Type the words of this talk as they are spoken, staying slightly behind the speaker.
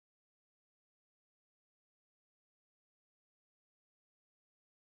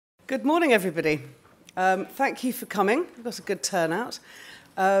Good morning, everybody. Thank you for coming. We've got a good turnout.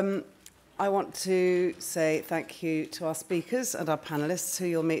 I want to say thank you to our speakers and our panellists who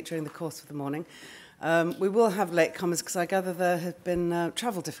you'll meet during the course of the morning. We will have latecomers because I gather there have been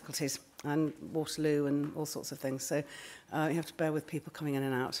travel difficulties and Waterloo and all sorts of things. So you have to bear with people coming in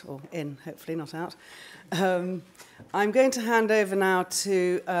and out, or in, hopefully not out. I'm going to hand over now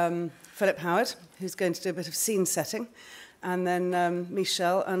to Philip Howard, who's going to do a bit of scene setting, and then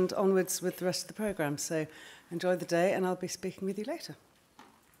Michelle, and onwards with the rest of the programme. So enjoy the day, and I'll be speaking with you later.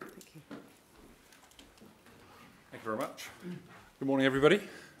 Thank you. Thank you very much. Good morning, everybody.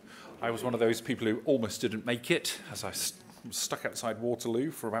 I was one of those people who almost didn't make it, as I was stuck outside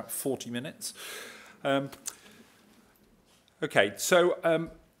Waterloo for about 40 minutes. Okay, so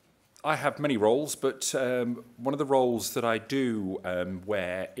I have many roles, but one of the roles that I do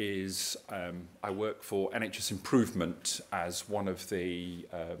wear is I work for NHS Improvement as one of the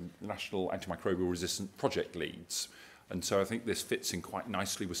National Antimicrobial Resistance project leads. And so I think this fits in quite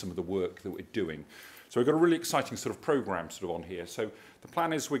nicely with some of the work that we're doing. So we've got a really exciting sort of programme sort of on here. So the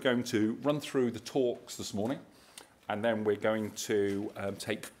plan is we're going to run through the talks this morning, and then we're going to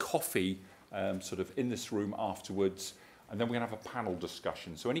take coffee sort of in this room afterwards, and then we're going to have a panel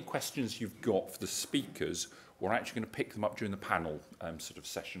discussion. So any questions you've got for the speakers, we're actually going to pick them up during the panel sort of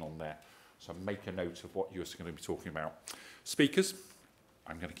session on there. So make a note of what you're going to be talking about. Speakers,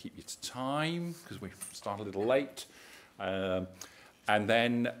 I'm going to keep you to time because we start a little late. And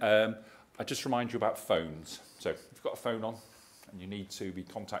then I just remind you about phones. So if you've got a phone on and you need to be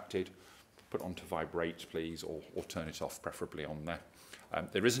contacted, put it on to vibrate, please, or turn it off, preferably on there.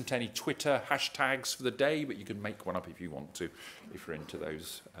 There isn't any Twitter hashtags for the day, but you can make one up if you want to, if you're into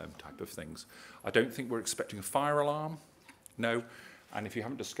those type of things. I don't think we're expecting a fire alarm, no. And if you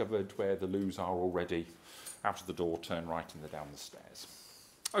haven't discovered where the loos are already, out of the door, turn right and they're down the stairs.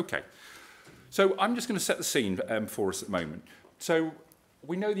 Okay, so I'm just going to set the scene for us at the moment. So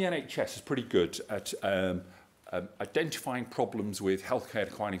we know the NHS is pretty good at identifying problems with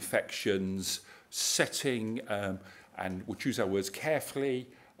healthcare-acquired infections, setting and we'll choose our words carefully,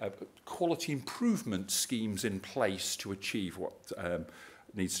 quality improvement schemes in place to achieve what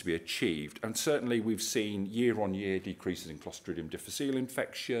needs to be achieved. And certainly we've seen year-on-year decreases in Clostridium difficile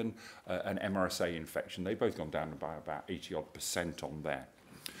infection and MRSA infection. They've both gone down by about 80-odd% on there.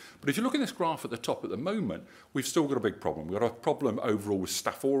 But if you look at this graph at the top at the moment, we've still got a big problem. We've got a problem overall with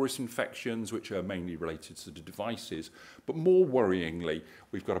Staph aureus infections, which are mainly related to the devices. But more worryingly,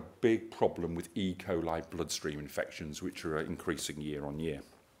 we've got a big problem with E. coli bloodstream infections, which are increasing year on year.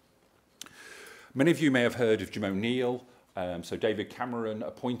 Many of you may have heard of Jim O'Neill. So David Cameron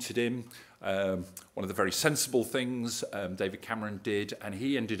appointed him. One of the very sensible things David Cameron did, and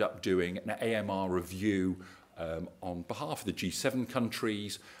he ended up doing an AMR review on behalf of the G7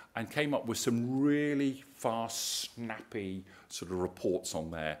 countries, and came up with some really fast, snappy sort of reports on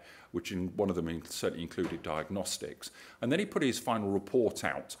there, which in one of them certainly included diagnostics. And then he put his final report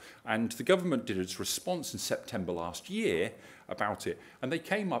out, and the government did its response in September last year about it, and they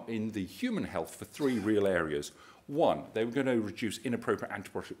came up in the human health for three real areas. One, they were going to reduce inappropriate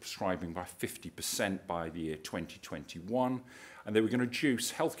antibiotic prescribing by 50% by the year 2021, and they were going to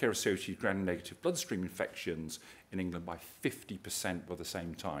reduce healthcare-associated gram-negative bloodstream infections in England by 50% by the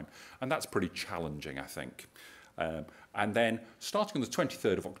same time. And that's pretty challenging, I think. And then, starting on the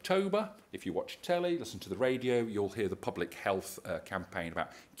 23rd of October, if you watch telly, listen to the radio, you'll hear the public health campaign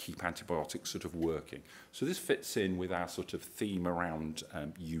about keep antibiotics sort of working. So this fits in with our sort of theme around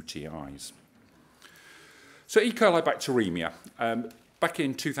UTIs. So E. coli bacteremia. Back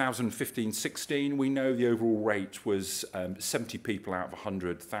in 2015-16, we know the overall rate was 70 people out of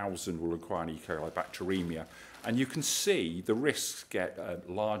 100,000 will require an E. coli bacteremia. And you can see the risks get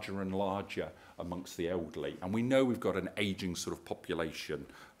larger and larger amongst the elderly. And we know we've got an ageing sort of population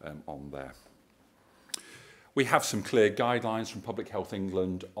on there. We have some clear guidelines from Public Health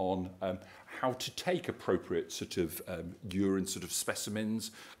England on how to take appropriate sort of urine sort of specimens.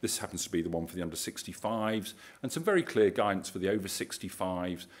 This happens to be the one for the under 65s, and some very clear guidance for the over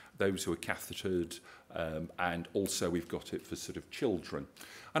 65s, those who are cathetered, and also we've got it for sort of children.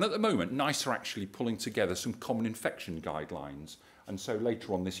 And at the moment, NICE are actually pulling together some common infection guidelines. And so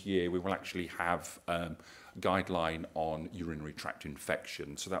later on this year, we will actually have a guideline on urinary tract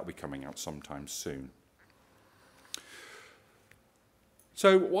infection. So that will be coming out sometime soon.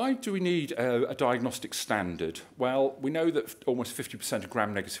 So why do we need a diagnostic standard? Well, we know that almost 50% of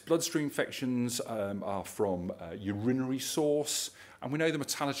gram-negative bloodstream infections are from a urinary source, and we know the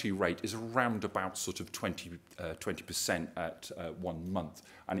mortality rate is around about sort of 20% at 1 month,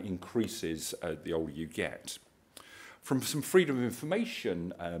 and it increases the older you get. From some freedom of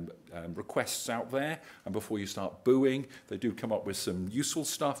information requests out there, and before you start booing, they do come up with some useful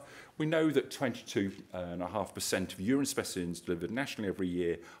stuff. We know that 22.5% of urine specimens delivered nationally every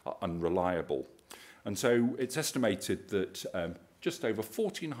year are unreliable. And so it's estimated that just over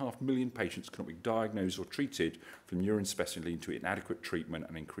 14.5 million patients cannot be diagnosed or treated from urine specimens, leading to inadequate treatment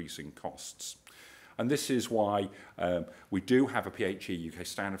and increasing costs. And this is why we do have a PHE UK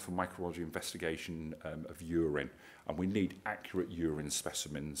standard for microbiology investigation of urine, and we need accurate urine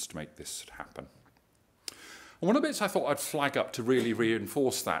specimens to make this happen. And one of the bits I thought I'd flag up to really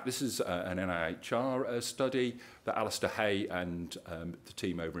reinforce that, this is an NIHR study that Alistair Hay and the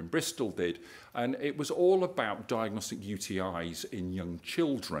team over in Bristol did, and it was all about diagnostic UTIs in young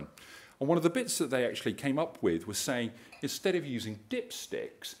children. And one of the bits that they actually came up with was saying, instead of using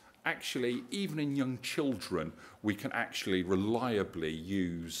dipsticks, actually, even in young children, we can actually reliably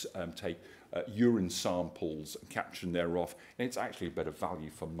use, take urine samples and capture them thereof, and it's actually a better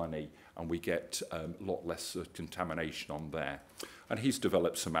value for money, and we get a lot less contamination on there. And he's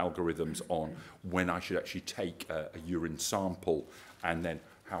developed some algorithms on when I should actually take a urine sample and then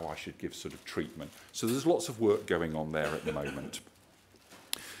how I should give sort of treatment. So there's lots of work going on there at the moment.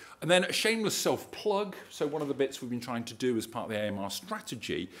 And then a shameless self-plug. So one of the bits we've been trying to do as part of the AMR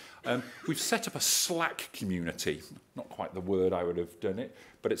strategy, we've set up a Slack community. Not quite the word I would have done it,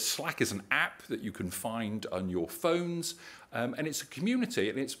 but Slack is an app that you can find on your phones. And it's a community,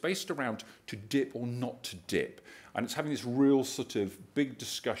 and it's based around to dip or not to dip. And it's having this real sort of big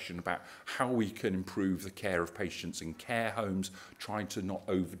discussion about how we can improve the care of patients in care homes, trying to not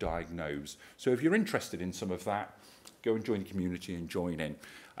overdiagnose. So if you're interested in some of that, go and join the community and join in.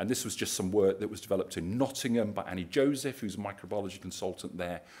 And this was just some work that was developed in Nottingham by Annie Joseph, who's a microbiology consultant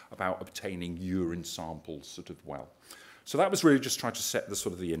there, about obtaining urine samples sort of well. So that was really just trying to set the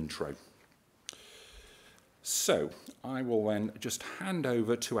sort of the intro. So I will then just hand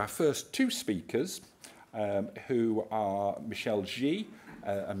over to our first two speakers, who are Michelle G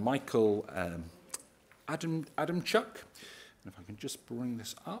and Michael Adamchuk. And if I can just bring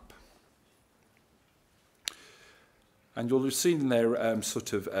this up. And you'll have seen their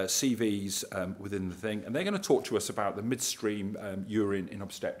sort of CVs within the thing. And they're going to talk to us about the midstream urine in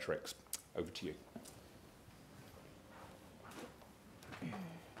obstetrics. Over to you.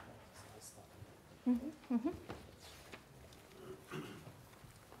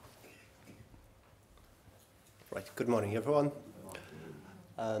 Right, good morning, everyone.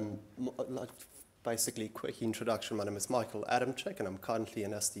 Basically, quick introduction. My name is Michael Adamchuk, and I'm currently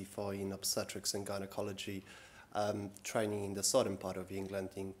an SD4 in obstetrics and gynecology, training in the southern part of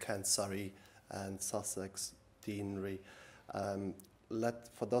England in Kent, Surrey, and Sussex Deanery.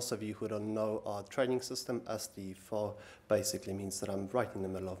 For those of you who don't know our training system, SD4 basically means that I'm right in the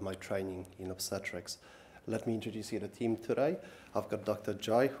middle of my training in obstetrics. Let me introduce you to the team today. I've got Dr.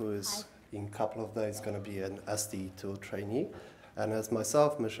 Joy, who is in a couple of days going to be an SD2 trainee. And as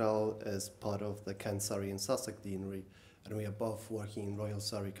myself, Michelle is part of the Kent, Surrey, and Sussex Deanery, and we are both working in Royal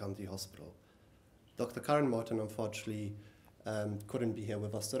Surrey County Hospital. Dr. Karen Morton, unfortunately, couldn't be here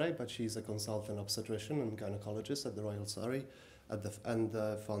with us today, but she's a consultant obstetrician and gynecologist at the Royal Surrey and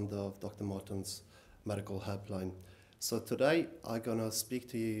the founder of Dr. Morton's medical helpline. So today, I'm going to speak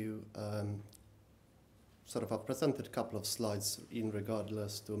to you, I've presented a couple of slides in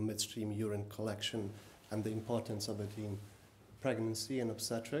regards to midstream urine collection and the importance of it in pregnancy and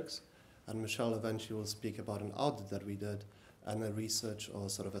obstetrics. And Michelle eventually will speak about an audit that we did and a research or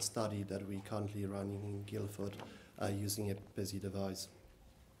sort of a study that we currently running in Guildford using a Peezy device.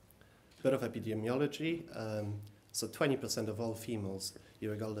 Bit of epidemiology. So 20% of all females,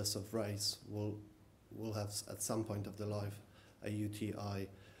 regardless of race, will have at some point of their life a UTI.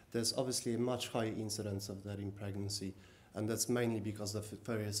 There's obviously a much higher incidence of that in pregnancy, and that's mainly because of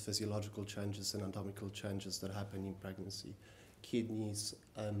various physiological changes and anatomical changes that happen in pregnancy. Kidneys,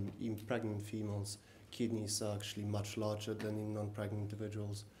 in pregnant females, kidneys are actually much larger than in non-pregnant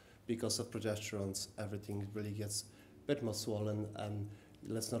individuals. Because of progesterones, everything really gets a bit more swollen, and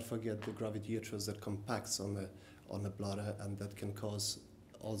let's not forget the gravid uterus that compacts on the bladder, and that can cause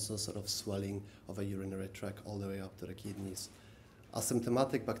also sort of swelling of a urinary tract all the way up to the kidneys.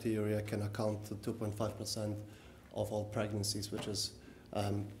 Asymptomatic bacteriuria can account to 2.5% of all pregnancies, which is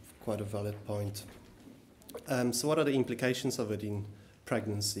quite a valid point. So what are the implications of it in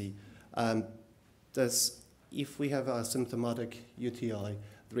pregnancy? If we have a symptomatic UTI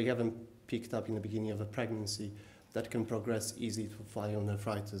that we haven't picked up in the beginning of a pregnancy, that can progress easily to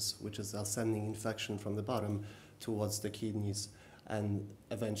pyelonephritis, which is ascending infection from the bottom towards the kidneys, and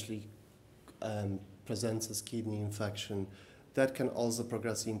eventually presents as kidney infection. That can also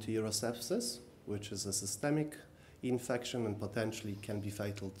progress into urosepsis, which is a systemic infection and potentially can be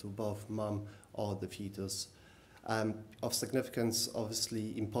fatal to both mum or the fetus. Of significance,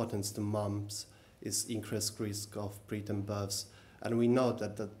 obviously, importance to mums is increased risk of preterm births. And we know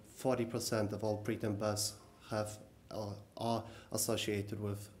that 40% of all preterm births have are associated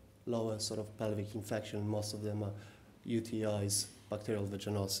with lower sort of pelvic infection. Most of them are UTIs, bacterial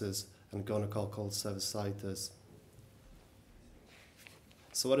vaginosis, and gonococcal cervicitis.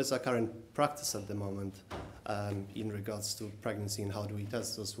 So what is our current practice at the moment in regards to pregnancy, and how do we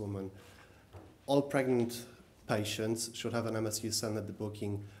test those women? All pregnant patients should have an MSU sent at the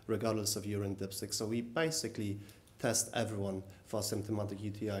booking regardless of urine dipstick. So we basically test everyone for symptomatic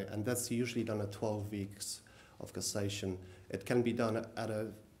UTI, and that's usually done at 12 weeks of gestation. It can be done at a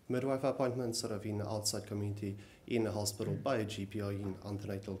midwife appointment, sort of in the outside community, in a hospital, by a GP or in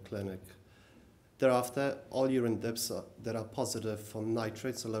antenatal clinic. Thereafter, all urine dips that are positive for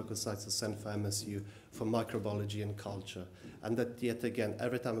nitrates or leukocytes are sent for MSU for microbiology and culture. And that, yet again,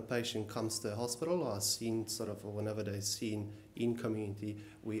 every time a patient comes to a hospital or seen sort of, or whenever they're seen in community,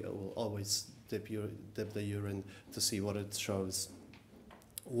 we will always dip the urine to see what it shows.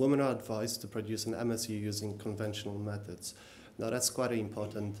 Women are advised to produce an MSU using conventional methods. Now that's quite an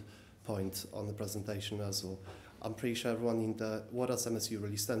important point on the presentation as well. I'm pretty sure everyone in the, what does MSU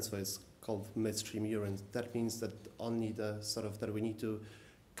really stands for, is called midstream urine. That means that only the sort of, that we need to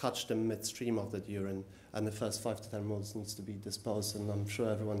catch the midstream of that urine, and the first 5 to 10 mils needs to be disposed. And I'm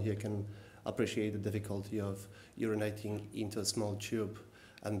sure everyone here can appreciate the difficulty of urinating into a small tube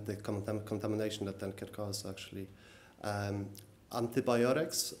and the contamination that then can cause, actually.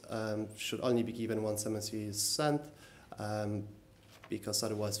 Antibiotics should only be given once MSU is sent, because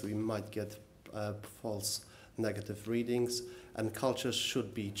otherwise we might get false negative readings. And cultures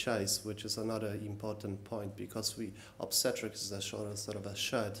should be chased, which is another important point, because obstetrics is a sort of a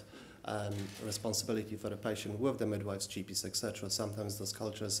shared responsibility for the patient with the midwives, GPs, etc. Sometimes those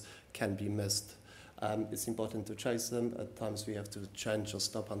cultures can be missed. It's important to chase them. At times we have to change or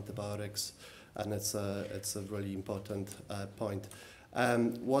stop antibiotics, and it's a really important point.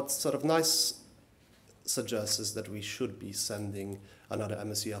 What sort of NICE suggests is that we should be sending another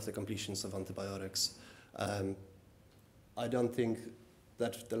MSU after completions of antibiotics. I don't think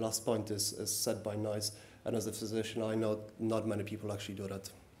that the last point is said by NICE, and as a physician I know not many people actually do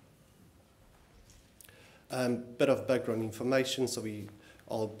that. Bit of background information, so we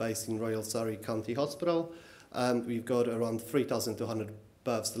are based in Royal Surrey County Hospital. We've got around 3,200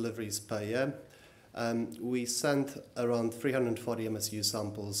 births deliveries per year. We send around 340 MSU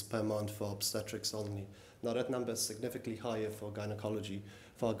samples per month for obstetrics only. Now that number is significantly higher for gynecology.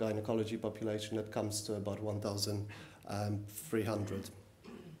 For our gynecology population, it comes to about 1,300.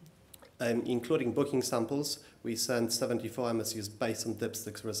 Including booking samples, we send 74 MSUs based on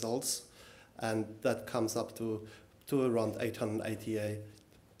dipstick results, and that comes up to around 888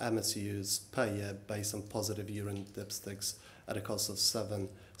 MSUs per year based on positive urine dipsticks at a cost of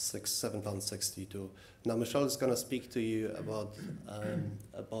 £7.62. Now Michelle is going to speak to you about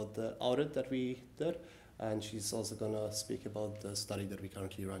the audit that we did, and she's also going to speak about the study that we're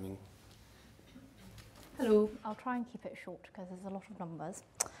currently running. Hello, I'll try and keep it short because there's a lot of numbers.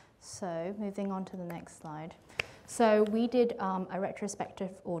 So moving on to the next slide. So we did a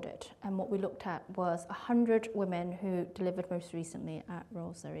retrospective audit, and what we looked at was 100 women who delivered most recently at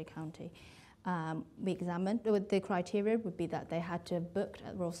Royal Surrey County. We examined, the criteria would be that they had to have booked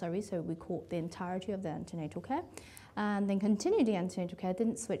at Royal Surrey, so we caught the entirety of their antenatal care, and then continued the antenatal care,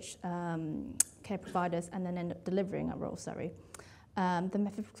 didn't switch care providers, and then ended up delivering at Royal Surrey. The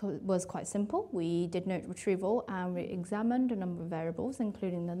method was quite simple. We did note retrieval, and we examined a number of variables,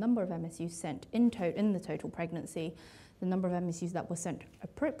 including the number of MSUs sent in the total pregnancy, the number of MSUs that were sent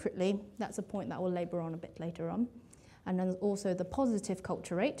appropriately. That's a point that we'll labour on a bit later on. And then also the positive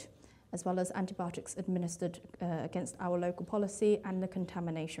culture rate, as well as antibiotics administered against our local policy, and the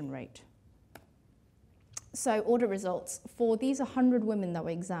contamination rate. So audit results. For these 100 women that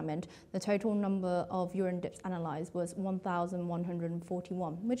were examined, the total number of urine dips analysed was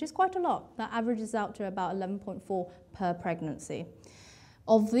 1,141, which is quite a lot. That averages out to about 11.4 per pregnancy.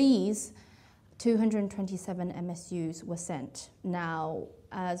 Of these, 227 MSUs were sent. Now,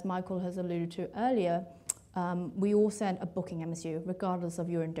 as Michael has alluded to earlier, we all sent a booking MSU regardless of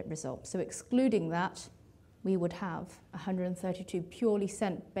urine dip results. So excluding that, we would have 132 purely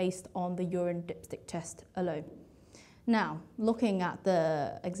sent based on the urine dipstick test alone. Now, looking at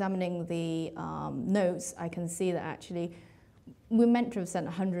examining the notes, I can see that actually we're meant to have sent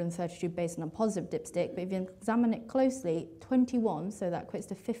 132 based on a positive dipstick, but if you examine it closely, 21, so that equates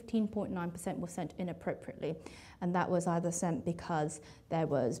to 15.9%, were sent inappropriately. And that was either sent because there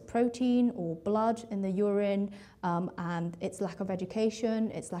was protein or blood in the urine, and it's lack of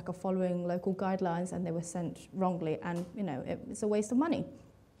education, it's lack of following local guidelines, and they were sent wrongly, and you know, it's a waste of money.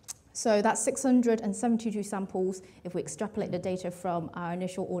 So that's 672 samples if we extrapolate the data from our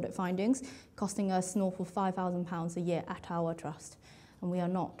initial audit findings, costing us north of £5,000 a year at our trust. And we are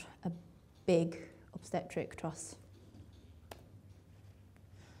not a big obstetric trust.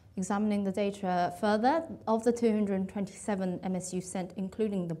 Examining the data further, of the 227 MSUs sent,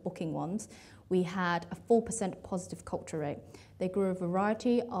 including the booking ones, we had a 4% positive culture rate. They grew a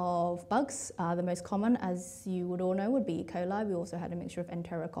variety of bugs. The most common, as you would all know, would be E. coli. We also had a mixture of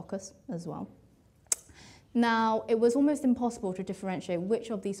Enterococcus as well. Now, it was almost impossible to differentiate which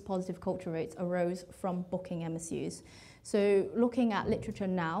of these positive culture rates arose from booking MSUs. So looking at literature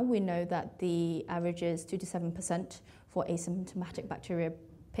now, we know that the average is 2 to 7% for asymptomatic bacteria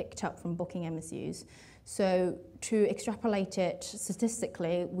picked up from booking MSUs. So to extrapolate it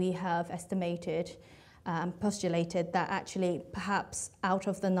statistically, we have estimated postulated that actually perhaps out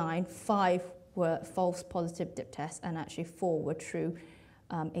of the 9, 5 were false positive dip tests and actually 4 were true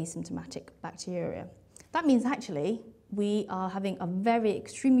asymptomatic bacteria. That means actually we are having a very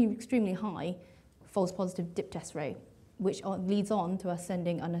extremely high false positive dip test rate, which leads on to us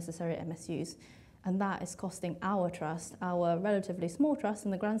sending unnecessary MSUs. And that is costing our trust, our relatively small trust in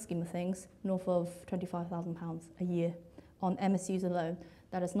the grand scheme of things, north of £25,000 a year on MSUs alone.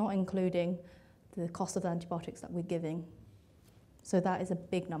 That is not including the cost of the antibiotics that we're giving. So that is a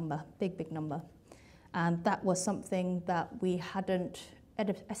big number, big number. And that was something that we hadn't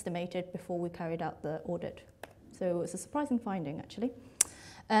estimated before we carried out the audit. So it's a surprising finding, actually.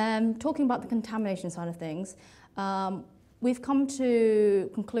 Talking about the contamination side of things, we've come to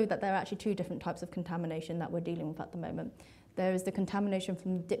conclude that there are actually 2 different types of contamination that we're dealing with at the moment. There is the contamination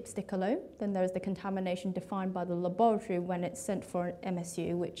from the dipstick alone, then there is the contamination defined by the laboratory when it's sent for an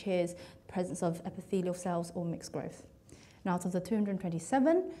MSU, which is the presence of epithelial cells or mixed growth. Now, out of the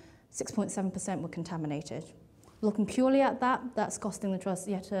 227, 6.7% were contaminated. Looking purely at that, that's costing the trust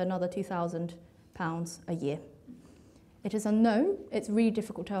yet another £2,000 a year. It is unknown. It's really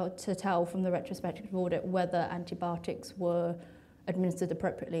difficult to tell from the retrospective audit whether antibiotics were administered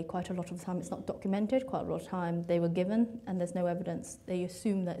appropriately. Quite a lot of the time it's not documented. Quite a lot of the time they were given and there's no evidence. They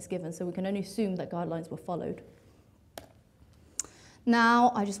assume that it's given, so we can only assume that guidelines were followed.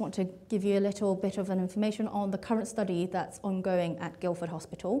 Now, I just want to give you a little bit of an information on the current study that's ongoing at Guildford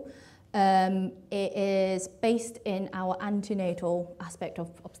Hospital. It is based in our antenatal aspect of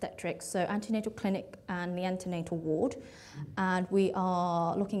obstetrics, so antenatal clinic and the antenatal ward. And we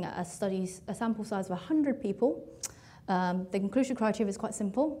are looking at a sample size of 100 people. The inclusion criteria is quite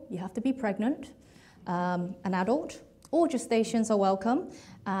simple. You have to be pregnant, an adult, all gestations are welcome,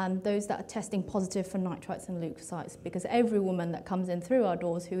 and those that are testing positive for nitrites and leukocytes, because every woman that comes in through our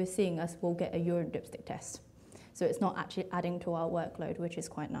doors who is seeing us will get a urine dipstick test. So it's not actually adding to our workload, which is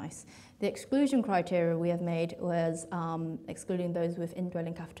quite nice. The exclusion criteria we have made was excluding those with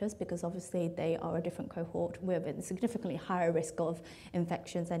indwelling catheters, because obviously they are a different cohort with a significantly higher risk of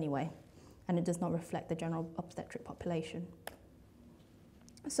infections anyway, and it does not reflect the general obstetric population.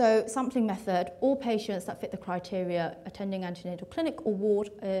 So, sampling method, all patients that fit the criteria attending antenatal clinic or ward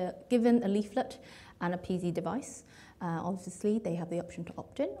are given a leaflet and a Peezy device. Obviously, they have the option to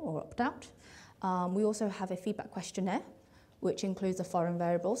opt in or opt out. We also have a feedback questionnaire, which includes the foreign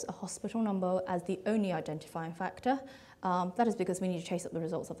variables, a hospital number as the only identifying factor. That is because we need to chase up the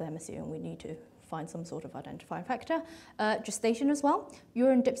results of the MSU and we need to find some sort of identifying factor. Gestation as well,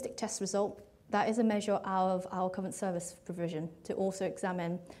 urine dipstick test result. That is a measure of our current service provision to also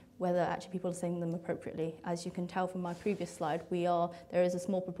examine whether actually people are sending them appropriately. As you can tell from my previous slide, there is a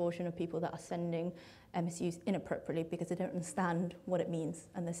small proportion of people that are sending MSUs inappropriately because they don't understand what it means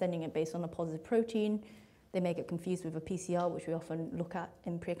and they're sending it based on a positive protein. They may get confused with a PCR, which we often look at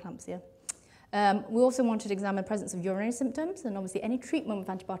in preeclampsia. We also wanted to examine the presence of urinary symptoms and obviously any treatment with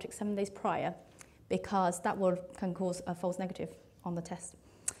antibiotics 7 days prior, because that can cause a false negative on the test.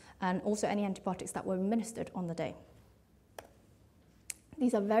 And also any antibiotics that were administered on the day.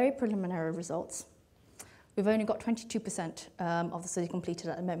 These are very preliminary results. We've only got 22% of the study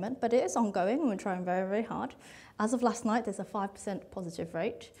completed at the moment, but it is ongoing and we're trying very, very hard. As of last night, there's a 5% positive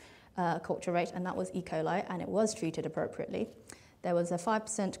rate, culture rate, and that was E. coli, and it was treated appropriately. There was a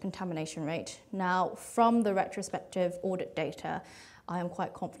 5% contamination rate. Now, from the retrospective audit data, I am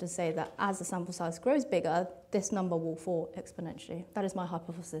quite confident to say that as the sample size grows bigger, this number will fall exponentially. That is my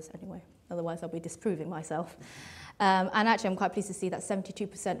hypothesis anyway. Otherwise, I'll be disproving myself. And actually, I'm quite pleased to see that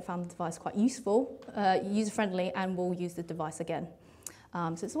 72% found the device quite useful, user-friendly, and will use the device again.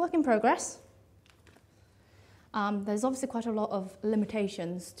 So it's a work in progress. There's obviously quite a lot of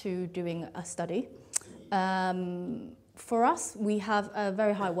limitations to doing a study. For us, we have a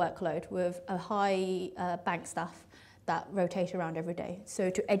very high workload with a high bank staff that rotate around every day. So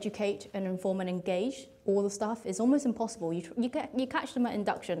to educate and inform and engage all the staff is almost impossible. You catch them at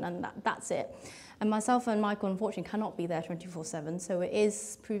induction and that's it. And myself and Michael, unfortunately, cannot be there 24/7, so it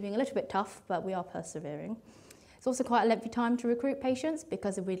is proving a little bit tough, but we are persevering. It's also quite a lengthy time to recruit patients,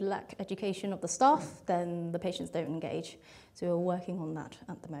 because if we lack education of the staff, then the patients don't engage. So we're working on that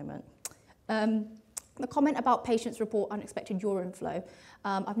at the moment. The comment about patients report unexpected urine flow.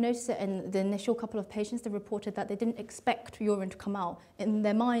 I've noticed that in the initial couple of patients, they reported that they didn't expect urine to come out. In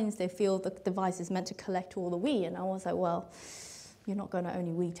their minds, they feel the device is meant to collect all the wee, and I was like, well, you're not going to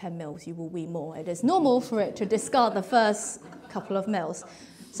only wee 10 mils, you will wee more. It is normal for it to discard the first couple of mils.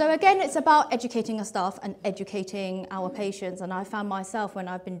 So again, it's about educating our staff and educating our patients. And I found myself, when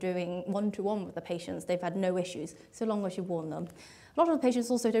I've been doing one-to-one with the patients, they've had no issues, so long as you warn them. A lot of the patients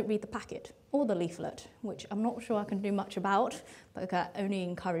also don't read the packet or the leaflet, which I'm not sure I can do much about, but I can only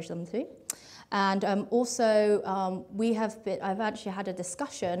encourage them to. And I've actually had a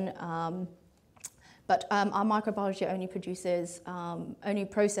discussion, but our microbiology only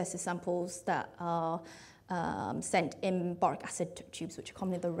processes samples that are sent in boric acid tubes, which are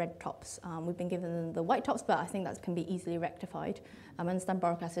commonly the red tops. We've been given the white tops, but I think that can be easily rectified. I understand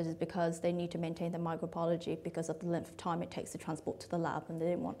boric acid is because they need to maintain the microbiology because of the length of time it takes to transport to the lab, and they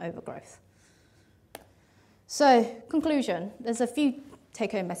didn't want overgrowth. So, conclusion, there's a few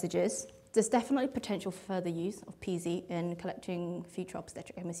take-home messages. There's definitely potential for further use of Peezy in collecting future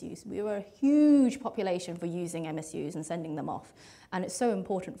obstetric MSUs. We were a huge population for using MSUs and sending them off, and it's so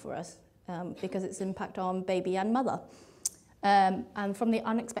important for us because it's impact on baby and mother. And from the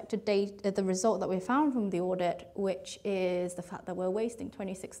unexpected data, the result that we found from the audit, which is the fact that we're wasting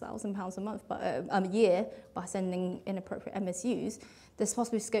 £26,000 a month, a year by sending inappropriate MSUs, there's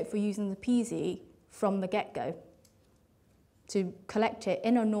possibly scope for using the Peezy from the get-go to collect it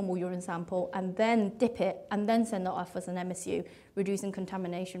in a normal urine sample and then dip it and then send it off as an MSU, reducing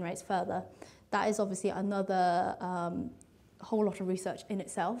contamination rates further. That is obviously another whole lot of research in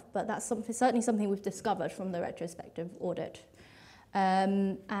itself, but that's certainly something we've discovered from the retrospective audit.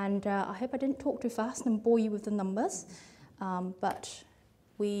 I hope I didn't talk too fast and bore you with the numbers, but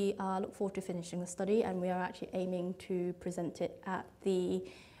we look forward to finishing the study, and we are actually aiming to present it at the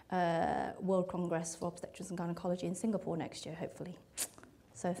World Congress for Obstetrics and Gynecology in Singapore next year, hopefully.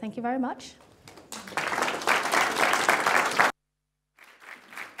 So thank you very much.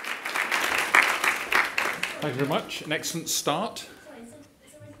 Thank you very much. An excellent start. Sorry,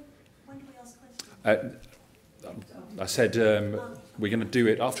 when do we ask questions? I said we're going to do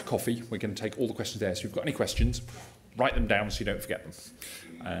it after coffee. We're going to take all the questions there. So if you've got any questions, write them down so you don't forget them.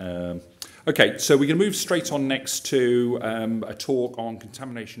 Okay, so we're going to move straight on next to a talk on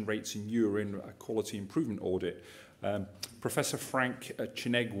contamination rates in urine, a quality improvement audit. Professor Frank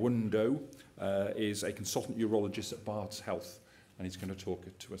Chinegwundo is a consultant urologist at Barts Health, and he's going to talk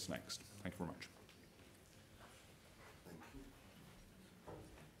to us next. Thank you very much.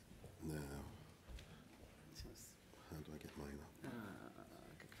 Now, how do I get mine up?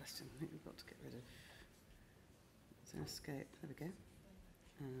 Good question. I think we've got to get rid of... It's an escape. There we go.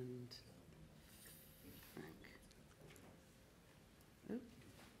 And... Frank. Oh,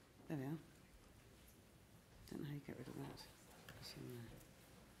 there we are. Don't know how you get rid of that. It's in there.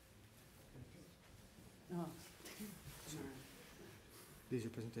 Oh. No. This is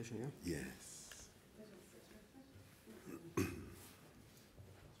your presentation, yeah? Yes.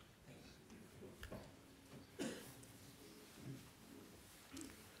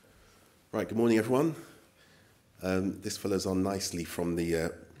 Right, good morning, everyone. This follows on nicely from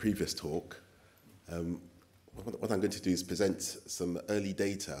the previous talk. What I'm going to do is present some early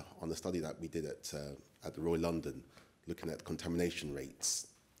data on the study that we did at the Royal London, looking at contamination rates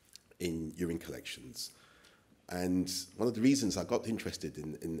in urine collections. And one of the reasons I got interested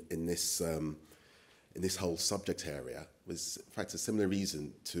in this whole subject area was, in fact, a similar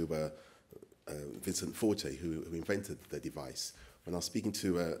reason to Vincent Forte, who invented the device. When I was speaking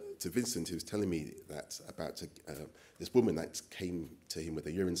to Vincent, he was telling me that about this woman that came to him with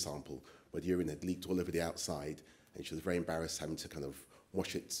a urine sample where the urine had leaked all over the outside, and she was very embarrassed having to kind of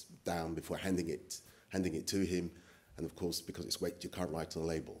wash it down before handing it to him. And of course, because it's wet, you can't write on a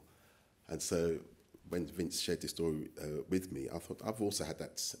label. And so when Vince shared this story with me, I thought I've also had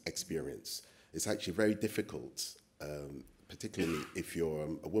that experience. it's actually very difficult, particularly if you're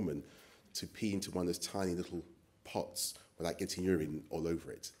a woman, to pee into one of those tiny little pots without getting urine all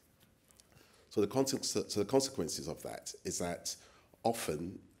over it. So the consequences of that is that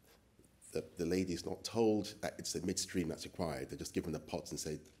often the lady is not told that it's the midstream that's required. They're just given the pots and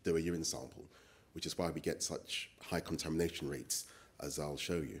say, do a urine sample, which is why we get such high contamination rates, as I'll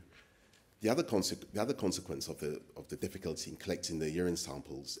show you. The other consequence of the difficulty in collecting the urine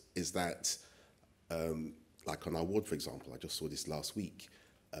samples is that, like on our ward, for example, I just saw this last week,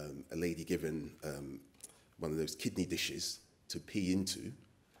 a lady given one of those kidney dishes to pee into,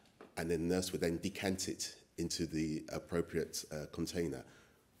 and then the nurse would then decant it into the appropriate container,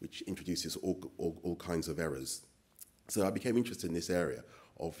 which introduces all kinds of errors. So I became interested in this area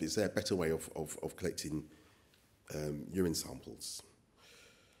of, is there a better way of collecting urine samples?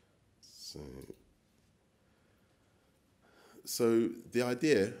 So the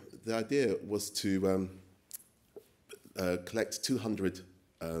idea was to collect 200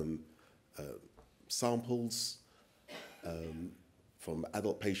 samples from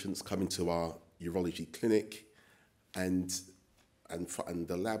adult patients coming to our urology clinic, and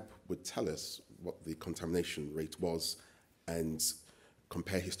the lab would tell us what the contamination rate was and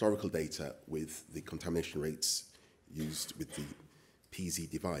compare historical data with the contamination rates used with the Peezy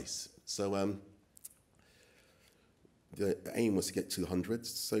device. So the aim was to get 200.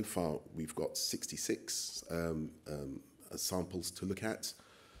 So far, we've got 66 samples to look at.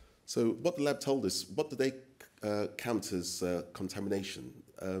 So what the lab told us, what do they count as contamination?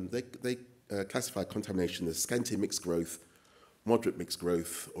 They classify contamination as scanty mixed growth, moderate mixed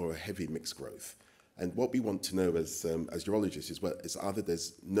growth, or a heavy mixed growth. And what we want to know as urologists is either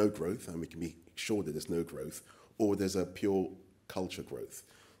there's no growth, and we can be sure that there's no growth, or there's a pure culture growth.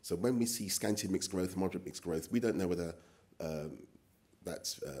 So when we see scanty mixed growth, moderate mixed growth, we don't know whether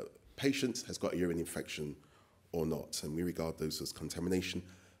that patient has got a urine infection or not, and we regard those as contamination.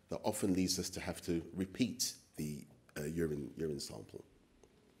 That often leads us to have to repeat the urine sample.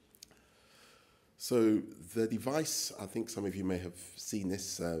 So the device, I think some of you may have seen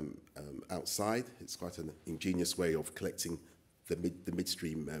this outside. It's quite an ingenious way of collecting the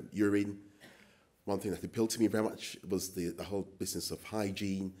midstream urine. One thing that appealed to me very much was the whole business of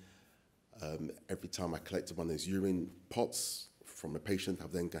hygiene. Every time I collected one of those urine pots from a patient,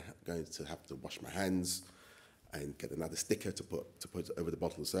 I'm then going to have to wash my hands and get another sticker to put over the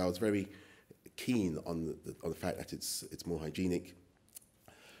bottle. So I was very keen on the fact that it's more hygienic.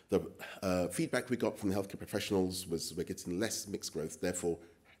 The feedback we got from the healthcare professionals was we're getting less mixed growth, therefore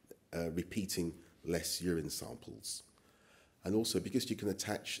repeating less urine samples. And also because you can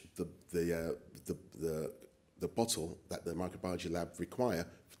attach the bottle that the microbiology lab require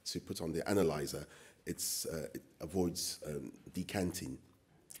to put on the analyzer, it avoids decanting.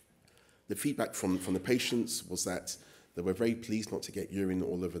 The feedback from the patients was that they were very pleased not to get urine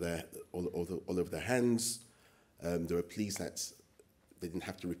all over their hands. They were pleased that they didn't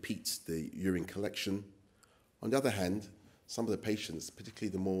have to repeat the urine collection. On the other hand, some of the patients,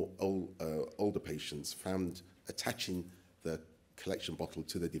 particularly the more older patients, found attaching the collection bottle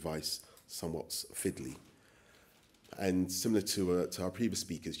to the device somewhat fiddly. And similar to our previous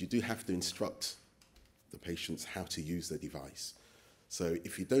speakers, you do have to instruct the patients how to use the device. So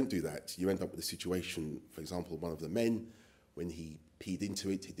if you don't do that, you end up with a situation, for example, one of the men, when he peed into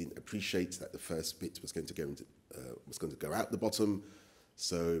it, he didn't appreciate that the first bit was going to go out the bottom,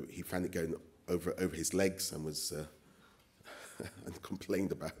 so he found it going over his legs and was and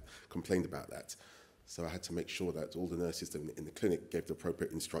complained about that. So I had to make sure that all the nurses in the clinic gave the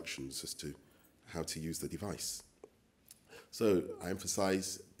appropriate instructions as to how to use the device. So I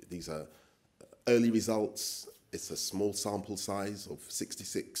emphasize these are early results. It's a small sample size of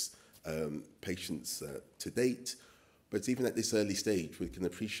 66 patients to date. But even at this early stage, we can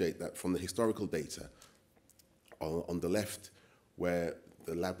appreciate that from the historical data on the left, where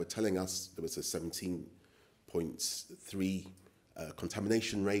the lab were telling us there was a 17.3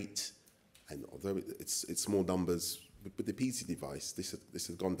 contamination rate. And although it's small numbers, with the Peezy device, this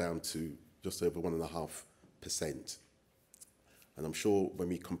has gone down to just over 1.5%. And I'm sure when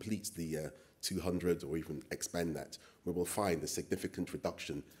we complete the 200 or even expand that, we will find a significant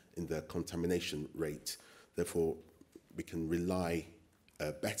reduction in the contamination rate. Therefore, we can rely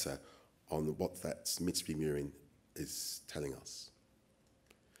better on what that midstream urine is telling us.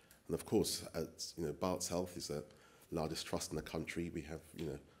 And of course, Barts Health is the largest trust in the country. We have,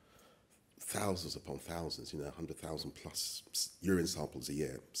 thousands upon thousands, 100,000 plus urine samples a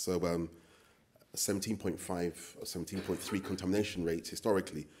year. So 17.5 or 17.3 contamination rate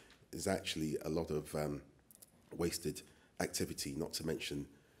historically is actually a lot of wasted activity, not to mention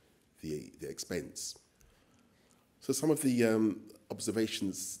the expense. So some of the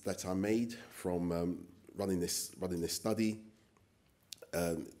observations that are made from running this study.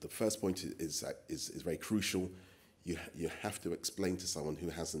 The first point is very crucial. You have to explain to someone who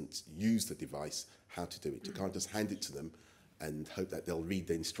hasn't used the device how to do it. You can't just hand it to them and hope that they'll read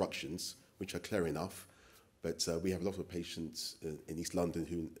the instructions, which are clear enough. But we have a lot of patients in East London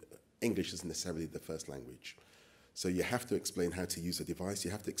who English isn't necessarily the first language. So you have to explain how to use the device.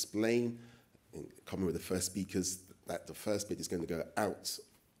 You have to explain, in common with the first speakers, that the first bit is going to go out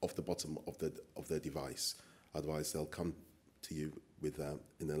of the bottom of the device. Otherwise, they'll come to you with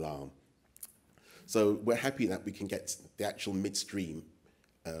an alarm. So we're happy that we can get the actual midstream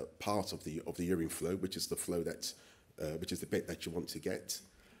part of the urine flow, which is the flow that, which is the bit that you want to get.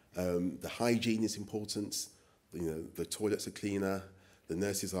 The hygiene is important. You know, the toilets are cleaner. The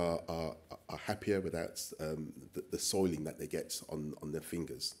nurses are happier without the soiling that they get on their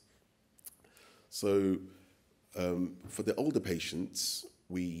fingers. So for the older patients,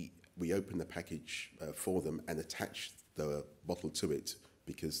 we open the package for them and attach the bottle to it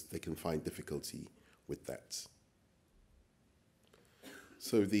because they can find difficulty with that.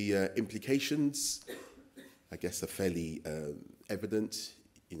 So the implications, I guess, are fairly evident.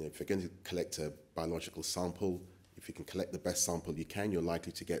 You know, if you're going to collect a biological sample, if you can collect the best sample you can, you're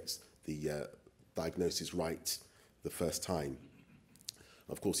likely to get the diagnosis right the first time.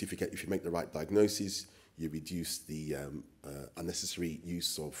 Of course, if you make the right diagnosis, you reduce the unnecessary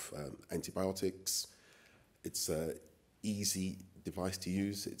use of antibiotics. It's an easy device to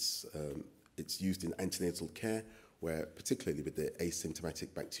use. It's used in antenatal care, where particularly with the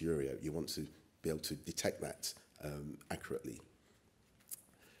asymptomatic bacteria, you want to be able to detect that accurately.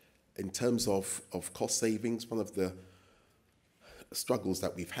 In terms of cost savings, one of the struggles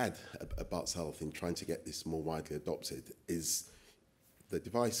that we've had at Barts Health in trying to get this more widely adopted is the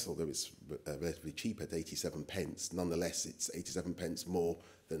device, although it's relatively cheap at 87 pence, nonetheless it's 87 pence more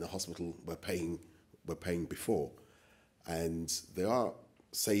than the hospital were paying before. And there are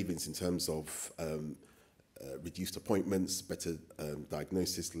savings in terms of reduced appointments, better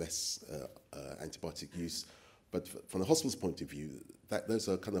diagnosis, less antibiotic use. But from the hospital's point of view, those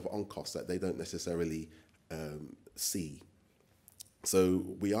are kind of on costs that they don't necessarily see. So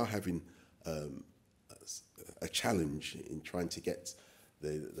we are having a challenge in trying to get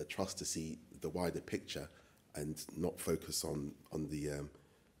the trust to see the wider picture and not focus on the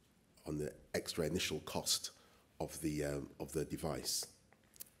extra initial cost of the device.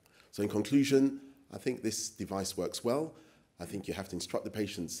 So in conclusion, I think this device works well. I think you have to instruct the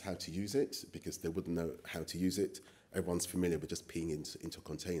patients how to use it because they wouldn't know how to use it. Everyone's familiar with just peeing into a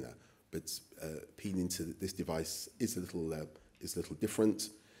container, but peeing into this device is a little different.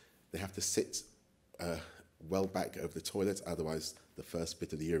 They have to sit well back over the toilet, otherwise the first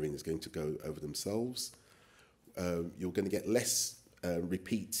bit of the urine is going to go over themselves. You're going to get less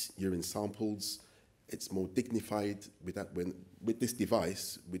repeat urine samples. It's more dignified. With this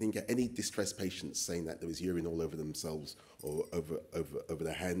device, we didn't get any distressed patients saying that there was urine all over themselves or over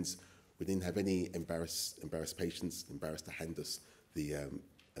their hands. We didn't have any embarrassed patients embarrassed to hand us the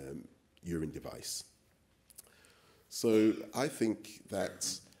urine device. So I think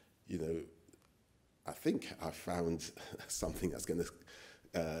that, you know, I found something that's going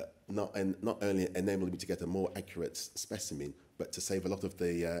to not only enable me to get a more accurate specimen, but to save a lot of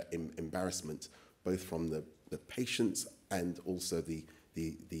the embarrassment, both from the patients and also the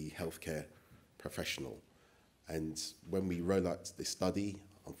healthcare professional. And when we roll out this study,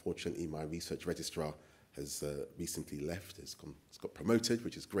 unfortunately, my research registrar has recently left, has got promoted,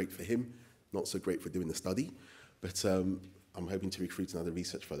 which is great for him, not so great for doing the study. But I'm hoping to recruit another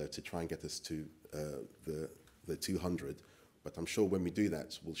research fellow to try and get us to the 200. But I'm sure when we do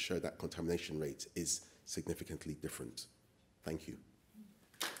that, we'll show that contamination rate is significantly different. Thank you.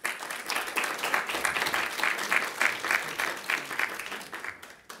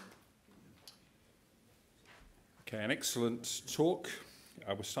 Okay, an excellent talk.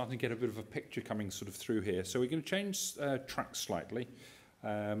 We're starting to get a bit of a picture coming sort of through here. So we're going to change track slightly.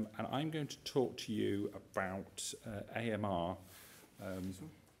 And I'm going to talk to you about AMR. No,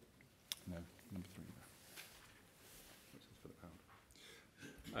 number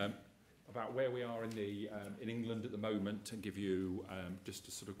 3. About where we are in England at the moment and give you just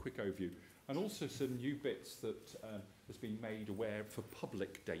a sort of quick overview. And also some new bits that has been made aware for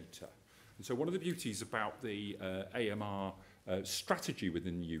public data. And so one of the beauties about the AMR strategy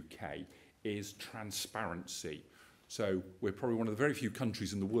within the UK is transparency. So we're probably one of the very few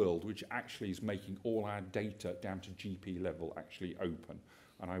countries in the world which actually is making all our data down to GP level actually open.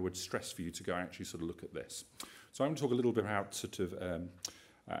 And I would stress for you to go and actually sort of look at this. So I'm going to talk a little bit about sort of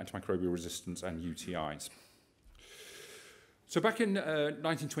antimicrobial resistance and UTIs. So back in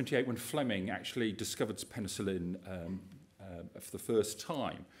 1928, when Fleming actually discovered penicillin for the first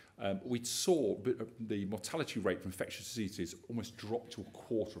time, we saw the mortality rate for infectious diseases almost drop to a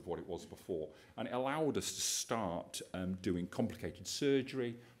quarter of what it was before. And it allowed us to start doing complicated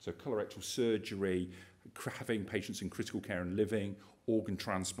surgery, so colorectal surgery, having patients in critical care and living, organ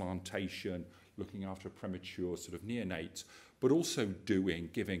transplantation, looking after premature sort of neonates, but also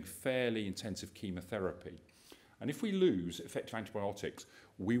giving fairly intensive chemotherapy. And if we lose effective antibiotics,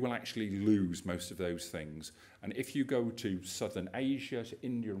 we will actually lose most of those things. And if you go to southern Asia, to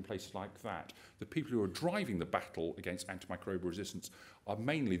India and places like that, the people who are driving the battle against antimicrobial resistance are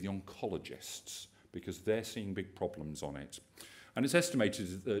mainly the oncologists, because they're seeing big problems on it. And it's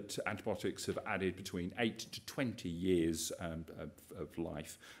estimated that antibiotics have added between 8 to 20 years of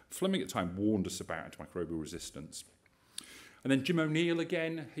life. Fleming at the time warned us about antimicrobial resistance. And then Jim O'Neill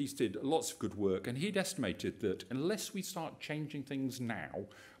again, he's did lots of good work, and he'd estimated that unless we start changing things now,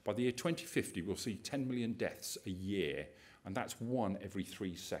 by the year 2050 we'll see 10 million deaths a year, and that's 1 every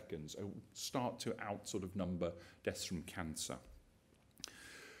 3 seconds. It will start to number deaths from cancer.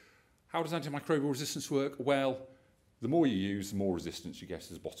 How does antimicrobial resistance work? Well, the more you use, the more resistance you get as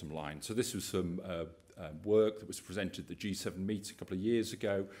the bottom line. So this was some work that was presented at the G7 meeting a couple of years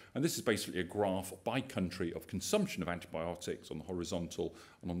ago, and this is basically a graph by country of consumption of antibiotics on the horizontal,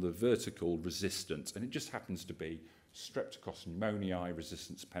 and on the vertical resistance, and it just happens to be Streptococcus pneumoniae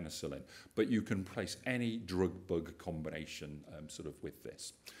resistance penicillin, but you can place any drug-bug combination with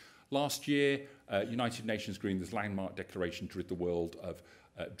this. Last year, United Nations agreed this landmark declaration to rid the world of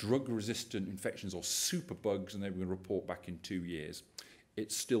drug-resistant infections or superbugs, and they were going to report back in 2 years.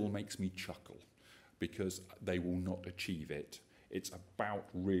 It still makes me chuckle, because they will not achieve it. It's about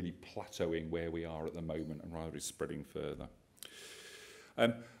really plateauing where we are at the moment and rather spreading further.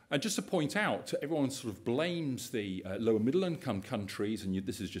 And just to point out, everyone blames the lower middle income countries, and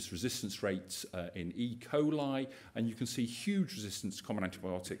this is just resistance rates in E. coli, and you can see huge resistance to common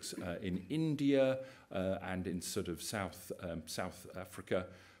antibiotics in India and in South Africa.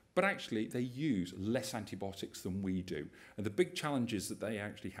 But actually, they use less antibiotics than we do. And the big challenges that they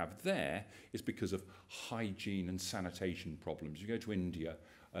actually have there is because of hygiene and sanitation problems. You go to India,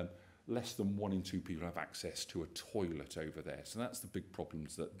 less than 1 in 2 people have access to a toilet over there. So that's the big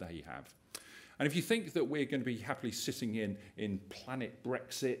problems that they have. And if you think that we're going to be happily sitting in planet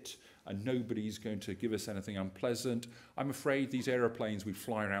Brexit and nobody's going to give us anything unpleasant, I'm afraid these aeroplanes we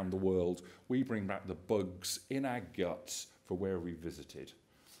fly around the world, we bring back the bugs in our guts for where we visited.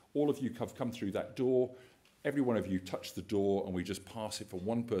 All of you have come through that door. Every one of you touch the door, and we just pass it from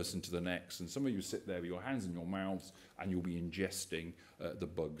one person to the next. And some of you sit there with your hands in your mouths, and you'll be ingesting the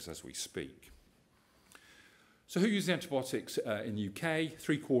bugs as we speak. So who uses antibiotics in the UK?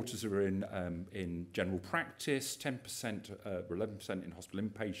 3/4 are in general practice, 10% or 11% in hospital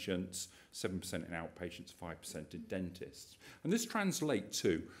inpatients, 7% in outpatients, 5% in dentists. And this translates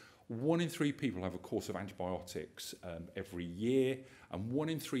to 1 in 3 people have a course of antibiotics every year, and 1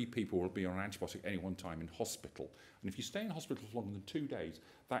 in 3 people will be on an antibiotic at any one time in hospital. And if you stay in hospital for longer than 2 days,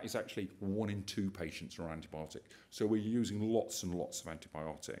 that is actually 1 in 2 patients are on antibiotic. So we're using lots and lots of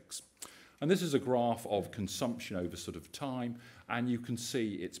antibiotics. And this is a graph of consumption over time, and you can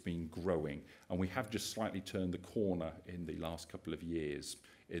see it's been growing. And we have just slightly turned the corner in the last couple of years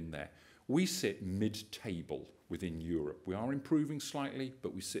in there. We sit mid-table within Europe. We are improving slightly,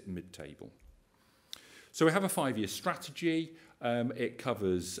 but we sit mid-table. So we have a 5-year strategy. It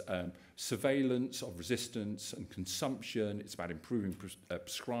covers surveillance of resistance and consumption. It's about improving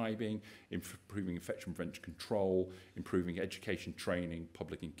prescribing, improving infection prevention control, improving education training,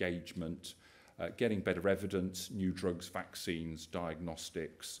 public engagement, getting better evidence, new drugs, vaccines,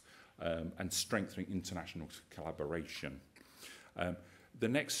 diagnostics, and strengthening international collaboration. The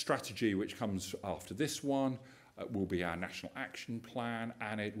next strategy, which comes after this one, will be our National Action Plan,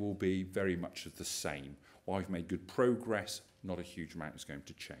 and it will be very much the same. While we've made good progress, not a huge amount is going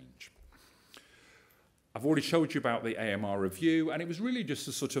to change. I've already showed you about the AMR review, and it was really just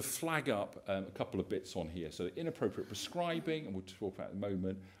to flag up a couple of bits on here. So inappropriate prescribing, and we'll talk about it in a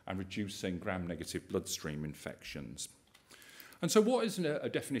moment, and reducing gram-negative bloodstream infections. And so what is a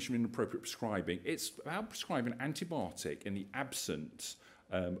definition of inappropriate prescribing? It's about prescribing an antibiotic in the absence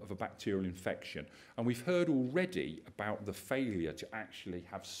of a bacterial infection. And we've heard already about the failure to actually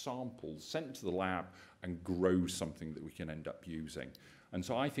have samples sent to the lab and grow something that we can end up using. And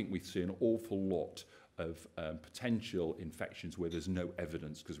so I think we see an awful lot of potential infections where there's no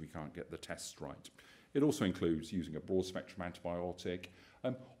evidence because we can't get the tests right. It also includes using a broad-spectrum antibiotic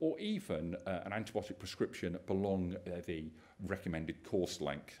or even an antibiotic prescription along the recommended course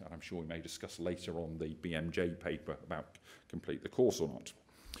length. And I'm sure we may discuss later on the BMJ paper about complete the course or not.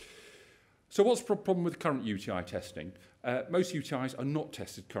 So what's the problem with current UTI testing? Most UTIs are not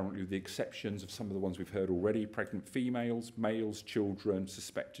tested currently, with the exceptions of some of the ones we've heard already: pregnant females, males, children,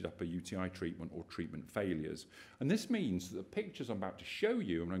 suspected upper UTI treatment or treatment failures. And this means that the pictures I'm about to show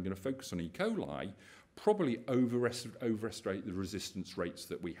you, and I'm going to focus on E. coli, probably overestimate the resistance rates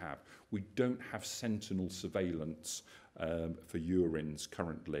that we have. We don't have sentinel surveillance for urines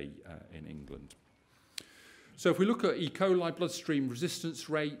currently in England. So if we look at E. coli bloodstream resistance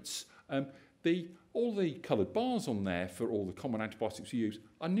rates, all the coloured bars on there for all the common antibiotics we use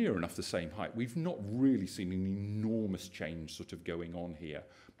are near enough the same height. We've not really seen an enormous change sort of going on here.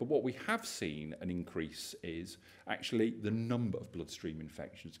 But what we have seen an increase is actually the number of bloodstream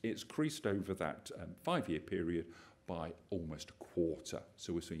infections. It's increased over that 5-year period by almost a quarter.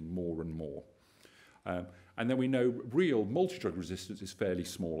 So we're seeing more and more. And then we know real multi-drug resistance is fairly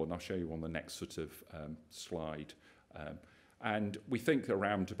small, and I'll show you on the next sort of slide. And we think that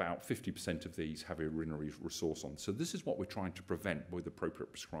around about 50% of these have a urinary resource on. So this is what we're trying to prevent with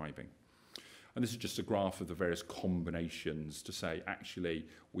appropriate prescribing. And this is just a graph of the various combinations to say, actually,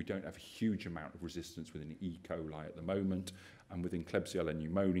 we don't have a huge amount of resistance within E. coli at the moment. And within Klebsiella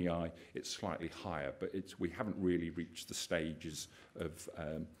pneumoniae, it's slightly higher. But we haven't really reached the stages of,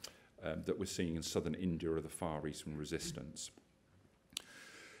 that we're seeing in southern India or the Far East from resistance.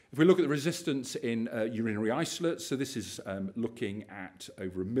 If we look at the resistance in urinary isolates, so this is looking at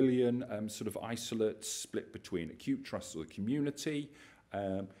over 1 million sort of isolates split between acute trusts or the community.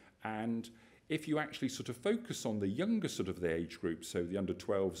 And if you actually sort of focus on the younger sort of the age group, so the under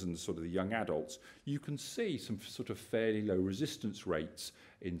 12s and sort of the young adults, you can see some sort of fairly low resistance rates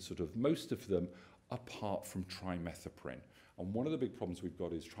in sort of most of them, apart from trimethoprim. And one of the big problems we've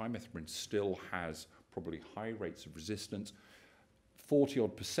got is trimethoprim still has probably high rates of resistance.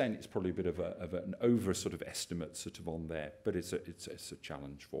 40-odd% is probably a bit of an over sort of estimate sort of on there, but it's a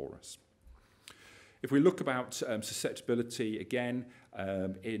challenge for us. If we look about susceptibility again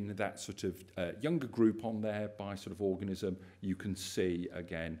in that sort of younger group on there by sort of organism, you can see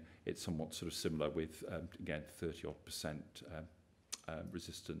again it's somewhat sort of similar with again 30-odd%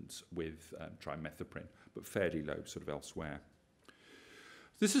 resistance with trimethoprim, but fairly low sort of elsewhere.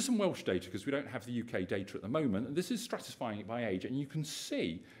 This is some Welsh data because we don't have the UK data at the moment, and this is stratifying it by age, and you can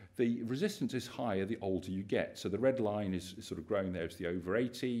see the resistance is higher the older you get. So the red line is sort of growing there as the over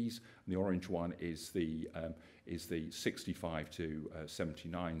 80s, and the orange one is the 65 to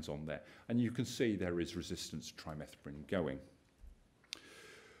 79s on there. And you can see there is resistance to trimethoprim going.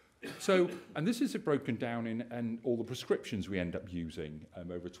 So, and this is broken down in all the prescriptions we end up using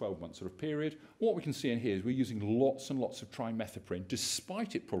over a 12-month sort of period. What we can see in here is we're using lots and lots of trimethoprim,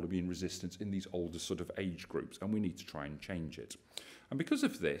 despite it probably being resistance in these older sort of age groups, and we need to try and change it. And because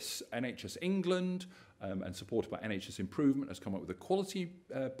of this, NHS England, and supported by NHS Improvement, has come up with a quality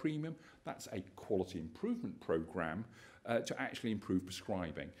premium. That's a quality improvement programme to actually improve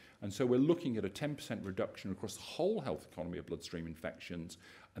prescribing. And so we're looking at a 10% reduction across the whole health economy of bloodstream infections,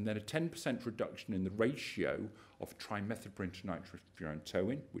 and then a 10% reduction in the ratio of trimethoprim to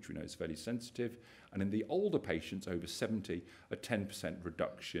nitrofurantoin, which we know is fairly sensitive, and in the older patients over 70, a 10%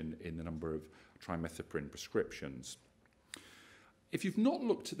 reduction in the number of trimethoprim prescriptions. If you've not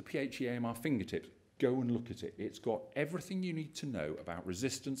looked at the PHE-AMR fingertips, go and look at it. It's got everything you need to know about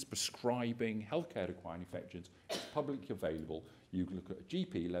resistance, prescribing, healthcare acquired infections. It's publicly available. You can look at a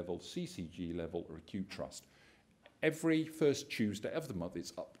GP level, CCG level, or acute trust. Every first Tuesday of the month,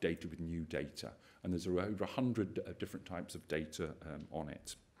 it's updated with new data, and there's over 100 different types of data on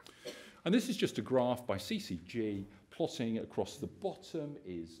it. And this is just a graph by CCG, plotting across the bottom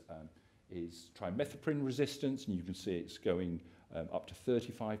is trimethoprim resistance, and you can see it's going up to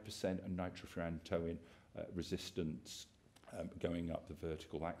 35%, and nitrofurantoin resistance going up the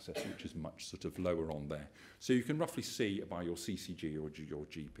vertical axis, which is much sort of lower on there. So you can roughly see by your CCG or your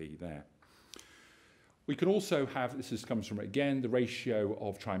GP there. We can also have, comes from, again, the ratio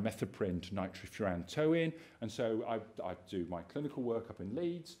of trimethoprim to nitrofurantoin. And so I do my clinical work up in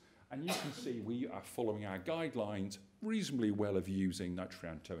Leeds, and you can see we are following our guidelines reasonably well of using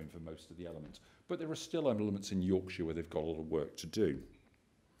nitrofurantoin for most of the elements. But there are still elements in Yorkshire where they've got a lot of work to do.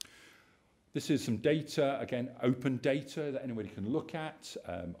 This is some data, again, open data that anybody can look at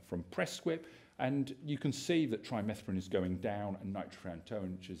from Prescript. And you can see that trimethoprim is going down and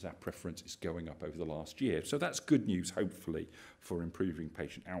nitrofurantoin, which is our preference, is going up over the last year. So that's good news, hopefully, for improving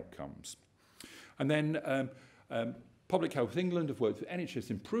patient outcomes. And then Public Health England have worked with NHS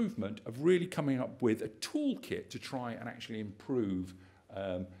Improvement of really coming up with a toolkit to try and actually improve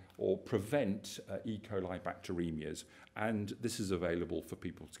or prevent E. coli bacteremias. And this is available for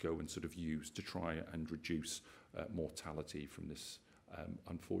people to go and sort of use to try and reduce mortality from this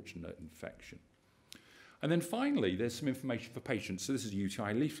unfortunate infection. And then finally, there's some information for patients. So this is a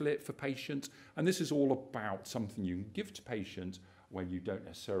UTI leaflet for patients, and this is all about something you can give to patients when you don't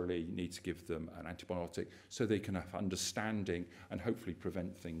necessarily need to give them an antibiotic, so they can have understanding and hopefully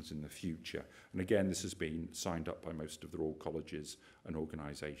prevent things in the future. And again, this has been signed up by most of the Royal Colleges and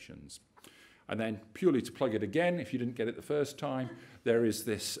organisations. And then purely to plug it again, if you didn't get it the first time, there is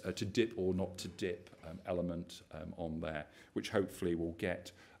this to dip or not to dip element on there, which hopefully will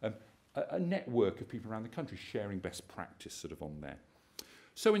get a network of people around the country sharing best practice sort of on there.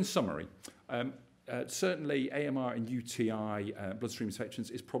 So in summary, certainly AMR and UTI bloodstream infections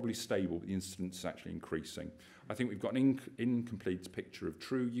is probably stable, but the incidence is actually increasing. I think we've got an incomplete picture of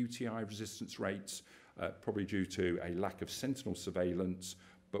true UTI resistance rates, probably due to a lack of sentinel surveillance,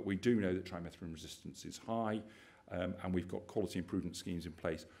 but we do know that trimethoprim resistance is high, and we've got quality improvement schemes in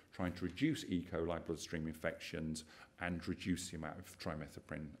place trying to reduce E. coli bloodstream infections and reduce the amount of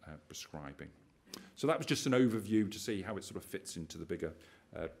trimethoprim prescribing. So that was just an overview to see how it sort of fits into the bigger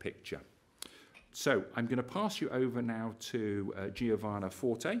picture. So I'm going to pass you over now to Giovanna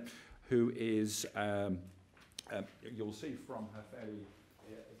Forte, who is, you'll see from her fairly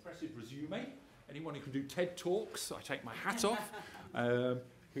impressive resume, anyone who can do TED Talks, I take my hat off,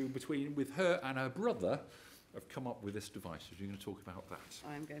 who with her and her brother have come up with this device. So you're going to talk about that.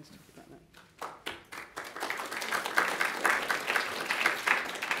 I'm going to talk about that.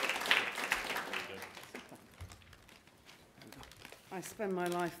 I spend my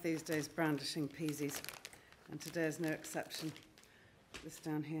life these days brandishing Peezys, and today is no exception. This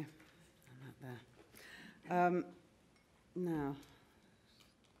down here and that there. Now,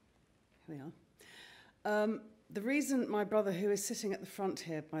 here we are. The reason my brother, who is sitting at the front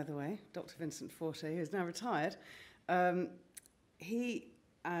here, by the way, Dr. Vincent Forte, who is now retired, he,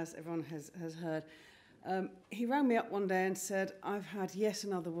 as everyone has heard, he rang me up one day and said, I've had yet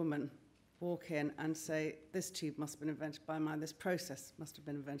another woman walk in and say, this tube must have been invented by a man, this process must have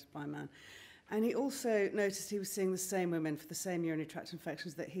been invented by a man. And he also noticed he was seeing the same women for the same urinary tract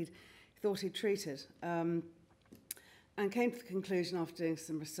infections that he thought he'd treated. And came to the conclusion after doing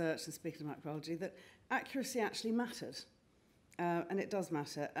some research and speaking to microbiology that accuracy actually mattered. And it does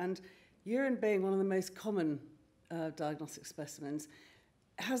matter. And urine being one of the most common diagnostic specimens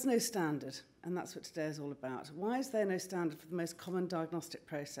has no standard. And that's what today is all about. Why is there no standard for the most common diagnostic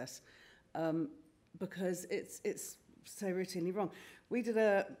process? Because it's so routinely wrong. We did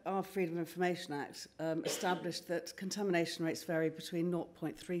our Freedom of Information Act established that contamination rates vary between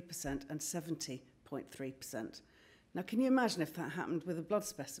 0.3% and 70.3%. Now, can you imagine if that happened with a blood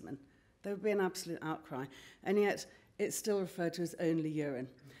specimen? There would be an absolute outcry. And yet, it's still referred to as only urine.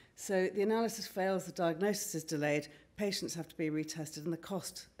 So the analysis fails, the diagnosis is delayed, patients have to be retested, and the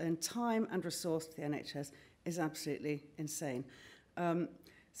cost in time and resource to the NHS is absolutely insane.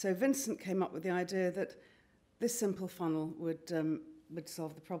 So Vincent came up with the idea that this simple funnel would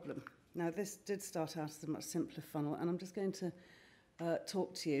solve the problem. Now, this did start out as a much simpler funnel, and I'm just going to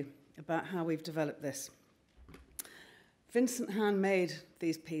talk to you about how we've developed this. Vincent handmade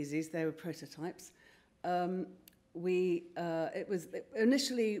these Peezys, they were prototypes.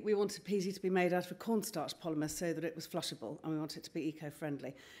 Initially, we wanted Peezy to be made out of a cornstarch polymer so that it was flushable, and we wanted it to be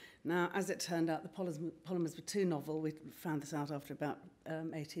eco-friendly. Now, as it turned out, the polymers were too novel. We found this out after about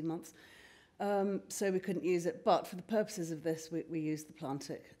 18 months. So we couldn't use it, but for the purposes of this, we used the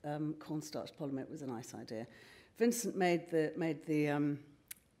Plantic cornstarch polymer. It was a nice idea. Vincent made the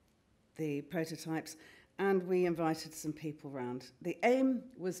prototypes, and we invited some people round. The aim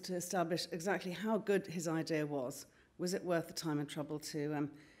was to establish exactly how good his idea was. Was it worth the time and trouble to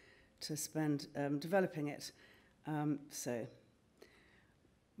spend developing it? So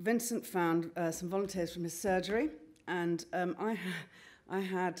Vincent found some volunteers from his surgery, and I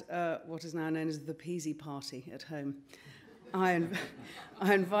had what is now known as the Peezy party at home. I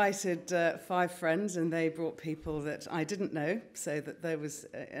invited 5 friends, and they brought people that I didn't know, so that there was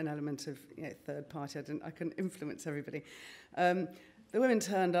an element of third party. I couldn't influence everybody. The women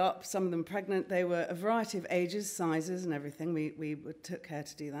turned up, some of them pregnant. They were a variety of ages, sizes, and everything. We took care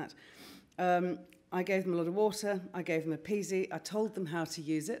to do that. I gave them a lot of water. I gave them a Peezy. I told them how to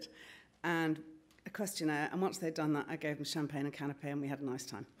use it, and a questionnaire. And once they'd done that, I gave them champagne and canapé, and we had a nice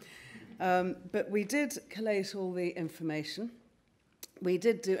time. But we did collate all the information. We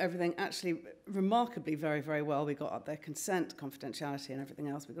did do everything actually remarkably very, very well. We got their consent, confidentiality, and everything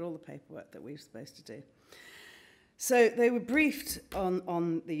else. We got all the paperwork that we were supposed to do. So they were briefed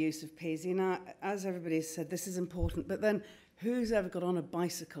on the use of Peezy. Now, as everybody said, this is important, but then who's ever got on a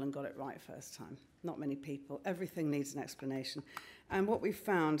bicycle and got it right first time? Not many people. Everything needs an explanation. And what we've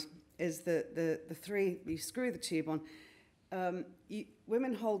found is that the three, you screw the tube on,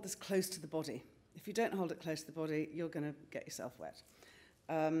 women hold this close to the body. If you don't hold it close to the body, you're going to get yourself wet.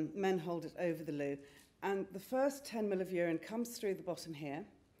 Men hold it over the loo. And the first 10 ml of urine comes through the bottom here.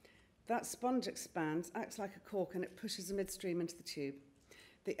 That sponge expands, acts like a cork, and it pushes the midstream into the tube.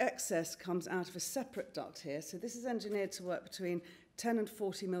 The excess comes out of a separate duct here. So this is engineered to work between 10 and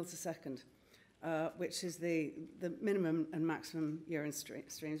 40 mils a second, which is the minimum and maximum urine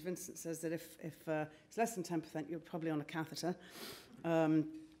streams. Vincent says that if it's less than 10%, you're probably on a catheter. And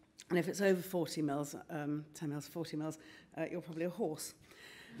if it's over 40 mils, 10 mils, 40 mils, you're probably a horse.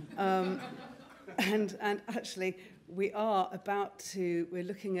 And actually, we're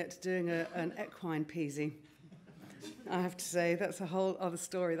looking at doing an equine Peezy. I have to say, that's a whole other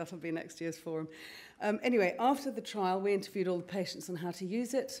story. That'll be next year's forum. Anyway, after the trial, we interviewed all the patients on how to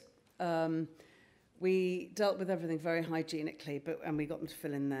use it. We dealt with everything very hygienically, and we got them to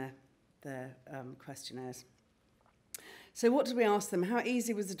fill in their questionnaires. So what did we ask them? How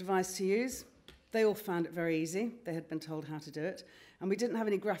easy was the device to use? They all found it very easy. They had been told how to do it. And we didn't have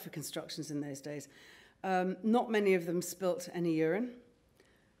any graphic instructions in those days. Not many of them spilt any urine.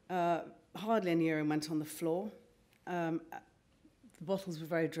 Hardly any urine went on the floor. The bottles were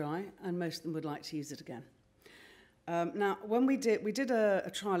very dry, and most of them would like to use it again. Now, when we did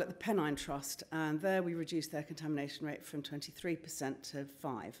a trial at the Pennine Trust, and there we reduced their contamination rate from 23% to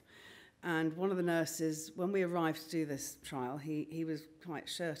 5%. And one of the nurses, when we arrived to do this trial, he was quite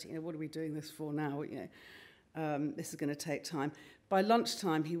shirty. You know, what are we doing this for now? You know, this is going to take time. By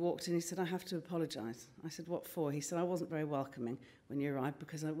lunchtime, he walked in. He said, "I have to apologise." I said, "What for?" He said, "I wasn't very welcoming when you arrived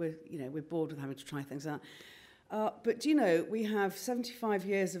because we're bored with having to try things out." But do you know, we have 75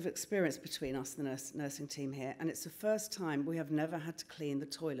 years of experience between us, the nursing team here, and it's the first time we have never had to clean the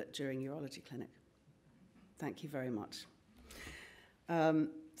toilet during urology clinic. Thank you very much.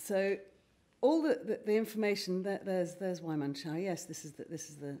 So all the information, there's Wyman Chow. Yes, this is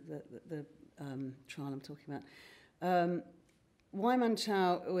the trial I'm talking about. Wyman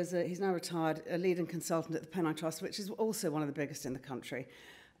Chow he's now retired, a leading consultant at the Pennine Trust, which is also one of the biggest in the country.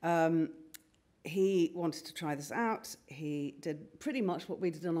 He wanted to try this out. He did pretty much what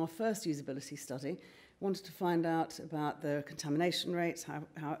we did on our first usability study, wanted to find out about the contamination rates, how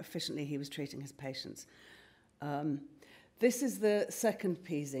efficiently he was treating his patients. This is the second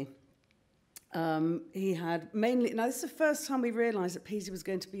Peezy. He had mainly, now this is the first time we realised that Peezy was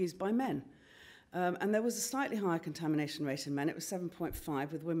going to be used by men. And there was a slightly higher contamination rate in men. It was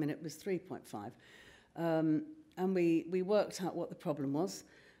 7.5. With women, it was 3.5. And we worked out what the problem was.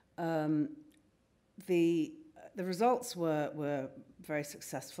 The results were very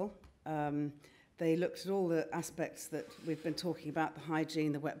successful. They looked at all the aspects that we've been talking about, the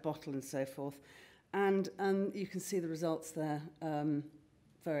hygiene, the wet bottle, and so forth. And you can see the results there.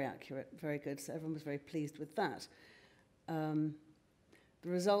 Very accurate, very good. So everyone was very pleased with that. The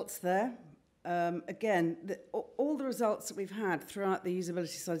results there, again, all the results that we've had throughout the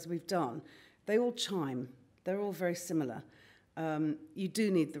usability studies we've done, they all chime. They're all very similar. You do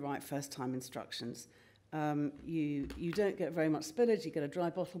need the right first-time instructions. You don't get very much spillage, you get a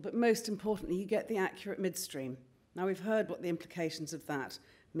dry bottle, but most importantly, you get the accurate midstream. Now, we've heard what the implications of that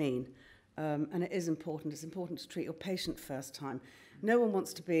mean, and it is important. It's important to treat your patient first time. No one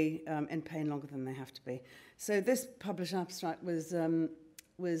wants to be in pain longer than they have to be. So this published abstract was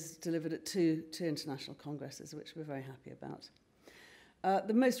delivered at two international congresses, which we're very happy about.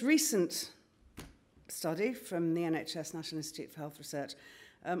 The most recent study from the NHS National Institute for Health Research,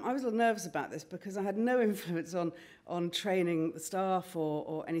 I was a little nervous about this because I had no influence on training the staff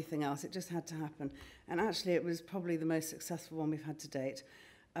or anything else. It just had to happen. And actually, it was probably the most successful one we've had to date.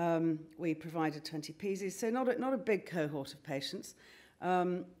 We provided 20 Peezys, so not a big cohort of patients,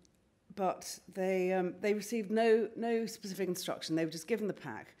 but they received no specific instruction. They were just given the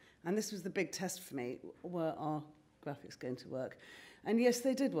pack. And this was the big test for me. Were our graphics going to work? And yes,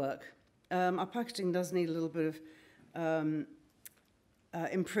 they did work. Our packaging does need a little bit of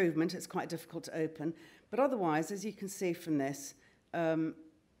improvement. It's quite difficult to open. But otherwise, as you can see from this,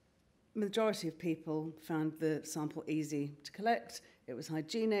 majority of people found the sample easy to collect. It was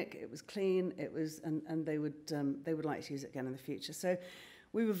hygienic, it was clean, and they would like to use it again in the future. So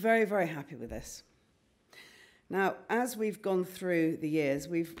we were very, very happy with this. Now, as we've gone through the years,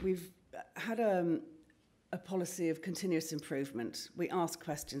 we've had a policy of continuous improvement. We ask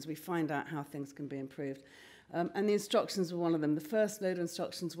questions, we find out how things can be improved. And the instructions were one of them. The first load of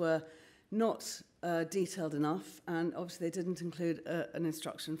instructions were not detailed enough, and obviously they didn't include an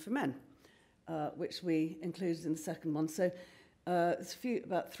instruction for men, which we included in the second one. So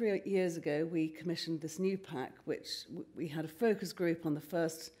about 3 years ago, we commissioned this new pack, which we had a focus group on the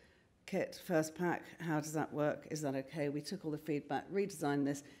first kit, first pack. How does that work? Is that okay? We took all the feedback, redesigned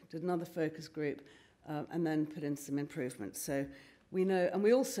this, did another focus group, and then put in some improvements. So we know, and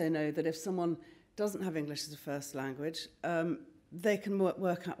we also know that if someone doesn't have English as a first language, they can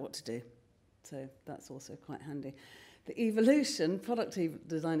work out what to do. So that's also quite handy. The evolution, product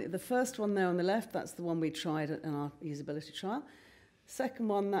design, the first one there on the left, that's the one we tried in our usability trial. Second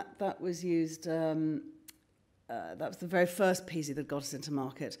one, that was used, that was the very first Peezy that got us into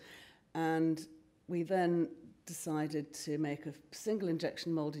market. And we then decided to make a single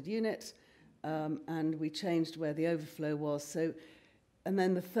injection moulded unit, and we changed where the overflow was. So, and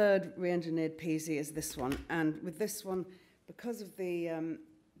then the third re-engineered Peezy is this one. And with this one, because of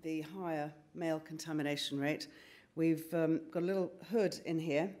the higher male contamination rate, we've got a little hood in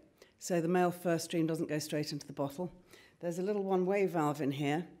here, so the male first stream doesn't go straight into the bottle. There's a little one-way valve in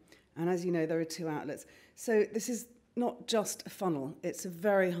here, and as you know, there are 2 outlets. So this is not just a funnel, it's a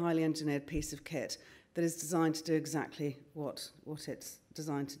very highly engineered piece of kit that is designed to do exactly what it's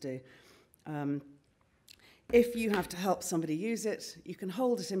designed to do. If you have to help somebody use it, you can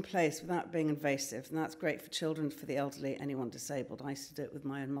hold it in place without being invasive, and that's great for children, for the elderly, anyone disabled. I used to do it with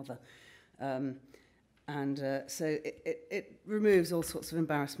my own mother. So it removes all sorts of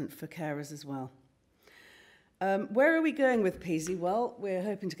embarrassment for carers as well. Where are we going with Peezy? Well, we're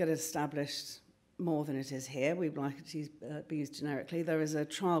hoping to get it established more than it is here. We'd like it to be used generically. There is a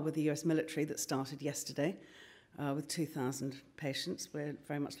trial with the US military that started yesterday with 2,000 patients. We're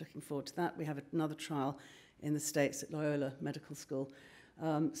very much looking forward to that. We have another trial in the States at Loyola Medical School.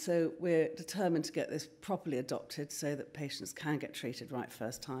 So we're determined to get this properly adopted so that patients can get treated right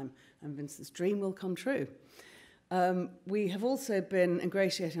first time and Vincent's dream will come true. We have also been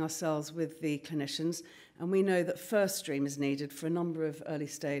ingratiating ourselves with the clinicians, and we know that first stream is needed for a number of early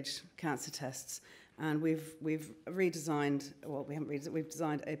stage cancer tests. And we've redesigned, well, we haven't redesigned, we've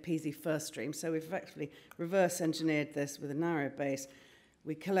designed a Peezy first stream. So we've effectively reverse engineered this with a narrow base.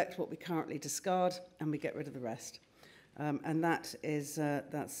 We collect what we currently discard and we get rid of the rest. And that is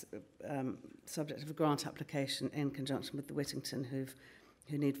subject of a grant application in conjunction with the Whittington,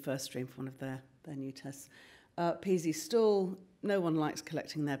 who need first stream for one of their new tests. Peezy stool, no one likes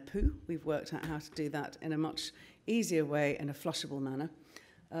collecting their poo. We've worked out how to do that in a much easier way, in a flushable manner.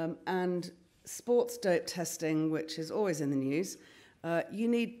 And sports dope testing, which is always in the news, you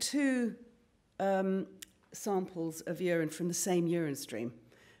need 2 samples of urine from the same urine stream.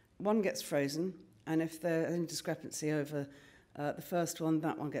 One gets frozen, and if there's any discrepancy over the first one,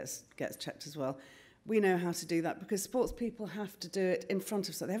 that one gets checked as well. We know how to do that because sports people have to do it in front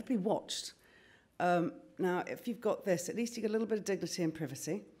of something. They have to be watched. Now, if you've got this, at least you get a little bit of dignity and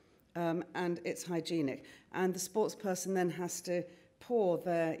privacy, and it's hygienic. And the sports person then has to pour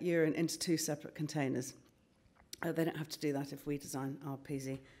their urine into 2 separate containers. They don't have to do that if we design our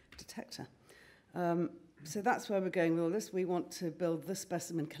Peezy detector. So that's where we're going with all this. We want to build the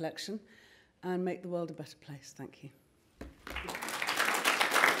specimen collection and make the world a better place. Thank you.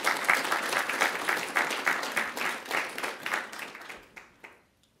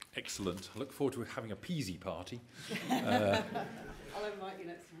 Excellent. I look forward to having a Peezy party. I'll invite you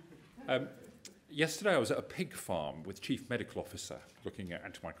next time. Yesterday I was at a pig farm with Chief Medical Officer looking at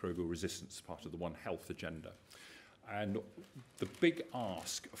antimicrobial resistance, part of the One Health agenda. And the big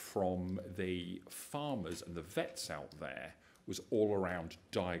ask from the farmers and the vets out there was all around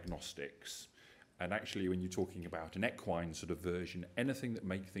diagnostics. And actually, when you're talking about an equine sort of version, anything that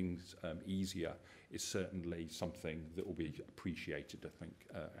makes things easier is certainly something that will be appreciated, I think,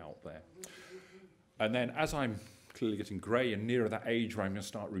 out there. And then as I'm clearly getting grey and nearer that age where I'm going to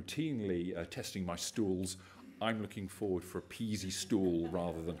start routinely testing my stools, I'm looking forward for a Peezy stool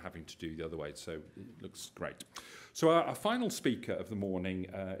rather than having to do the other way. So it looks great. So our final speaker of the morning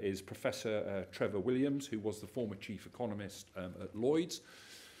is Professor Trevor Williams, who was the former chief economist at Lloyd's.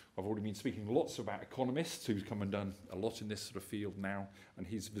 I've already been speaking lots about economists who've come and done a lot in this sort of field now, and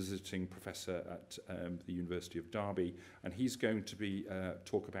he's visiting professor at the University of Derby, and he's going to be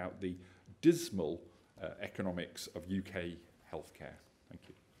talk about the dismal economics of UK healthcare. Thank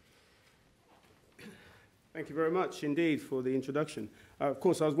you. Thank you very much indeed for the introduction. Of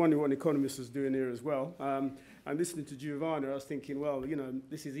course, I was wondering what an economist was doing here as well. And listening to Giovanna, I was thinking, well, you know,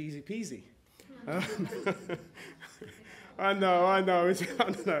 this is easy peasy. I know, I know,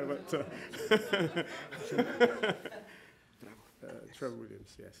 but Trevor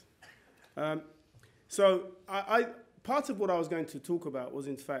Williams, yes. So part of what I was going to talk about was,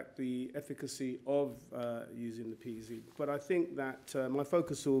 in fact, the efficacy of using the Peezy. But I think that my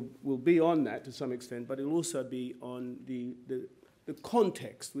focus will be on that to some extent, but it will also be on the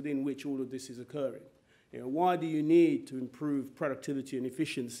context within which all of this is occurring. You know, why do you need to improve productivity and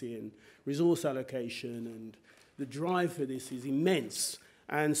efficiency and resource allocation? And the drive for this is immense.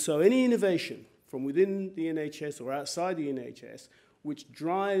 And so any innovation from within the NHS or outside the NHS which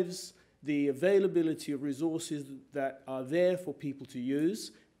drives the availability of resources that are there for people to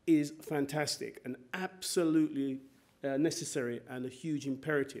use is fantastic and absolutely necessary and a huge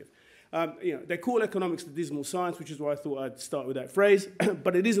imperative. You know, they call economics the dismal science, which is why I thought I'd start with that phrase,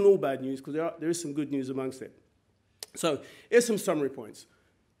 but it isn't all bad news because there is some good news amongst it. So here's some summary points.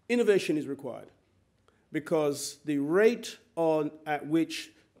 Innovation is required because the rate at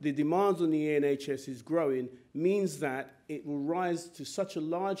which the demands on the NHS is growing means that it will rise to such a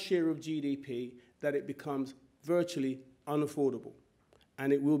large share of GDP that it becomes virtually unaffordable,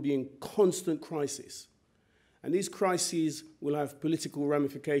 and it will be in constant crisis. And these crises will have political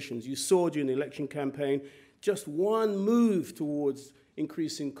ramifications. You saw during the election campaign, just one move towards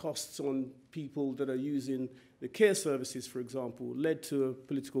increasing costs on people that are using the care services, for example, led to a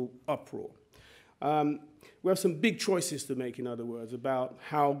political uproar. We have some big choices to make, in other words, about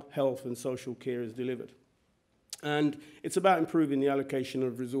how health and social care is delivered. And it's about improving the allocation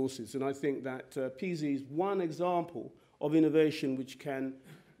of resources. And I think that Peezy is one example of innovation which can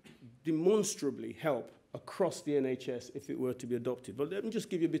demonstrably help across the NHS if it were to be adopted. But let me just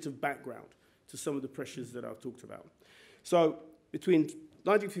give you a bit of background to some of the pressures that I've talked about. So between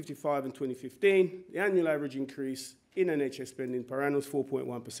 1955 and 2015, the annual average increase in NHS spending per annum was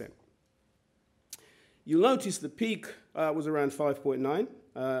 4.1%. You'll notice the peak was around 5.9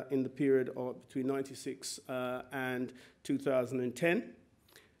 in the period of between 96 and 2010.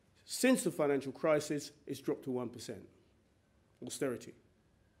 Since the financial crisis, it's dropped to 1%, austerity.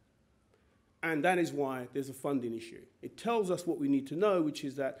 And that is why there's a funding issue. It tells us what we need to know, which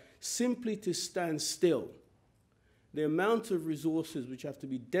is that simply to stand still, the amount of resources which have to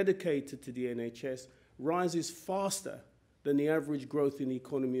be dedicated to the NHS rises faster than the average growth in the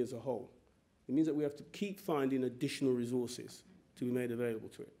economy as a whole. It means that we have to keep finding additional resources to be made available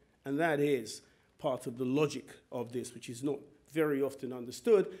to it. And that is part of the logic of this, which is not very often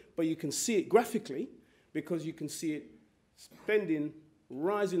understood, but you can see it graphically because you can see it spending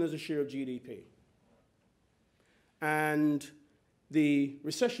rising as a share of GDP. And the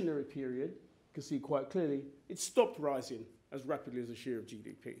recessionary period, you can see quite clearly, it stopped rising as rapidly as a share of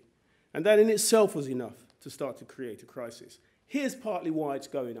GDP. And that in itself was enough to start to create a crisis. Here's partly why it's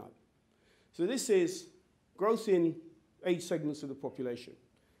going up. So this is growth in age segments of the population.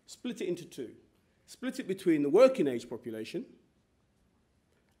 Split it into two. Split it between the working age population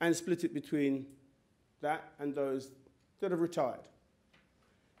and split it between that and those that have retired.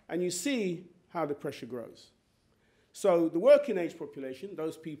 And you see how the pressure grows. So the working age population,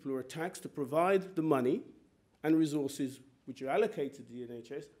 those people who are taxed to provide the money and resources which are allocated to the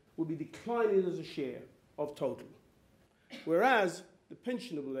NHS, will be declining as a share of total. Whereas the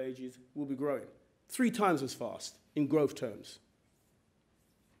pensionable ages will be growing 3 times as fast in growth terms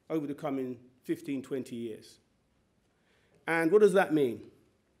over the coming 15, 20 years. And what does that mean?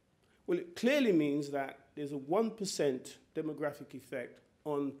 Well, it clearly means that there's a 1% demographic effect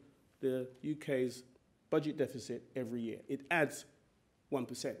on the UK's budget deficit every year. It adds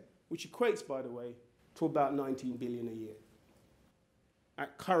 1%, which equates, by the way, to about 19 billion a year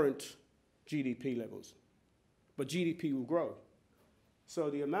at current GDP levels. But GDP will grow. So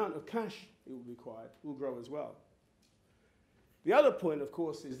the amount of cash it will require will grow as well. The other point, of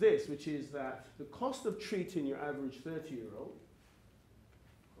course, is this, which is that the cost of treating your average 30-year-old,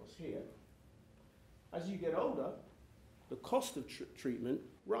 across here, as you get older, the cost of treatment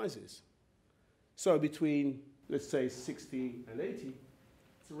rises. So between, let's say, 60 and 80,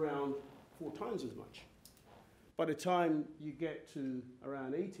 it's around 4 times as much. By the time you get to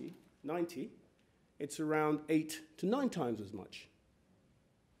around 80, 90, it's around 8 to 9 times as much.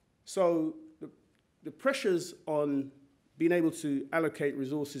 So the pressures on being able to allocate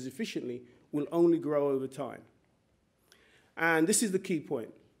resources efficiently will only grow over time. And this is the key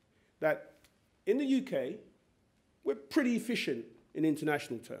point, that in the UK, we're pretty efficient in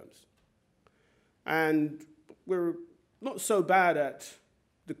international terms. And we're not so bad at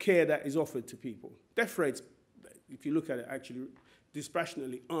the care that is offered to people. Death rates, if you look at it, actually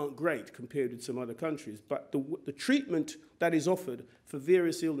dispassionately aren't great compared with some other countries, but the treatment that is offered for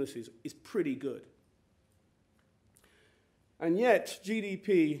various illnesses is pretty good. And yet,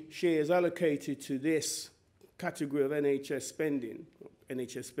 GDP shares allocated to this category of NHS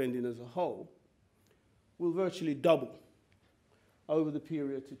spending as a whole, will virtually double over the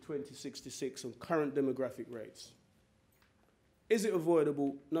period to 2066 on current demographic rates. Is it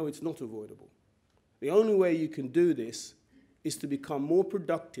avoidable? No, it's not avoidable. The only way you can do this is to become more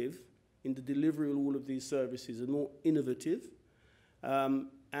productive in the delivery of all of these services and more innovative,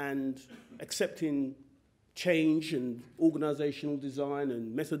 and accepting change and organizational design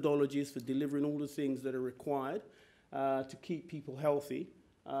and methodologies for delivering all the things that are required to keep people healthy,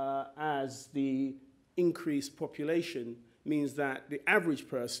 as the increased population means that the average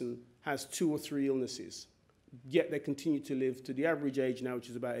person has 2 or 3 illnesses, yet they continue to live to the average age now, which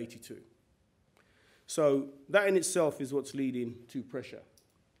is about 82. So that in itself is what's leading to pressure.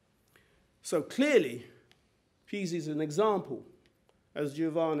 So clearly, Peezy is an example, as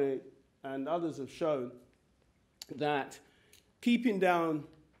Giovanni and others have shown, that keeping down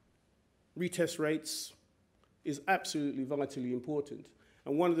retest rates is absolutely vitally important.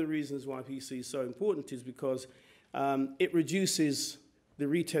 And one of the reasons why Peezy is so important is because it reduces the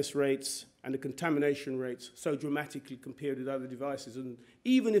retest rates and the contamination rates so dramatically compared with other devices. And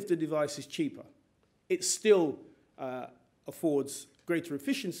even if the device is cheaper, it still affords greater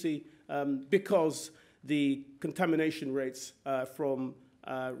efficiency because the contamination rates from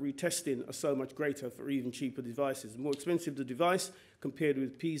retesting are so much greater for even cheaper devices. The more expensive the device compared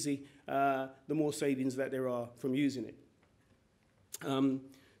with Peezy, the more savings that there are from using it.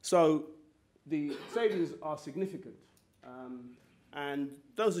 So the savings are significant. And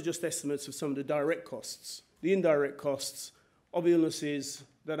those are just estimates of some of the direct costs. The indirect costs of illnesses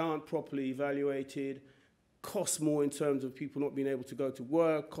that aren't properly evaluated cost more in terms of people not being able to go to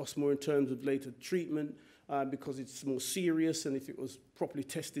work, cost more in terms of later treatment because it's more serious and if it was properly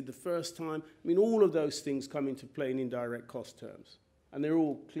tested the first time. I mean, all of those things come into play in indirect cost terms. And they're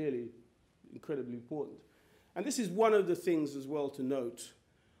all clearly incredibly important. And this is one of the things as well to note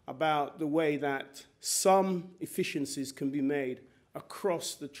about the way that some efficiencies can be made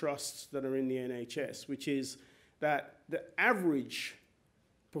across the trusts that are in the NHS, which is that the average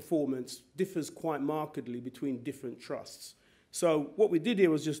performance differs quite markedly between different trusts. So what we did here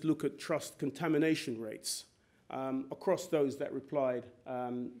was just look at trust contamination rates across those that replied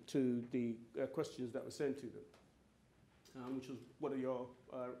to the questions that were sent to them, which was, what are your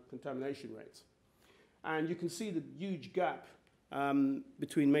contamination rates? And you can see the huge gap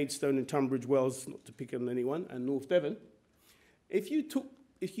between Maidstone and Tunbridge Wells, not to pick on anyone, and North Devon. If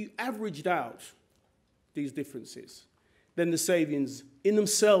you averaged out these differences, then the savings in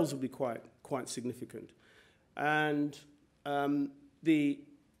themselves would be quite significant. And the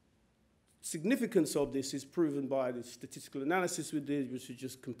significance of this is proven by the statistical analysis we did, which is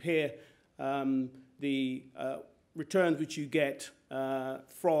just compare the returns which you get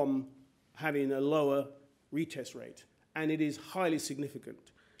from having a lower retest rate. And it is highly significant.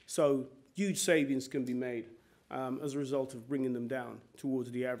 So huge savings can be made as a result of bringing them down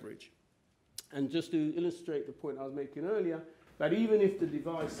towards the average. And just to illustrate the point I was making earlier, that even if the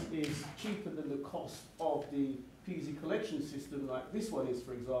device is cheaper than the cost of the Peezy collection system, like this one is,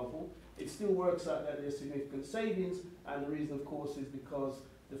 for example, it still works out that there's significant savings. And the reason, of course, is because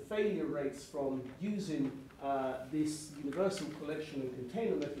the failure rates from using this universal collection and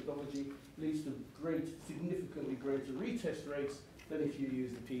container methodology leads to significantly greater retest rates than if you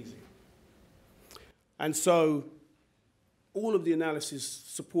use the Peezy. And so all of the analysis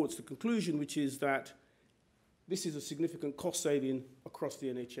supports the conclusion, which is that this is a significant cost saving across the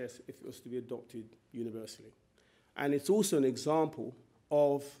NHS if it was to be adopted universally. And it's also an example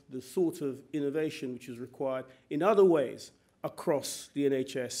of the sort of innovation which is required in other ways across the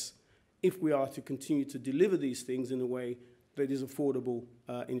NHS if we are to continue to deliver these things in a way that is affordable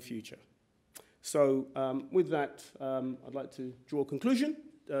in future. So with that, I'd like to draw a conclusion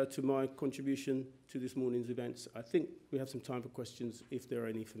to my contribution to this morning's events. I think we have some time for questions if there are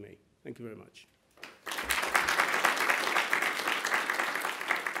any for me. Thank you very much.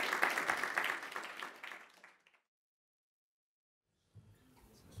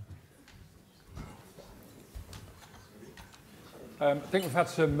 I think we've had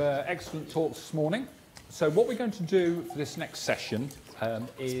some excellent talks this morning. So what we're going to do for this next session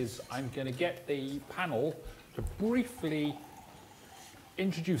is I'm going to get the panel to briefly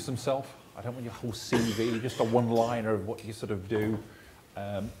introduce themselves. I don't want your whole CV, just a one-liner of what you sort of do.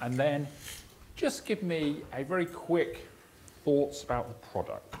 And then just give me a very quick thoughts about the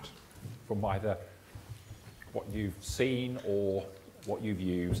product from either what you've seen or what you've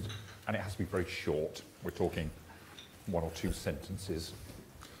used. And it has to be very short. We're talking 1 or 2 sentences.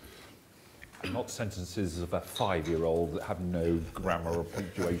 And not sentences of a 5-year-old that have no grammar or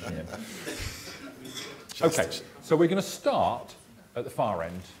punctuation in. Okay, so we're going to start at the far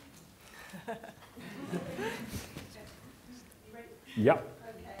end Yep.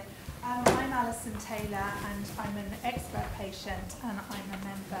 I'm Alison Taylor, and I'm an expert patient, and I'm a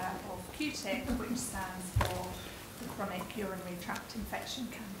member of QTIC, which stands for the Chronic Urinary Tract Infection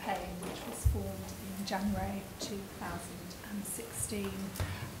Campaign, which was formed in January 2016.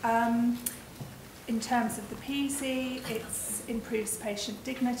 In terms of the Peezy, it improves patient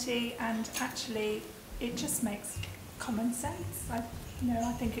dignity, and actually it just makes common sense. I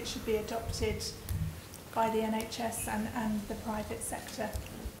think it should be adopted by the NHS and the private sector.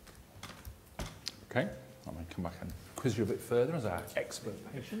 Okay, I might come back and quiz you a bit further as our expert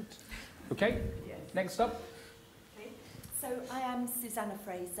patient. Okay, next up. Okay. So I am Susanna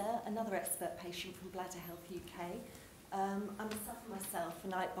Fraser, another expert patient from Bladder Health UK. I'm a sufferer myself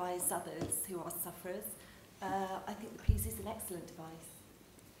and I advise others who are sufferers. I think the Peezy is an excellent device,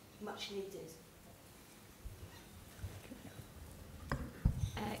 much needed.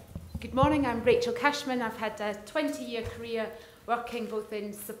 Good morning, I'm Rachel Cashman. I've had a 20-year career working both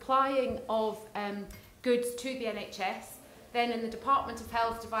in supplying of goods to the NHS, then in the Department of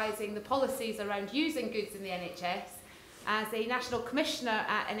Health devising the policies around using goods in the NHS, as a National Commissioner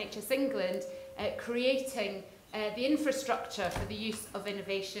at NHS England, creating the infrastructure for the use of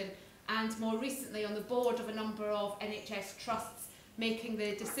innovation, and more recently on the board of a number of NHS trusts making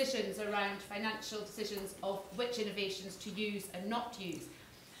the decisions around financial decisions of which innovations to use and not use.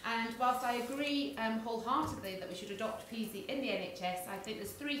 And whilst I agree wholeheartedly that we should adopt Peezy in the NHS, I think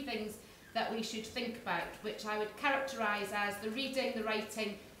there's three things that we should think about, which I would characterise as the reading, the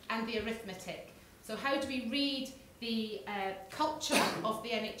writing and the arithmetic. So how do we read the culture of the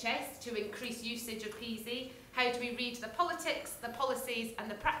NHS to increase usage of Peezy? How do we read the politics, the policies and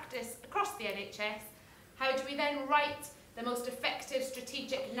the practice across the NHS? How do we then write the most effective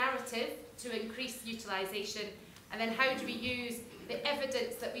strategic narrative to increase utilisation? And then how do we use the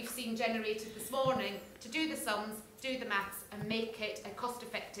evidence that we've seen generated this morning to do the sums, do the maths and make it a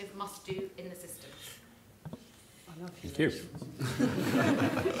cost-effective must-do in the system? Thank you.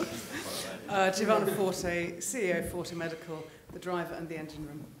 Giovanna Forte, CEO Forte Medical, the driver and the engine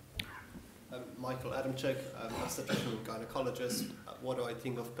room. Michael Adamczyk, obstetrician and gynecologist. What do I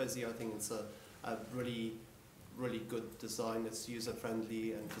think of Peezy? I think it's a really good design. It's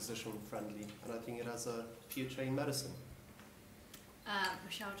user-friendly and physician-friendly, and I think it has a future in medicine.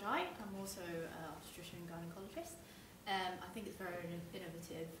 Michelle Jai, I'm also an obstetrician and gynecologist. I think it's very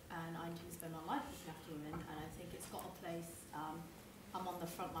innovative, and I intend to spend my life looking after women, and I think it's got a place. I'm on the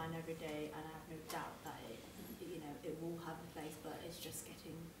front line every day, and I have no doubt that it will have a place, but it's just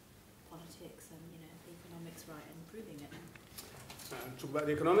getting politics and the economics right and improving it. Talk about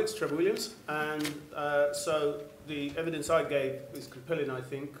the economics, Trevor Williams, and so the evidence I gave is compelling, I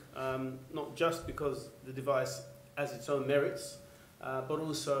think, not just because the device has its own merits, but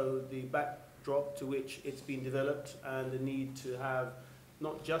also the backdrop to which it's been developed and the need to have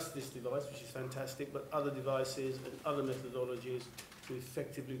not just this device, which is fantastic, but other devices and other methodologies to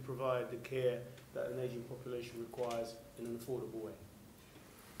effectively provide the care that an ageing population requires in an affordable way.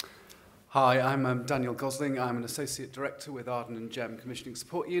 Hi, I'm Daniel Gosling. I'm an Associate Director with Arden and Gem Commissioning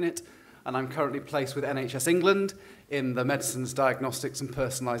Support Unit, and I'm currently placed with NHS England in the Medicines, Diagnostics and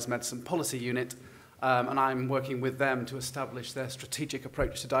Personalised Medicine Policy Unit, and I'm working with them to establish their strategic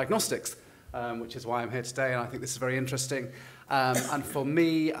approach to diagnostics, which is why I'm here today, and I think this is very interesting. And for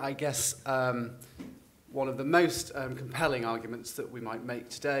me, I guess one of the most compelling arguments that we might make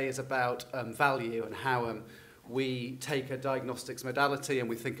today is about value and how we take a diagnostics modality and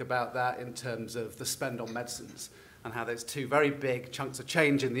we think about that in terms of the spend on medicines and how those two very big chunks of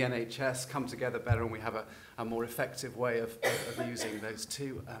change in the NHS come together better and we have a more effective way of using those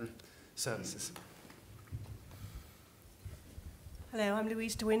two services. Hello, I'm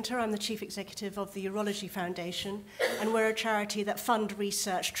Louise de Winter. I'm the Chief Executive of the Urology Foundation, and we're a charity that fund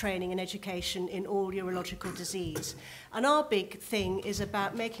research, training and education in all urological disease. And our big thing is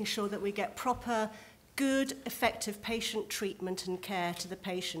about making sure that we get proper, good, effective patient treatment and care to the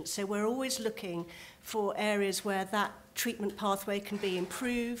patient. So we're always looking for areas where that treatment pathway can be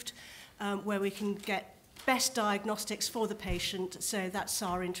improved, where we can get best diagnostics for the patient, so that's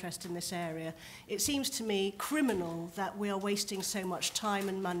our interest in this area. It seems to me criminal that we are wasting so much time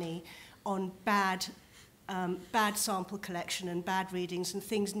and money on bad sample collection and bad readings and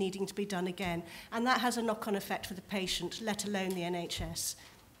things needing to be done again. And that has a knock-on effect for the patient, let alone the NHS.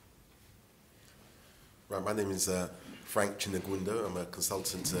 Right, my name is Frank Chinagunda. I'm a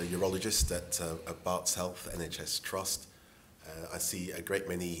consultant urologist at Barts Health NHS Trust. I see a great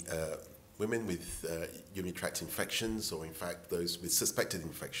many women with urinary tract infections, or in fact those with suspected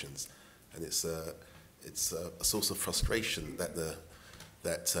infections, and it's a source of frustration that the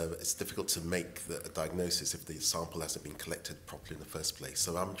that it's difficult to make a diagnosis if the sample hasn't been collected properly in the first place.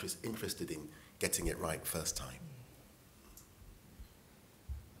 So I'm just interested in getting it right first time.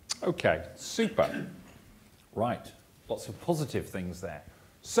 Okay, super. Right, lots of positive things there.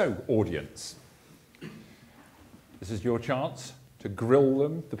 So, audience, this is your chance to grill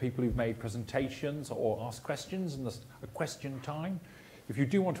them, the people who've made presentations, or ask questions, and there's a question time. If you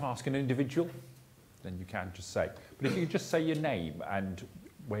do want to ask an individual, then you can just say. But if you just say your name and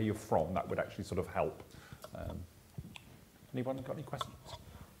where you're from, that would actually sort of help. Anyone got any questions?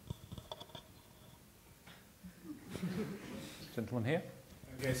 Gentleman here.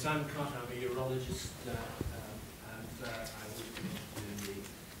 Okay, Sam Carter, I'm a urologist, and I was interested in the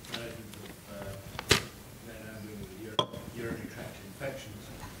management of men and women with urinary tract infections.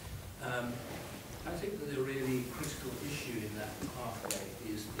 I think that the really critical issue in that pathway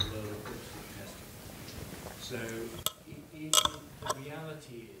is the role of dipstick testing. So the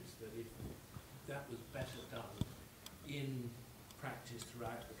reality is that if that was better done in practice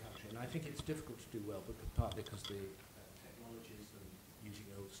throughout the country, and I think it's difficult to do well, but partly because the technologies and using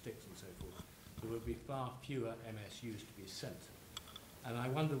old sticks and so forth, there would be far fewer MSUs to be sent. And I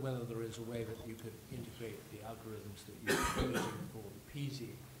wonder whether there is a way that you could integrate the algorithms that you're using for the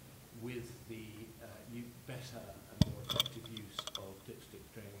Peezy with the better and more effective use of dipstick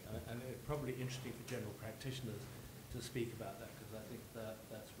training. And it's probably interesting for general practitioners to speak about that, because I think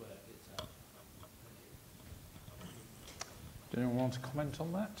that's where it's at. Do anyone want to comment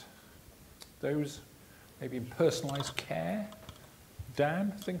on that? Those maybe in personalised care?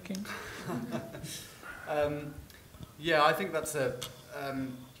 Dan, thinking? Yeah, I think that's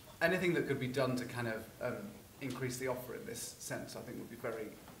anything that could be done to kind of increase the offer in this sense, I think would be very,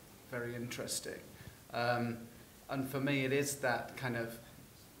 very interesting. And for me, it is that kind of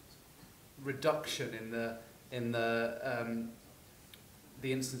reduction in the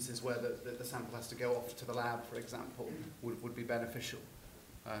instances where the sample has to go off to the lab, for example, would be beneficial.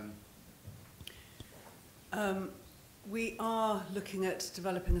 We are looking at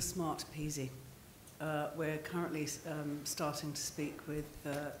developing a smart Peezy. We're currently starting to speak with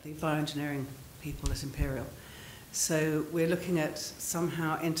the bioengineering people at Imperial. So we're looking at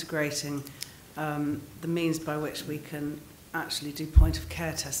somehow integrating the means by which we can actually do point of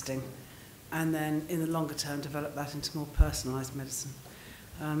care testing, and then in the longer term develop that into more personalised medicine.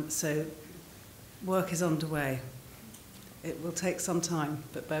 So work is underway. It will take some time,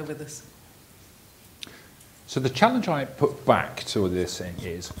 but bear with us. So the challenge I put back to this thing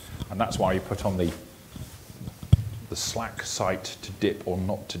is, and that's why you put on the Slack site to dip or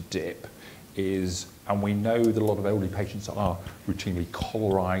not to dip, is, and we know that a lot of elderly patients are routinely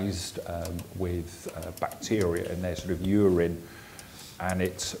colorized with bacteria in their sort of urine, and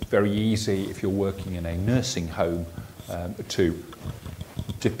it's very easy if you're working in a nursing home to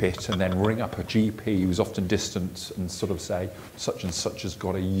dip it and then ring up a GP who's often distant and sort of say such and such has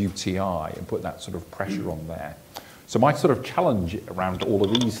got a UTI and put that sort of pressure on there. So my sort of challenge around all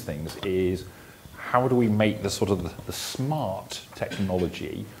of these things is, how do we make the sort of the smart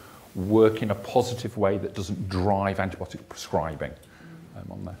technology work in a positive way that doesn't drive antibiotic prescribing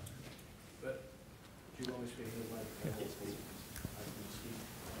on there? But do you want me to speak in the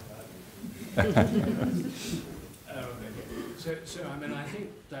microphone? So I mean, I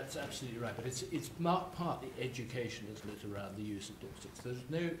think that's absolutely right, but it's partly education, isn't it, around the use of dipsticks. There's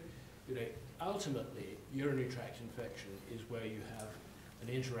no, ultimately, urinary tract infection is where you have an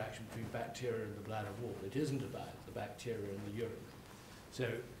interaction between bacteria and the bladder wall. It isn't about the bacteria in the urine. So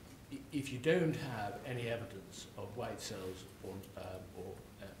if you don't have any evidence of white cells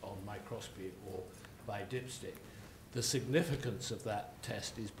on microscopy or by dipstick, the significance of that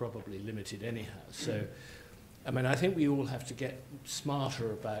test is probably limited anyhow. So, I mean, I think we all have to get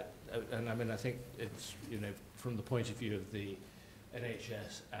smarter about, and I mean, I think it's, from the point of view of the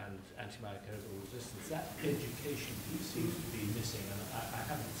NHS and antimicrobial resistance, that education piece seems to be missing. And I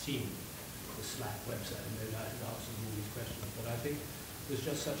haven't seen the Slack website, and maybe I could answer all these questions, but I think there's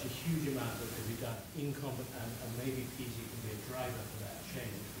just such a huge amount that could be done and maybe Peezy can be a driver for that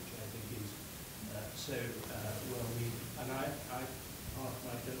change, which I think is so well needed. And I asked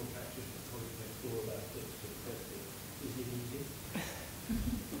my general practitioner colleague next door about dipstick testing. Is it easy?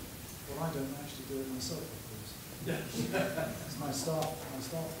 Well, I don't actually do it myself, of course. It's my staff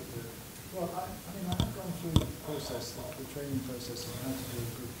that do it. Well, I mean, I have gone through the process, the training process of how to do a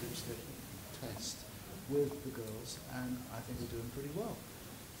good dipstick test with the girls, and I think we're doing pretty well.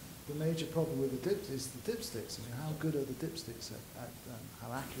 The major problem with the is the dipsticks. I mean, how good are the dipsticks at how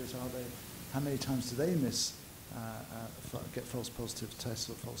accurate are they? How many times do they miss, get false positive tests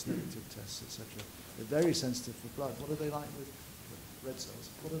or false negative tests, etc.? They're very sensitive for blood. What are they like with red cells?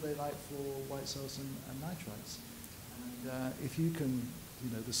 What are they like for white cells and nitrites? And if you can,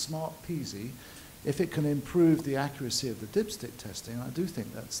 the smart Peezy, if it can improve the accuracy of the dipstick testing, I do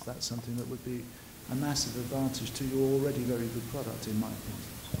think that's something that would be a massive advantage to your already very good product, in my opinion.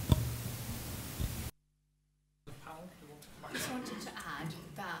 I just wanted to add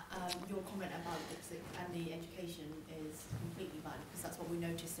that your comment about dipstick and the education is completely valid, because that's what we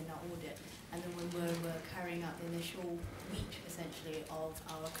noticed in our audit. And then when we're carrying out the initial week, essentially, of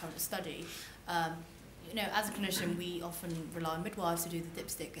our current study, as a clinician, we often rely on midwives to do the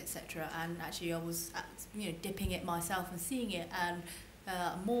dipstick, etc. And actually, I was, dipping it myself and seeing it, and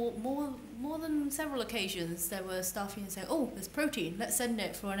more than several occasions, there were staff saying, "Oh, there's protein. Let's send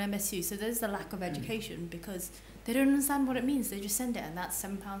it for an MSU." So there's a lack of education because they don't understand what it means. They just send it, and that's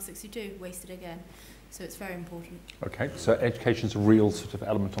 £7.62 wasted again. So it's very important. Okay, so education's a real sort of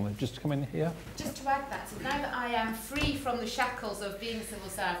element on it. Just to come in here. Just to add that, so now that I am free from the shackles of being a civil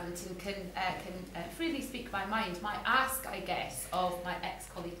servant and can freely speak my mind, my ask, I guess, of my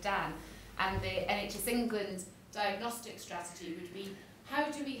ex-colleague Dan and the NHS England diagnostic strategy would be,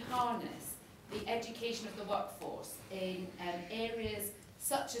 how do we harness the education of the workforce in areas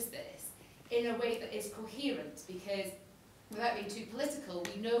such as this in a way that is coherent? Because without being too political,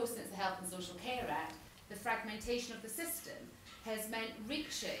 we know since the Health and Social Care Act, the fragmentation of the system has meant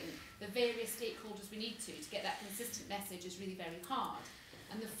reaching the various stakeholders we need to get that consistent message is really very hard.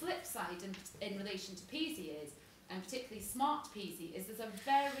 And the flip side in relation to Peezy is, and particularly smart Peezy, is there's a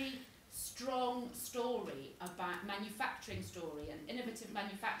very strong story about manufacturing story, an innovative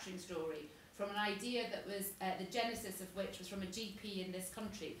manufacturing story from an idea that was the genesis of which was from a GP in this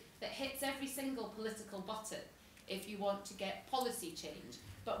country that hits every single political button if you want to get policy change.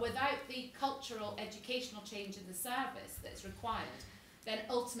 But without the cultural, educational change in the service that's required, then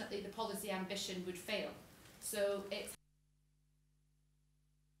ultimately the policy ambition would fail. So it's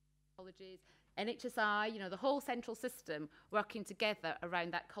NHSI, the whole central system working together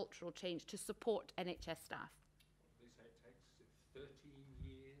around that cultural change to support NHS staff. They say it takes 13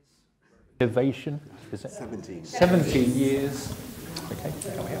 years. Innovation, is it? 17. 17 years. Okay,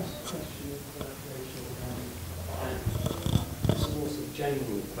 come here.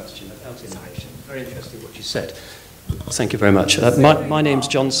 Genuine question about innovation. Very interesting what you said. Thank you very much. My name's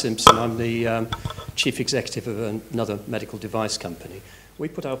John Simpson. I'm the Chief Executive of another medical device company. We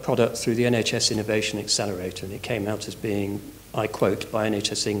put our product through the NHS Innovation Accelerator, and it came out as being, I quote, by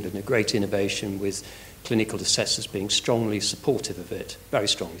NHS England, a great innovation with clinical assessors being strongly supportive of it, very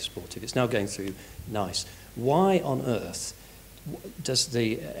strongly supportive. It's now going through NICE. Why on earth does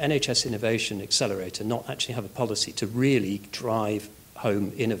the NHS Innovation Accelerator not actually have a policy to really drive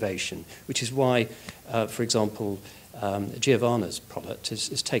home innovation, which is why, for example, Giovanna's product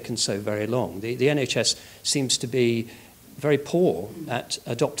has taken so very long. The NHS seems to be very poor at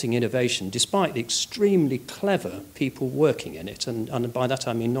adopting innovation, despite the extremely clever people working in it, and by that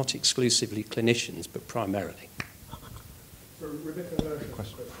I mean not exclusively clinicians, but primarily. So Rebecca,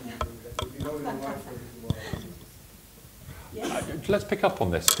 question. Let's pick up on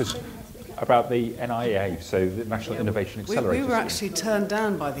this, because about the NIA, so the National Innovation Accelerator. We were actually turned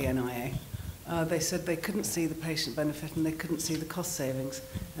down by the NIA. They said they couldn't see the patient benefit and they couldn't see the cost savings,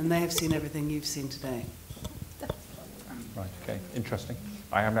 and they have seen everything you've seen today. Right, okay, interesting.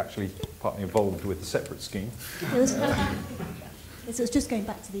 I am actually partly involved with the separate scheme. It was just going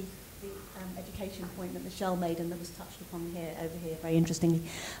back to the education point that Michelle made and that was touched upon over here very interestingly.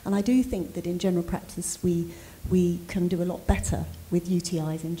 And I do think that in general practice we can do a lot better with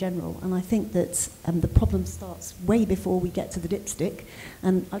UTIs in general. And I think that the problem starts way before we get to the dipstick.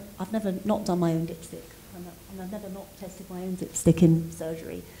 And I've never not done my own dipstick, and I've never not tested my own dipstick in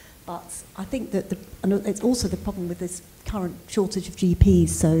surgery. But I think that and it's also the problem with this current shortage of GPs.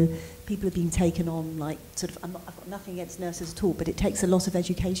 So people are being taken on like sort of, I've got nothing against nurses at all, but it takes a lot of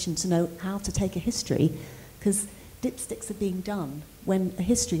education to know how to take a history, because dipsticks are being done when a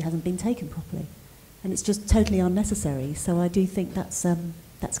history hasn't been taken properly. And it's just totally unnecessary. So I do think that's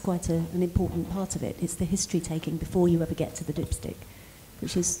quite an important part of it. It's the history taking before you ever get to the dipstick,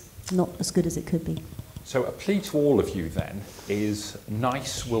 which is not as good as it could be. So a plea to all of you then is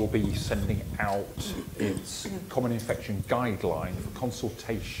NICE will be sending out its common infection guideline for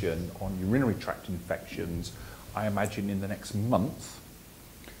consultation on urinary tract infections, I imagine in the next month.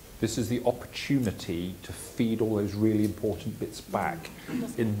 This is the opportunity to feed all those really important bits back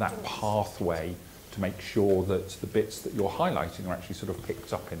in that pathway to make sure that the bits that you're highlighting are actually sort of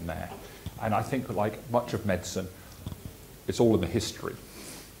picked up in there. And I think, like much of medicine, it's all in the history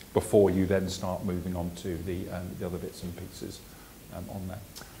before you then start moving on to the other bits and pieces on there.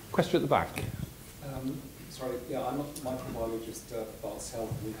 Question at the back. Sorry, yeah, I'm a microbiologist at Barts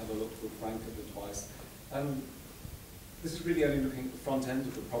Health. We have a look with Frank at the device. This is really only looking at the front end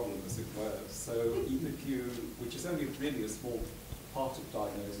of the problem, as it were. So even if you, which is only really a small part of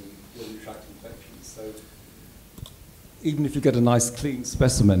diagnosing urinary tract infections. So even if you get a nice clean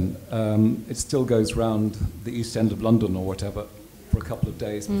specimen, it still goes round the East End of London or whatever for a couple of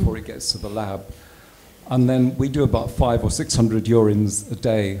days before it gets to the lab. And then we do about 500 or 600 urines a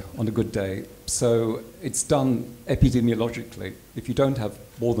day on a good day. So it's done epidemiologically. If you don't have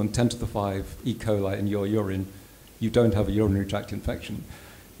more than 10 to the 5 E. coli in your urine, you don't have a urinary tract infection.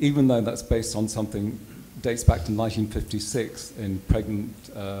 Even though that's based on something dates back to 1956 in pregnant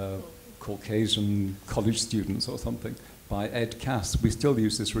Caucasian college students or something by Ed Cass, we still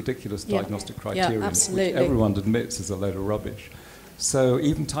use this ridiculous diagnostic criterion, which everyone admits is a load of rubbish. So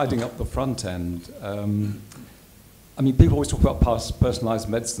even tidying up the front end, I mean, people always talk about personalized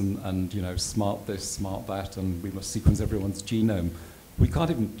medicine and, you know, smart this, smart that, and we must sequence everyone's genome. We can't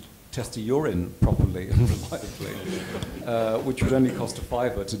even test a urine properly and reliably, which would only cost a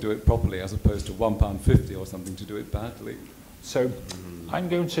 £5 to do it properly, as opposed to £1.50 or something to do it badly. So I'm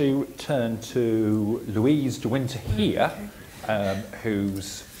going to turn to Louise de Winter here,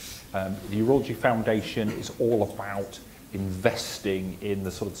 whose the Urology Foundation is all about investing in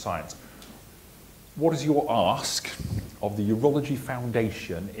the sort of science. What is your ask of the Urology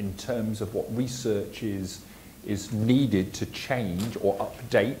Foundation in terms of what research is needed to change or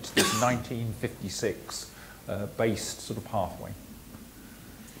update this 1956 based sort of pathway?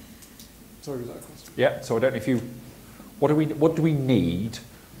 Sorry, was that a question? Yeah, so I don't know if you, what do we need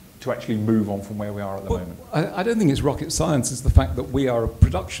to actually move on from where we are at the moment? I don't think it's rocket science. It's the fact that we are a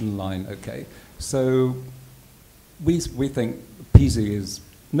production line, okay? So we think Peezy is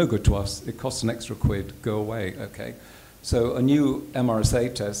no good to us. It costs an extra £1, go away, okay? So a new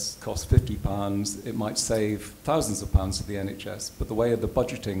MRSA test costs £50. It might save thousands of pounds to the NHS, but the way the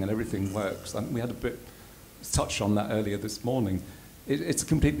budgeting and everything works, and we had a bit touched on that earlier this morning, it's a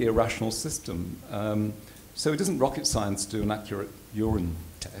completely irrational system. So it isn't rocket science to do an accurate urine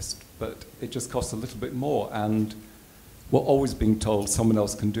test, but it just costs a little bit more, and we're always being told someone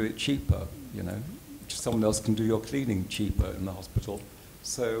else can do it cheaper, you know? Someone else can do your cleaning cheaper in the hospital.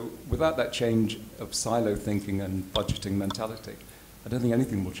 So without that change of silo thinking and budgeting mentality, I don't think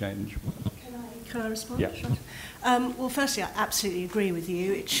anything will change. Can I respond? Yeah. Well, firstly, I absolutely agree with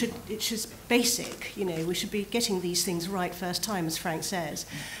you. It's just basic. You know, we should be getting these things right first time, as Frank says.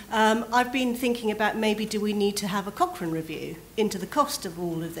 I've been thinking about maybe do we need to have a Cochrane review into the cost of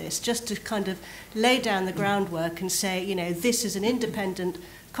all of this, just to kind of lay down the groundwork and say, you know, this is an independent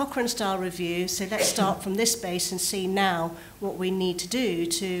Cochrane-style review, so let's start from this base and see now what we need to do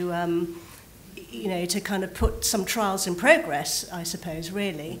to, you know, to kind of put some trials in progress, I suppose,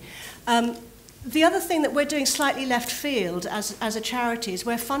 really. The other thing that we're doing slightly left field as a charity is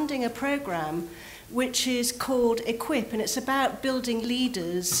we're funding a program which is called Equip, and it's about building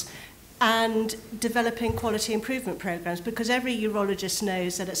leaders and developing quality improvement programs, because every urologist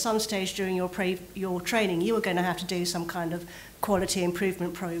knows that at some stage during your training you are going to have to do some kind of quality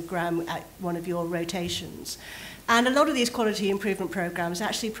improvement program at one of your rotations. And a lot of these quality improvement programs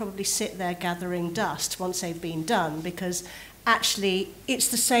actually probably sit there gathering dust once they've been done, because actually it's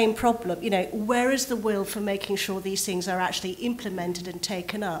the same problem. You know, where is the will for making sure these things are actually implemented and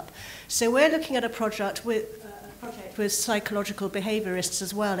taken up? So we're looking at a project with psychological behaviourists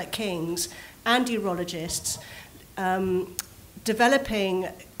as well at King's and urologists, developing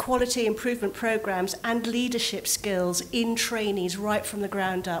quality improvement programs and leadership skills in trainees right from the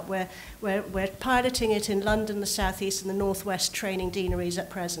ground up. We're piloting it in London, the South East and the North West training deaneries at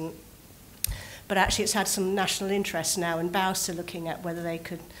present. But actually it's had some national interest now, and BAUS are looking at whether they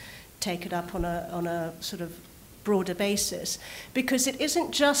could take it up on a sort of broader basis, because it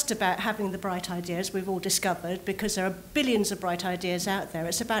isn't just about having the bright ideas we've all discovered, because there are billions of bright ideas out there.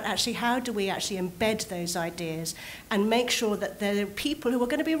 It's about actually how do we actually embed those ideas and make sure that there are people who are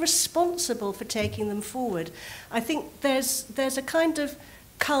going to be responsible for taking them forward. I think there's a kind of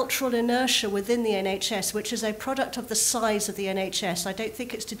cultural inertia within the NHS, which is a product of the size of the NHS. I don't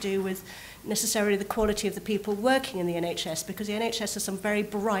think it's to do with necessarily the quality of the people working in the NHS, because the NHS has some very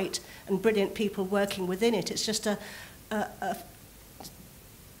bright and brilliant people working within it. It's just a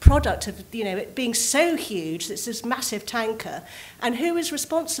product of, you know, it being so huge that it's this massive tanker. And who is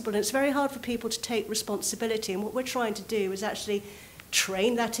responsible? And it's very hard for people to take responsibility. And what we're trying to do is actually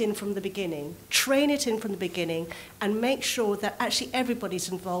train that in from the beginning, and make sure that actually everybody's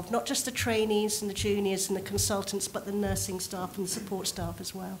involved, not just the trainees and the juniors and the consultants, but the nursing staff and the support staff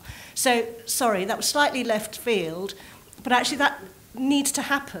as well. So, sorry, that was slightly left field, but actually that needs to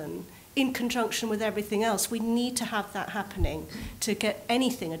happen in conjunction with everything else. We need to have that happening to get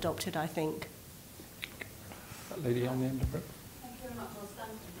anything adopted, I think. That lady on the end of it. Thank you very much. I'll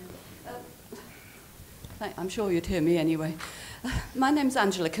stand. I'm sure you'd hear me anyway. My name's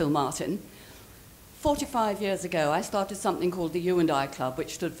Angela Kilmartin. 45 years ago, I started something called the U&I Club,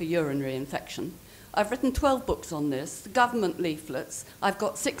 which stood for urinary infection. I've written 12 books on this, the government leaflets. I've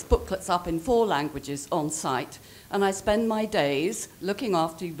got 6 booklets up in 4 languages on site, and I spend my days looking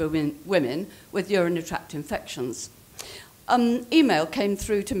after women with urinary tract infections. Email came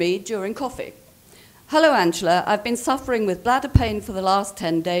through to me during coffee. Hello, Angela. I've been suffering with bladder pain for the last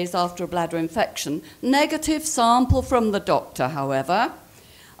 10 days after a bladder infection. Negative sample from the doctor, however.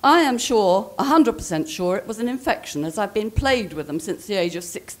 I am sure, 100% sure, it was an infection, as I've been plagued with them since the age of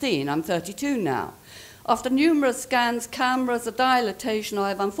 16. I'm 32 now. After numerous scans, cameras, a dilatation, I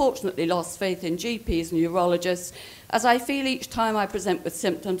have unfortunately lost faith in GPs and urologists, as I feel each time I present with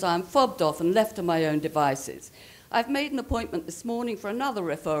symptoms I am fobbed off and left to my own devices. I've made an appointment this morning for another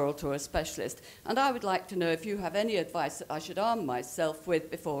referral to a specialist, and I would like to know if you have any advice that I should arm myself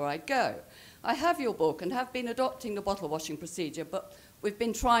with before I go. I have your book and have been adopting the bottle washing procedure, but we've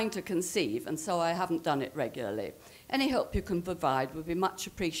been trying to conceive, and so I haven't done it regularly. Any help you can provide would be much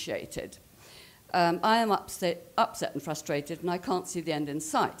appreciated. I am upset and frustrated, and I can't see the end in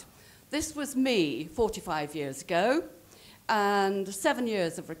sight. This was me 45 years ago, and 7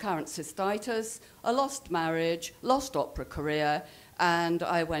 years of recurrent cystitis, a lost marriage, lost opera career, and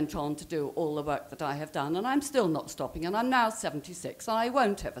I went on to do all the work that I have done, and I'm still not stopping, and I'm now 76, and I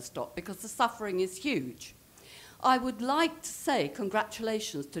won't ever stop because the suffering is huge. I would like to say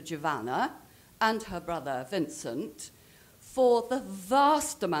congratulations to Giovanna and her brother Vincent for the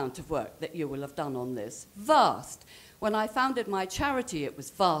vast amount of work that you will have done on this. Vast. When I founded my charity, it was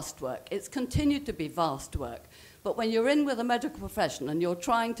vast work. It's continued to be vast work. But when you're in with a medical profession and you're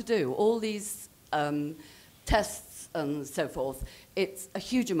trying to do all these tests and so forth, it's a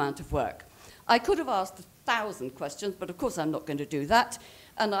huge amount of work. I could have asked 1,000 questions, but of course I'm not going to do that.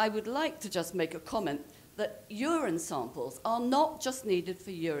 And I would like to just make a comment that urine samples are not just needed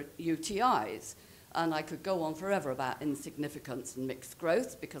for UTIs. And I could go on forever about insignificance and mixed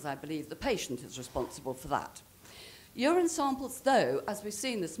growth, because I believe the patient is responsible for that. Urine samples, though, as we've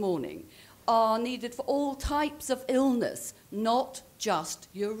seen this morning, are needed for all types of illness, not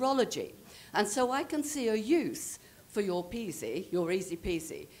just urology. And so I can see a use for your Peezy, your easy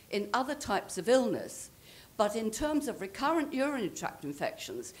Peezy, in other types of illness. But in terms of recurrent urinary tract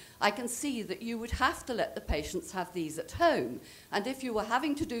infections, I can see that you would have to let the patients have these at home. And if you were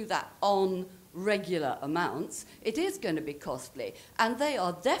having to do that on regular amounts, it is going to be costly. And they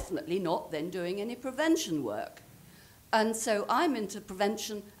are definitely not then doing any prevention work. And so I'm into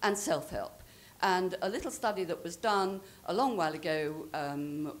prevention and self-help. And a little study that was done a long while ago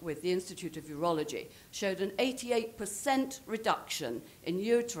with the Institute of Urology showed an 88% reduction in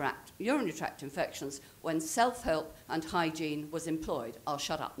urinary tract infections when self-help and hygiene was employed. I'll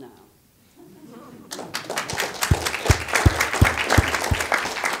shut up now.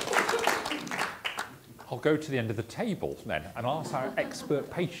 I'll go to the end of the table then and ask our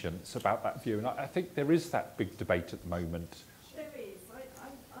expert patients about that view. And I think there is that big debate at the moment. There is. I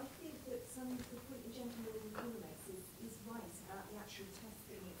think that the point the gentleman in the corner makes is right about the actual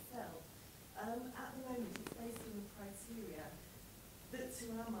testing itself. At the moment, it's based on the criteria that, to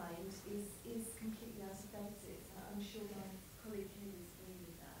our mind, is completely out of date. I'm sure my colleague here is agree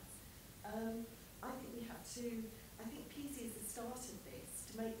with that. I think we have to. I think Peezy is the start of this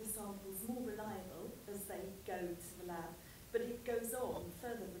to make the samples more reliable as they go to the lab, but it goes on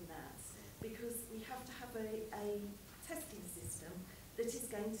further than that because we have to have a testing system that is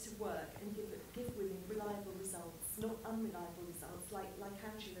going to work and give women reliable results, not unreliable results, like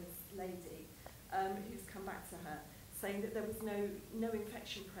Angela's lady, who's come back to her, saying that there was no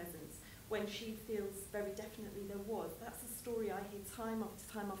infection present when she feels very definitely there was. That's a story I hear time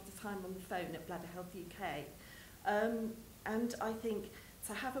after time after time on the phone at Bladder Health UK. And I think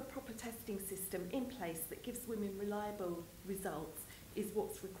to have a proper testing system in place that gives women reliable results is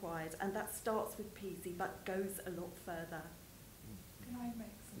what's required, and that starts with Peezy but goes a lot further. Can I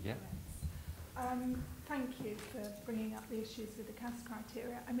make some comments? Thank you for bringing up the issues with the CAS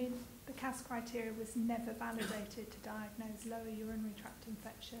criteria. I mean, the CAS criteria was never validated to diagnose lower urinary tract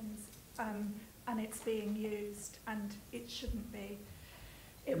infections, and it's being used, and it shouldn't be.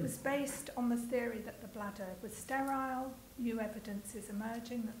 It was based on the theory that the bladder was sterile. New evidence is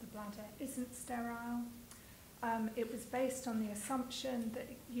emerging that the bladder isn't sterile. It was based on the assumption that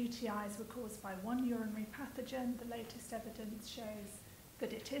UTIs were caused by one urinary pathogen. The latest evidence shows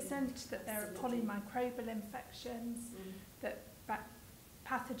that it isn't, that there are polymicrobial infections, that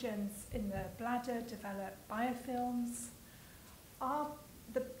pathogens pathogens in the bladder develop biofilms.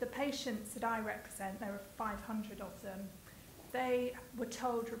 The patients that I represent, there are 500 of them, they were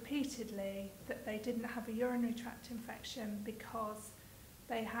told repeatedly that they didn't have a urinary tract infection because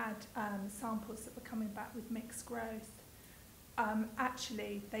they had samples that were coming back with mixed growth.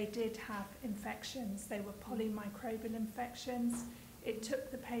 Actually, they did have infections. They were polymicrobial infections. It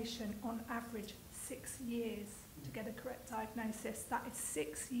took the patient, on average, 6 years to get a correct diagnosis. That is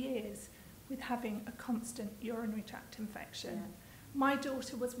 6 years with having a constant urinary tract infection. Yeah. My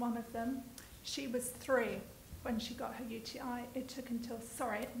daughter was one of them. She was 3 when she got her UTI. It took until,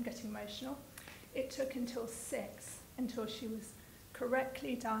 sorry, I'm getting emotional. It took until 6 until she was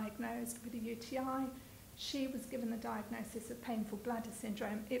correctly diagnosed with a UTI. She was given the diagnosis of painful bladder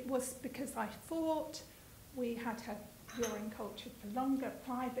syndrome. It was because I thought we had her urine cultured for longer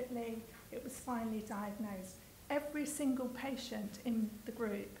privately. It was finally diagnosed. Every single patient in the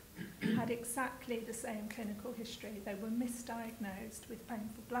group had exactly the same clinical history. They were misdiagnosed with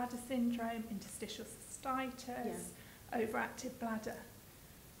painful bladder syndrome, interstitial cystitis, overactive bladder,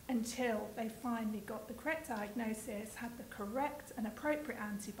 until they finally got the correct diagnosis, had the correct and appropriate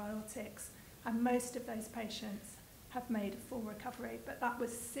antibiotics, and most of those patients have made a full recovery. But that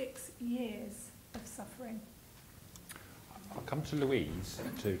was 6 years of suffering. I'll come to Louise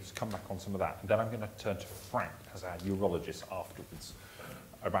to come back on some of that, and then I'm going to turn to Frank as our urologist afterwards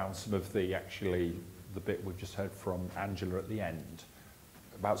around some of the bit we've just heard from Angela at the end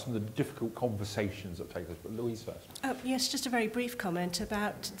about some of the difficult conversations that take place. But Louise first. Yes, just a very brief comment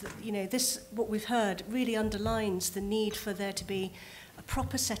about what we've heard really underlines the need for there to be a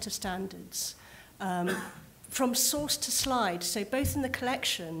proper set of standards from source to slide. So both in the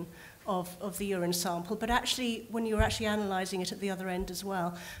collection of the urine sample, but actually when you're actually analysing it at the other end as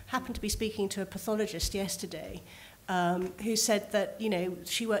well. Happened to be speaking to a pathologist yesterday who said that,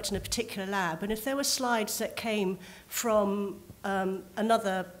 she worked in a particular lab, and if there were slides that came from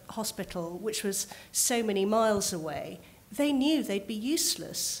another hospital, which was so many miles away, they knew they'd be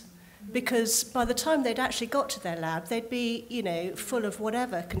useless, because by the time they'd actually got to their lab, they'd be, full of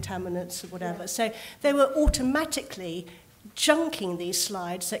whatever, contaminants or whatever. So they were automatically junking these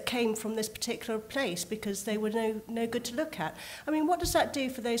slides that came from this particular place because they were no good to look at. I mean, what does that do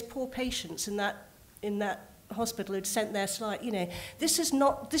for those poor patients in that hospital who'd sent their slide?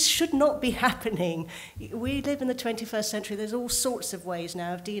 This should not be happening. We live in the 21st century. There's all sorts of ways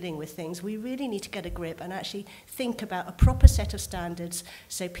now of dealing with things. We really need to get a grip and actually think about a proper set of standards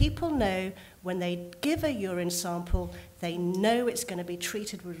so people know when they give a urine sample, they know it's going to be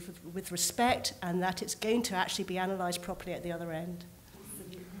treated with respect and that it's going to actually be analysed properly at the other end.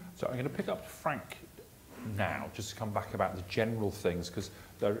 So I'm going to pick up Frank now, just to come back about the general things, because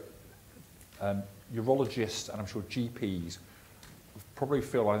urologists and I'm sure GPs probably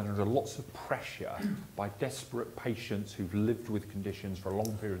feel like they're under lots of pressure by desperate patients who've lived with conditions for a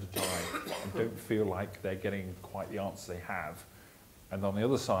long period of time and don't feel like they're getting quite the answer they have. And on the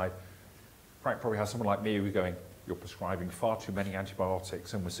other side, Frank probably has someone like me who's going, you're prescribing far too many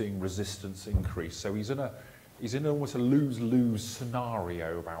antibiotics and we're seeing resistance increase. So he's in almost a lose-lose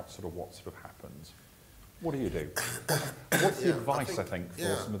scenario about sort of what sort of happens. What do you do? What's the advice, I think,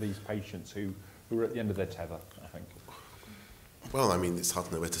 for some of these patients who are at the end of their tether, I think? Well, I mean, it's hard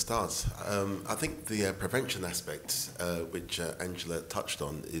to know where to start. I think the prevention aspect, which Angela touched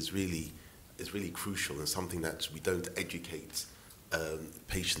on, is really crucial and something that we don't educate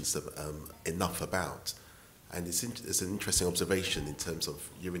patients enough about. And it's an interesting observation in terms of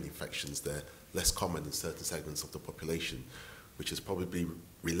urine infections. They're less common in certain segments of the population, which is probably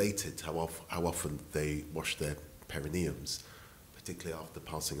related to how often they wash their perineums, particularly after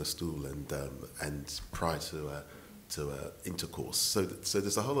passing a stool and prior to intercourse. So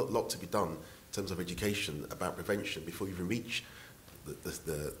there's a whole lot to be done in terms of education about prevention before you even reach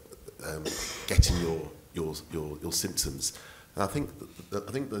the getting your symptoms. And I think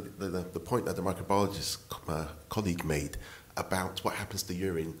the point that the microbiologist colleague made about what happens to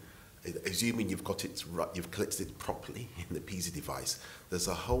urine, assuming you've got it right, you've collected it properly in the Peezy device, there's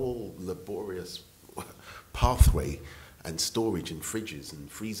a whole laborious pathway and storage in fridges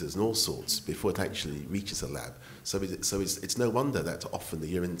and freezers and all sorts before it actually reaches a lab. So it's no wonder that often the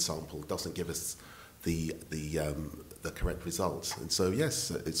urine sample doesn't give us the correct results. And so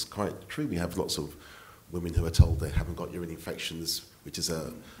yes, it's quite true. We have lots of women who are told they haven't got urine infections, which is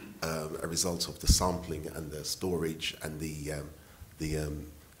a result of the sampling and the storage and the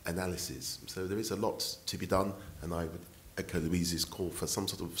analysis. So there is a lot to be done, and I would echo Louise's call for some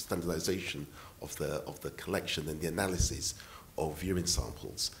sort of standardization of the collection and the analysis of urine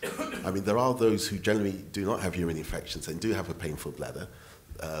samples. I mean, there are those who generally do not have urine infections and do have a painful bladder,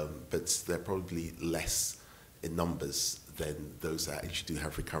 but they're probably less in numbers than those that actually do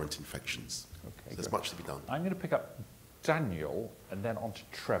have recurrent infections. Okay, so there's much to be done. I'm going to pick up Daniel and then on to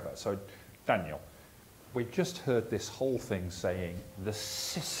Trevor. So, Daniel, we've just heard this whole thing saying the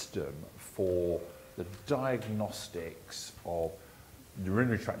system for the diagnostics of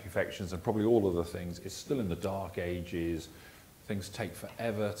urinary tract infections and probably all other things is still in the dark ages. Things take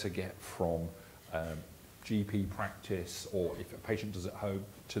forever to get from GP practice, or if a patient does it at home,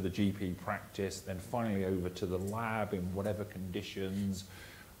 to the GP practice, then finally over to the lab in whatever conditions.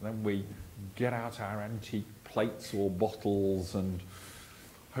 And then we get out our antique plates or bottles and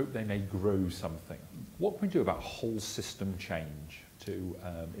hope they may grow something. What can we do about whole system change to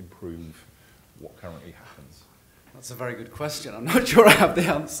improve what currently happens? That's a very good question. I'm not sure I have the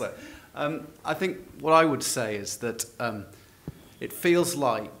answer. I think what I would say is that it feels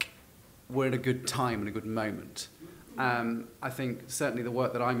like we're in a good time and a good moment. I think certainly the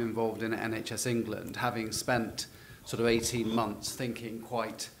work that I'm involved in at NHS England, having spent sort of 18 months thinking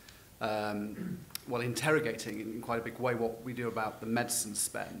quite, interrogating in quite a big way what we do about the medicine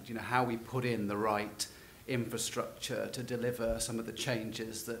spend, you know, how we put in the right infrastructure to deliver some of the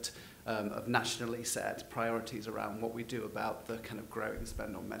changes that have nationally set priorities around what we do about the kind of growing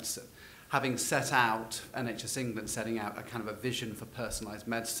spend on medicine. Having set out, NHS England setting out a kind of a vision for personalised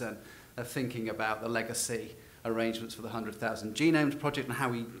medicine, thinking about the legacy arrangements for the 100,000 Genomes Project and how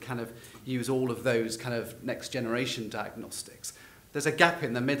we kind of use all of those kind of next generation diagnostics. There's a gap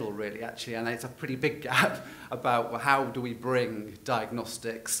in the middle really actually, and it's a pretty big gap about how do we bring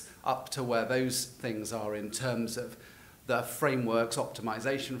diagnostics up to where those things are in terms of the frameworks,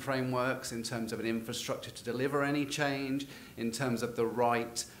 optimization frameworks, in terms of an infrastructure to deliver any change, in terms of the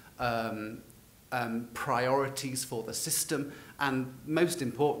right priorities for the system, and most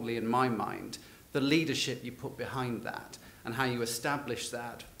importantly in my mind, the leadership you put behind that and how you establish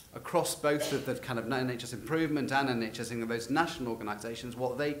that across both of the kind of NHS Improvement and NHS England, those national organisations,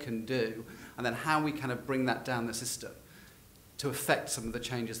 what they can do, and then how we kind of bring that down the system to affect some of the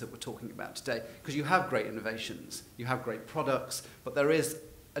changes that we're talking about today. Because you have great innovations, you have great products, but there is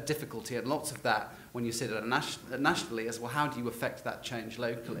a difficulty, and lots of that when you sit at nationally is, well, how do you affect that change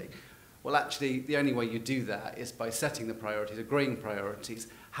locally? Well, actually, the only way you do that is by setting the priorities, agreeing priorities,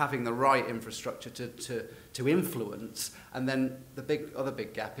 having the right infrastructure to influence, and then the other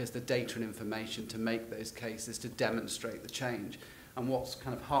big gap is the data and information to make those cases, to demonstrate the change. And what's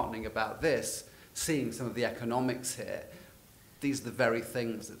kind of heartening about this, seeing some of the economics here, these are the very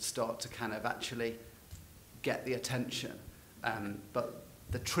things that start to kind of actually get the attention. But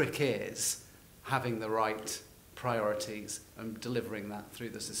the trick is having the right priorities and delivering that through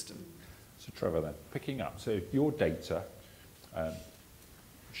the system. So Trevor then, picking up, so your data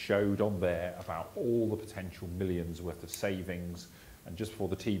showed on there about all the potential millions worth of savings, and just before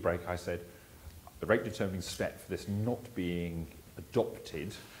the tea break I said the rate determining step for this not being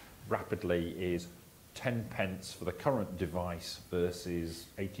adopted rapidly is 10 pence for the current device versus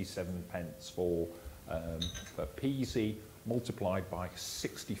 87 pence for Peezy, multiplied by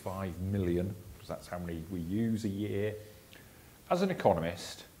 65 million, because that's how many we use a year. As an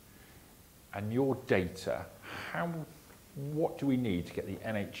economist, and your data, what do we need to get the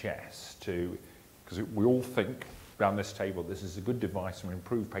NHS to, because we all think around this table this is a good device and will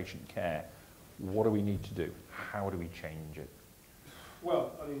improve patient care, what do we need to do? How do we change it?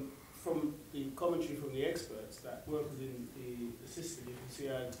 Well, I mean, from the commentary from the experts that work within the system, you can see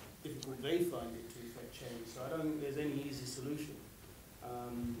how difficult they find it to effect change. So I don't think there's any easy solution.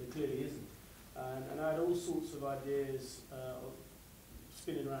 There clearly isn't. And I had all sorts of ideas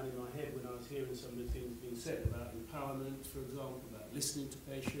spinning around in my head when I was hearing some of the things being said about empowerment, for example, about listening to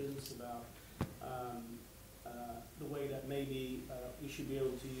patients, about the way that maybe we should be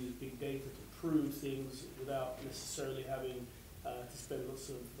able to use big data to prove things without necessarily having to spend lots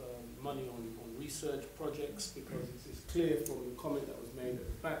of money on research projects, because it's clear from the comment that was made at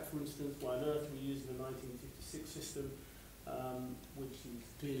the back, for instance, why on earth we're using the 1956 system, which is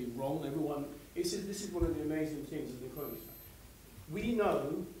clearly wrong. This is one of the amazing things of the economy. We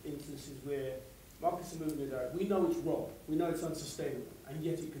know instances where markets are moving in a direction, we know it's wrong, we know it's unsustainable, and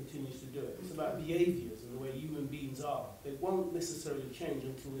yet it continues to do it. It's about behaviours and the way human beings are. They won't necessarily change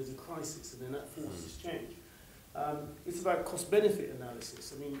until there's a crisis, and then that forces change. It's about cost-benefit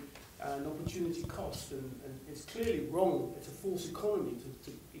analysis, and opportunity cost, and it's clearly wrong. It's a false economy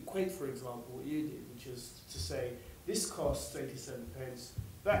to equate, for example, what you did, which is to say, this costs 87 pence,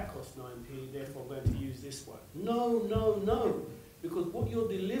 that costs 9p, therefore I'm going to use this one. No, no, no. Because what you're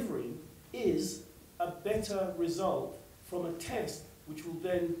delivering is a better result from a test, which will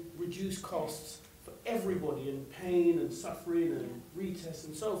then reduce costs for everybody, and pain and suffering and retest tests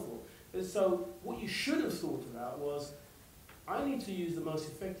and so forth. And so what you should have thought about was, I need to use the most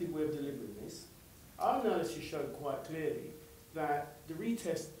effective way of delivering this. Our analysis showed quite clearly that the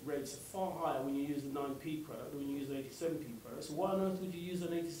retest rates are far higher when you use the 9p product than when you use the 87p product. So why on earth would you use an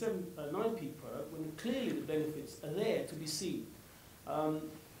 9p product when clearly the benefits are there to be seen?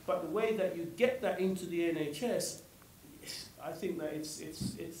 But the way that you get that into the NHS, I think that it's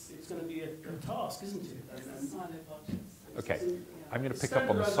going to be a task, isn't it? Okay, I'm going to pick up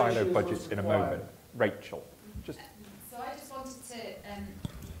on the silo budgets in a moment. Rachel, just... So I just wanted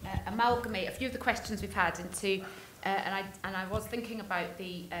to amalgamate a few of the questions we've had into, and I was thinking about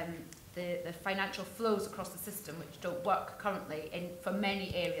the financial flows across the system, which don't work currently for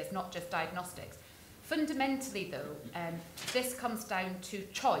many areas, not just diagnostics. Fundamentally, though, this comes down to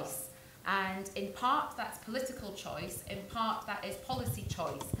choice. And in part, that's political choice. In part, that is policy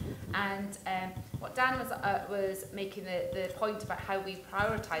choice. And what Dan was making the point about how we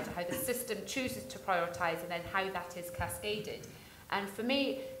prioritise, how the system chooses to prioritise, and then how that is cascaded. And for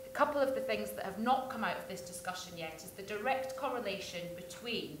me, a couple of the things that have not come out of this discussion yet is the direct correlation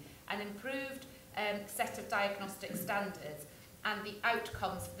between an improved set of diagnostic standards and the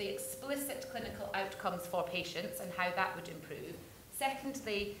outcomes, the explicit clinical outcomes for patients and how that would improve.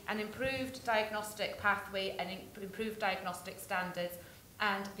 Secondly, an improved diagnostic pathway and improved diagnostic standards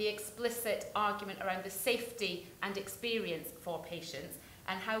and the explicit argument around the safety and experience for patients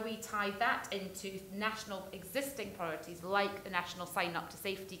and how we tie that into national existing priorities like the National Sign Up to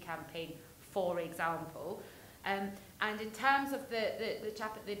Safety campaign, for example. And in terms of the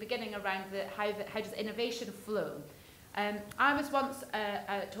chap at the beginning around how does innovation flow, I was once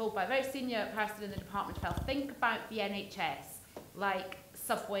told by a very senior person in the Department of Health, think about the NHS like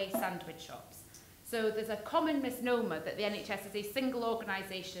Subway sandwich shops. So there's a common misnomer that the NHS is a single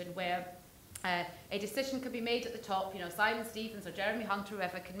organisation where a decision can be made at the top, you know, Simon Stevens or Jeremy Hunt or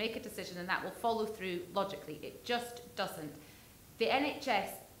whoever can make a decision and that will follow through logically. It just doesn't. The NHS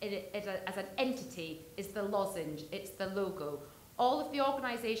as an entity is the lozenge, it's the logo. All of the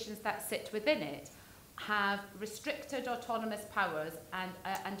organisations that sit within it have restricted autonomous powers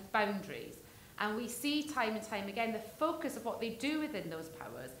and boundaries. And we see time and time again the focus of what they do within those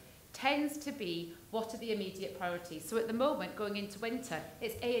powers tends to be what are the immediate priorities. So at the moment, going into winter,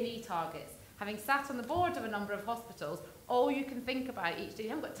 it's A&E targets. Having sat on the board of a number of hospitals, all you can think about each day, you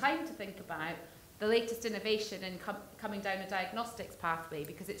haven't got time to think about the latest innovation in coming down a diagnostics pathway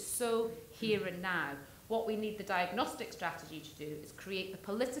because it's so here and now. What we need the diagnostic strategy to do is create the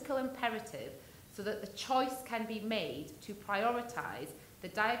political imperative so that the choice can be made to prioritise the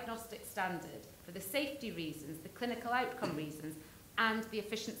diagnostic standard for the safety reasons, the clinical outcome reasons, and the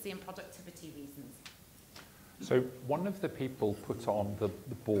efficiency and productivity reasons. So one of the people put on the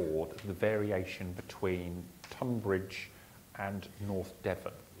board the variation between Tunbridge and North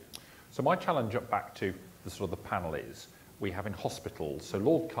Devon. So my challenge up back to the sort of the panel is, we have in hospitals, so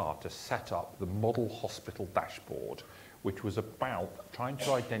Lord Carter set up the model hospital dashboard, which was about trying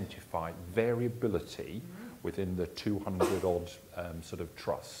to identify variability within the 200 odd sort of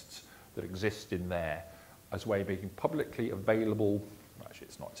trusts that exist in there as a way of being publicly available. Actually,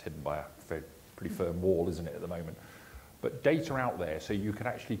 it's not, it's hidden by a pretty firm wall, isn't it, at the moment? But data out there so you can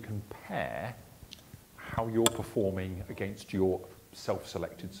actually compare how you're performing against your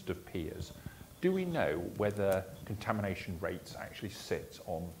self-selected sort of peers. Do we know whether contamination rates actually sit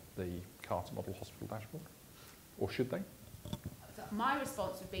on the Carter Model Hospital dashboard? Or should they? My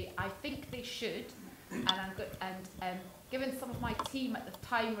response would be, I think they should, and given some of my team at the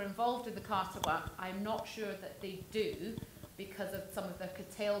time were involved in the Carter work, I'm not sure that they do because of some of the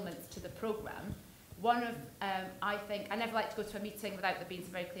curtailments to the programme. One of, I think, I never like to go to a meeting without there being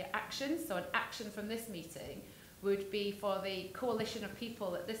some very clear action, so an action from this meeting would be for the coalition of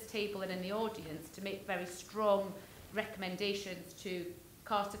people at this table and in the audience to make very strong recommendations to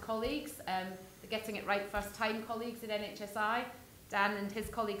Carter colleagues, the Getting It Right First Time colleagues in NHSI, Dan and his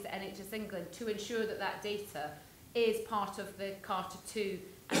colleagues at NHS England, to ensure that that data is part of the Carter 2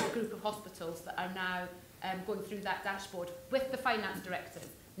 and the group of hospitals that are now going through that dashboard with the finance directors,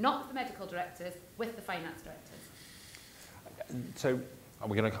 not the medical directors, with the finance directors. So I'm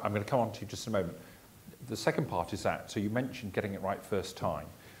going to come on to just a moment. The second part is that, so you mentioned getting it right first time.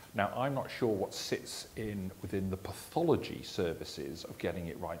 Now, I'm not sure what sits within the pathology services of getting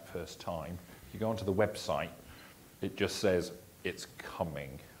it right first time. If you go onto the website, it just says it's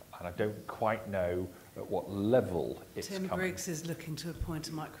coming. And I don't quite know at what level it's coming. Tim Briggs is looking to appoint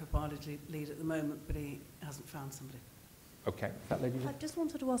a microbiology lead at the moment, but he hasn't found somebody. Okay, that lady. I just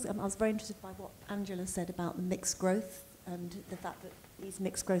wanted to ask, I was very interested by what Angela said about the mixed growth and the fact that these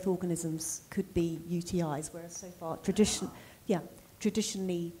mixed growth organisms could be UTIs, whereas so far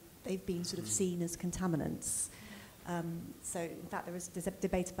traditionally they've been sort of seen as contaminants. So in fact, there's a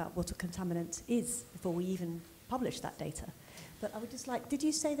debate about what a contaminant is before we even publish that data. But I would just like, did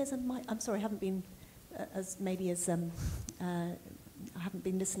you say there's a, I'm sorry, I haven't been I haven't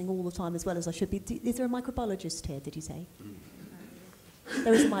been listening all the time as well as I should be. Is there a microbiologist here, did you say?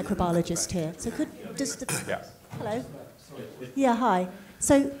 There is a microbiologist here. So could just... Hello? Yeah, hi.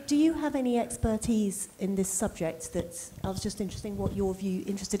 So do you have any expertise in this subject that... I was just interested in what your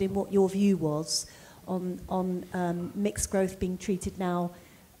view was on mixed growth being treated now,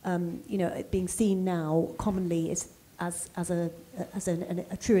 it being seen now commonly as a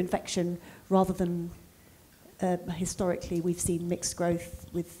true infection rather than historically we've seen mixed growth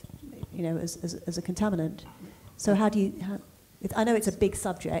with, as a contaminant. So how do you... I know it's a big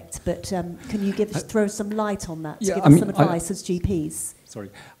subject, but can you throw some light on that to give us some advice as GPs?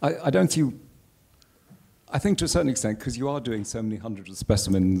 Sorry, I don't think I think to a certain extent, because you are doing so many hundreds of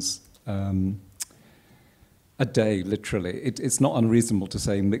specimens a day, literally, it's not unreasonable to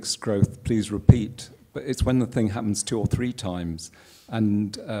say mixed growth, please repeat, but it's when the thing happens 2 or 3 times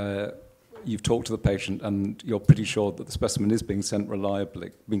and you've talked to the patient and you're pretty sure that the specimen is being sent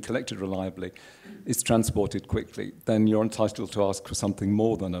reliably, being collected reliably, is transported quickly, then you're entitled to ask for something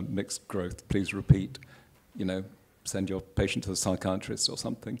more than a mixed growth, please repeat, send your patient to the psychiatrist or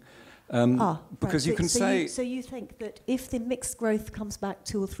something. Because you can say... So you think that if the mixed growth comes back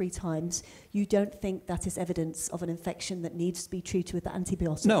 2 or 3 times, you don't think that is evidence of an infection that needs to be treated with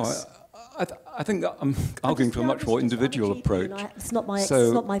antibiotics? No, I think that I'm arguing for a much more individual approach. It's not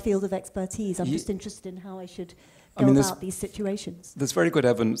my field of expertise. I'm just interested in how I should go about these situations. There's very good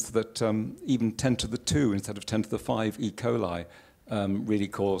evidence that even 10 to the 2 instead of 10 to the 5 E. coli really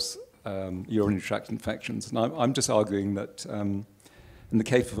cause urinary tract infections. And I'm just arguing that in the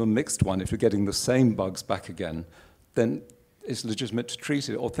case of a mixed one, if you're getting the same bugs back again, then it's legitimate to treat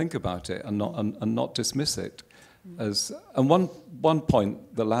it or think about it and not dismiss it. And one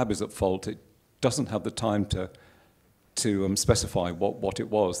point, the lab is at fault. It doesn't have the time to specify what it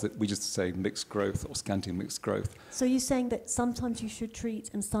was, that we just say mixed growth or scanty mixed growth. So you're saying that sometimes you should treat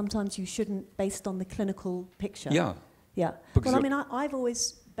and sometimes you shouldn't based on the clinical picture? Yeah. Yeah. Well, I mean, I've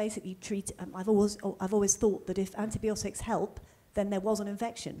always basically I've always thought that if antibiotics help, then there was an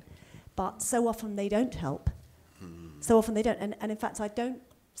infection. But so often they don't help. So often they don't. And in fact, I don't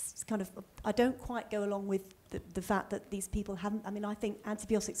quite go along with the fact that these people haven't... I mean, I think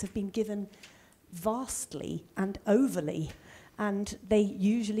antibiotics have been given vastly and overly, and they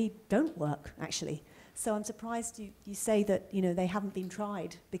usually don't work, actually. So I'm surprised you say that, they haven't been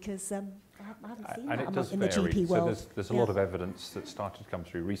tried, because I haven't seen that in the GP world. So there's a lot of evidence that started to come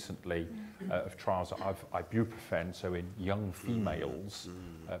through recently of trials of ibuprofen, so in young females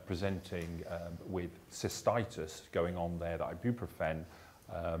presenting with cystitis going on there, that ibuprofen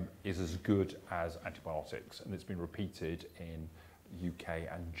is as good as antibiotics, and it's been repeated in UK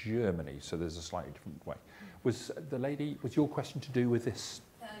and Germany, so there's a slightly different way. Was your question to do with this?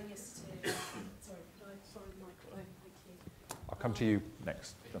 Yes, sorry, Michael, thank you. I'll come to you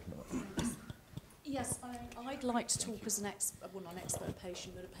next. Yes, I'd like to talk as not an expert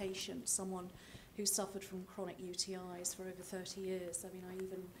patient, but a patient, someone who suffered from chronic UTIs for over 30 years. I mean, I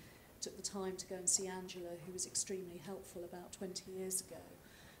even took the time to go and see Angela, who was extremely helpful about 20 years ago.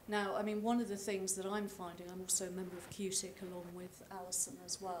 Now, I mean, one of the things that I'm finding, I'm also a member of QTIC along with Alison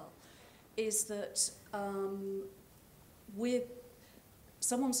as well, is that with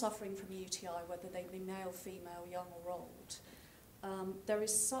someone suffering from UTI, whether they be male, female, young or old, there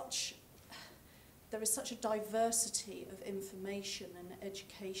is such a diversity of information and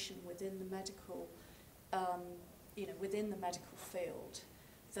education within the medical, within the medical field,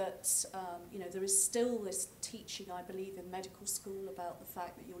 that there is still this teaching, I believe, in medical school about the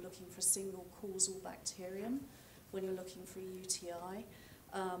fact that you're looking for a single causal bacterium when you're looking for a UTI.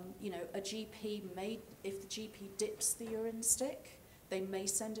 A GP may, if the GP dips the urine stick, they may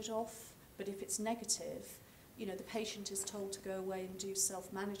send it off, but if it's negative, the patient is told to go away and do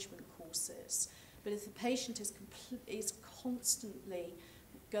self-management courses. But if the patient is constantly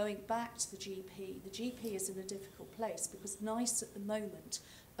going back to the GP is in a difficult place because NICE at the moment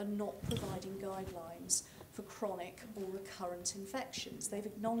are not providing guidelines for chronic or recurrent infections. They've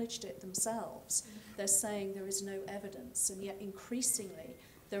acknowledged it themselves. They're saying there is no evidence, and yet increasingly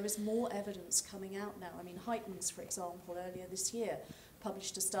there is more evidence coming out now. I mean, Heitens, for example, earlier this year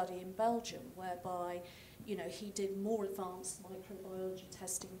published a study in Belgium whereby, he did more advanced microbiology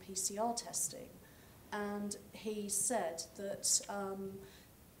testing, PCR testing, and he said that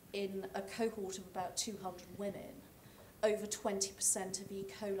in a cohort of about 200 women, over 20% of E.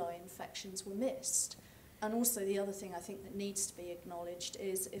 coli infections were missed. And also the other thing I think that needs to be acknowledged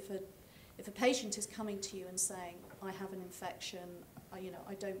is if a patient is coming to you and saying, I have an infection,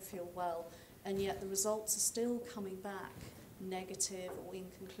 I don't feel well, and yet the results are still coming back negative or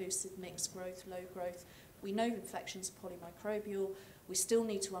inconclusive, mixed growth, low growth. We know infections are polymicrobial. We still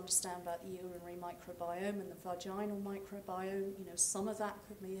need to understand about the urinary microbiome and the vaginal microbiome. Some of that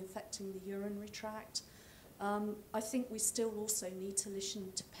could be affecting the urinary tract. I think we still also need to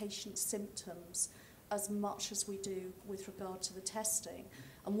listen to patient symptoms as much as we do with regard to the testing.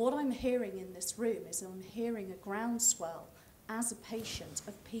 And what I'm hearing in this room is I'm hearing a groundswell as a patient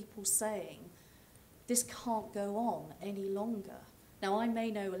of people saying, this can't go on any longer. Now, I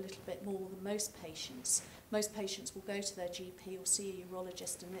may know a little bit more than most patients. Most patients will go to their GP or see a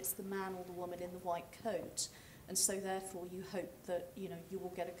urologist, and it's the man or the woman in the white coat. And so, therefore, you hope that, you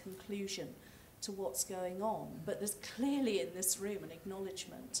will get a conclusion to what's going on. But there's clearly in this room an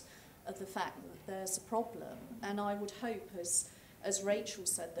acknowledgement of the fact that there's a problem. And I would hope, as Rachel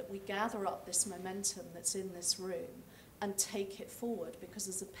said, that we gather up this momentum that's in this room and take it forward, because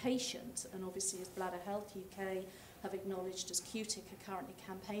as a patient, and obviously as Bladder Health UK have acknowledged, as QTIC are currently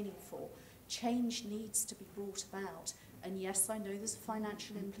campaigning for, change needs to be brought about. And yes, I know there's a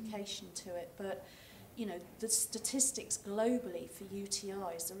financial implication to it, but the statistics globally for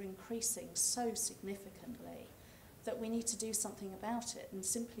UTIs are increasing so significantly that we need to do something about it. And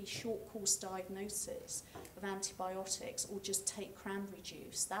simply short course diagnosis of antibiotics or just take cranberry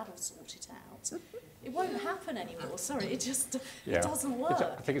juice, that'll sort it out. It won't happen anymore. Sorry, it just it doesn't work.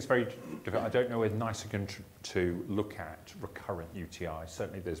 I think it's very difficult. I don't know whether NICE are going to look at recurrent UTIs.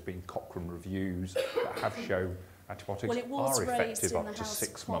 Certainly there's been Cochrane reviews that have shown antibiotics are effective up to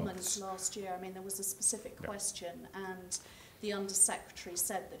 6 months. Last year. I mean, there was a specific question, and the Undersecretary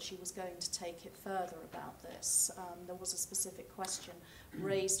said that she was going to take it further about this. There was a specific question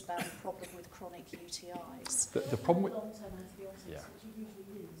raised about the problem with chronic UTIs. The problem with long-term antibiotics, which you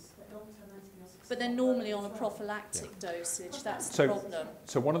usually use, but long-term antibiotics. But they're normally on a prophylactic dosage. That's the problem.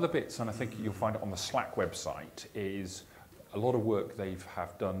 So one of the bits, and I think you'll find it on the Slack website, is a lot of work they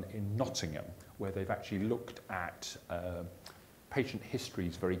have done in Nottingham, where they've actually looked at patient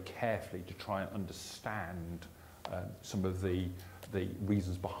histories very carefully to try and understand some of the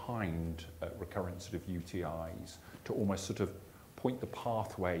reasons behind recurrent sort of UTIs, to almost sort of point the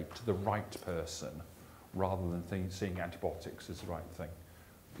pathway to the right person rather than seeing antibiotics as the right thing.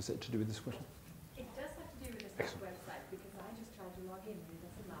 Is it to do with this question? It does have to do with the website, because I just tried to log in and it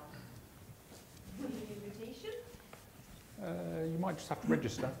doesn't allow me. Do you need an invitation? You might just have to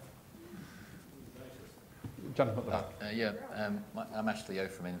register. Gentleman at the back. I'm Ashley O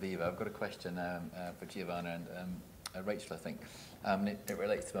from Inviva. I've got a question for Giovanna and Rachel, I think. It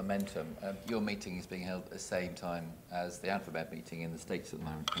relates to momentum. Your meeting is being held at the same time as the Alphabet meeting in the States at the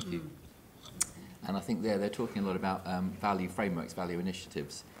moment. Thank you. And I think they're talking a lot about value frameworks, value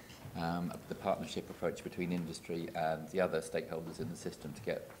initiatives, the partnership approach between industry and the other stakeholders in the system to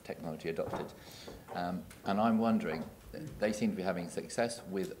get technology adopted. And I'm wondering, they seem to be having success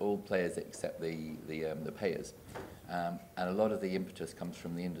with all players except the payers. And a lot of the impetus comes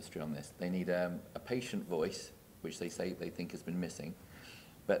from the industry on this. They need a patient voice, which they say they think has been missing.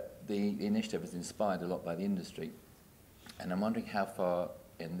 But the initiative is inspired a lot by the industry. And I'm wondering how far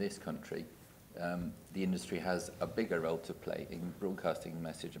in this country the industry has a bigger role to play in broadcasting the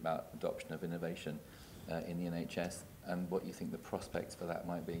message about adoption of innovation in the NHS, and what you think the prospects for that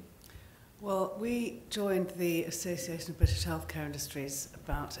might be. Well, we joined the Association of British Healthcare Industries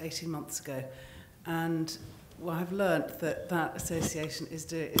about 18 months ago, and I've learnt that that association is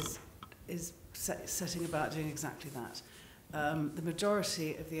setting about doing exactly that. The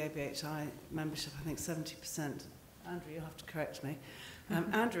majority of the ABHI membership, I think 70%, Andrew, you'll have to correct me,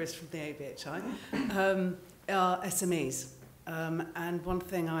 Andrew is from the ABHI, are SMEs. And one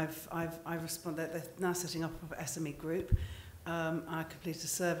thing I've responded, they're now setting up an SME group. I completed a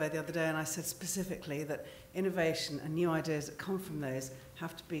survey the other day, and I said specifically that innovation and new ideas that come from those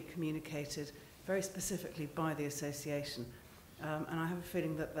have to be communicated very specifically by the association. And I have a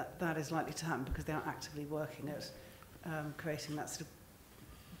feeling that is likely to happen, because they are actively working at creating that sort of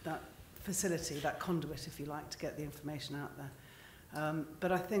that facility, that conduit, if you like, to get the information out there.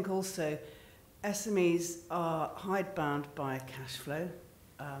 But I think also SMEs are hidebound by cash flow,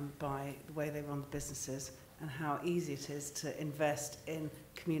 by the way they run the businesses, and how easy it is to invest in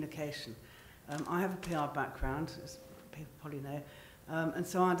communication. I have a PR background, as people probably know, and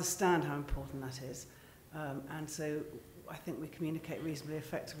so I understand how important that is. And so I think we communicate reasonably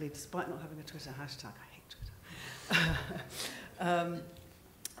effectively, despite not having a Twitter hashtag. I hate Twitter.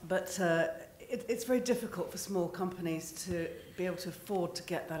 But it's very difficult for small companies to be able to afford to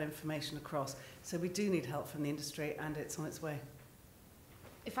get that information across, So we do need help from the industry, and it's on its way.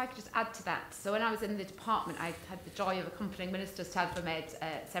 If I could just add to that. So when I was in the department, I had the joy of accompanying ministers to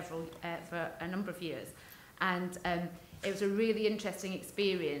AdvaMed for a number of years. And it was a really interesting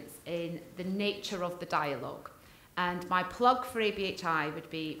experience in the nature of the dialogue. And my plug for ABHI would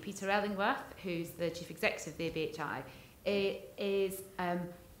be Peter Ellingworth, who's the Chief Executive of the ABHI, is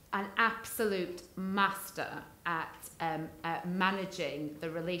an absolute master at managing the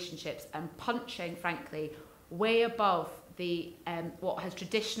relationships and punching, frankly, way above the what has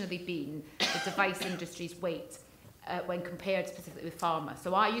traditionally been the device industry's weight when compared specifically with pharma.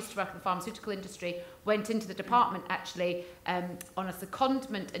 So I used to work in the pharmaceutical industry, went into the department actually on a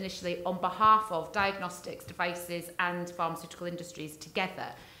secondment initially on behalf of diagnostics, devices and pharmaceutical industries together,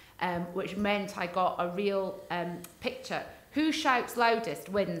 which meant I got a real picture. Who shouts loudest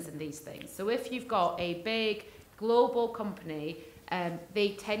wins in these things. So if you've got a big global company,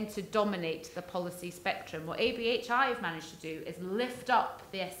 they tend to dominate the policy spectrum. What ABHI have managed to do is lift up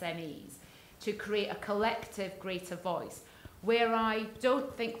the SMEs to create a collective greater voice. Where I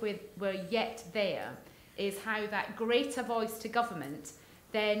don't think we're yet there is how that greater voice to government,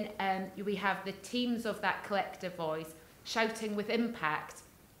 then we have the teams of that collective voice shouting with impact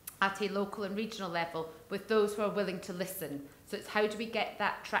at a local and regional level with those who are willing to listen. So it's how do we get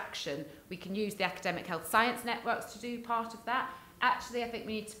that traction? We can use the academic health science networks to do part of that. Actually, I think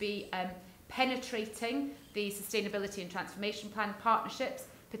we need to be penetrating the sustainability and transformation plan partnerships,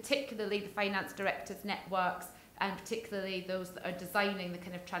 particularly the finance directors networks, and particularly those that are designing the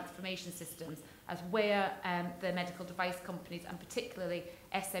kind of transformation systems, as where the medical device companies and particularly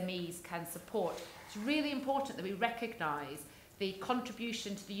SMEs can support. It's really important that we recognise the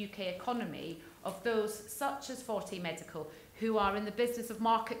contribution to the UK economy of those such as 40 Medical, who are in the business of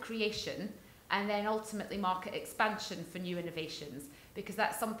market creation and then ultimately market expansion for new innovations, because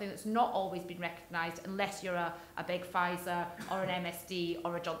that's something that's not always been recognised unless you're a big Pfizer or an MSD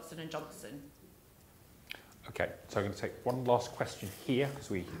or a Johnson & Johnson. Okay, so I'm going to take one last question here, because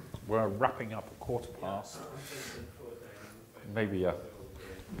we're wrapping up at 15:15. Maybe, this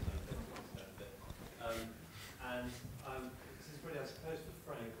is really, I suppose,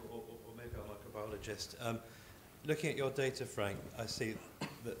 for Frank, or maybe a microbiologist. Looking at your data, Frank, I see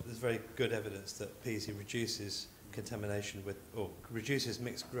that there's very good evidence that Peezy reduces contamination or reduces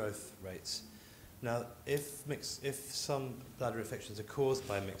mixed growth rates. Now, if some bladder infections are caused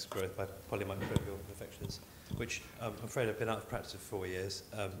by mixed growth, by polymicrobial infections, which I'm afraid I've been out of practice for 4 years,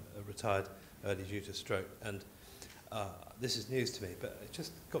 retired early due to stroke, and this is news to me, but it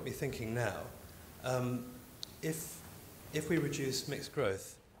just got me thinking now. If we reduce mixed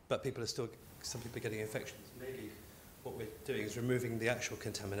growth, but some people are getting infections, maybe what we're doing is removing the actual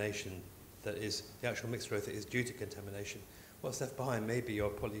contamination that is, the actual mixed growth that is due to contamination. What's left behind may be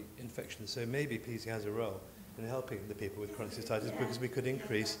your poly-infections, so maybe Peezy has a role in helping the people with chronic cystitis, because we could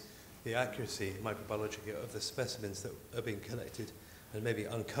increase the accuracy microbiologically of the specimens that are being collected and maybe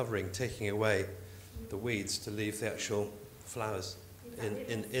uncovering, taking away the weeds to leave the actual flowers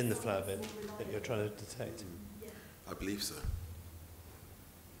in the flower bed that you're trying to detect. I believe so.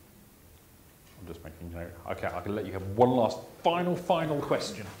 I'm just making note. Okay, I can let you have one last final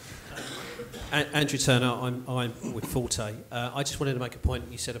question. Andrew Turner, I'm with Forte. I just wanted to make a point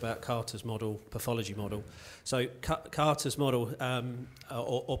you said about Carter's model, pathology model. So Carter's model,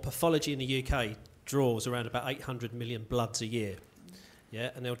 or pathology in the UK, draws around about 800 million bloods a year. Yeah,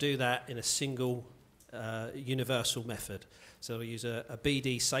 and they'll do that in a single universal method. So they'll use a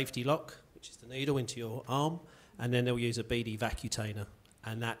BD safety lock, which is the needle into your arm, and then they'll use a BD vacutainer,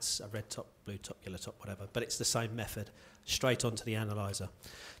 and that's a red top, blue top, yellow top, whatever, but it's the same method, straight onto the analyzer.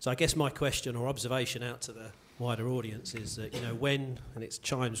 So I guess my question or observation out to the wider audience is that, when, and it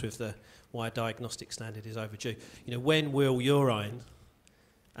chimes with why a diagnostic standard is overdue, when will urine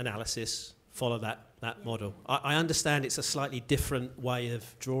analysis follow that model? I understand it's a slightly different way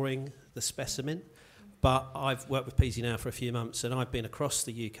of drawing the specimen, but I've worked with Peezy now for a few months, and I've been across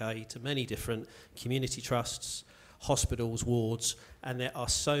the UK to many different community trusts, hospitals, wards, and there are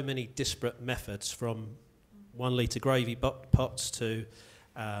so many disparate methods, from 1 litre gravy pots to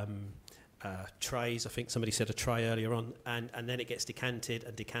trays. I think somebody said a tray earlier on, and then it gets decanted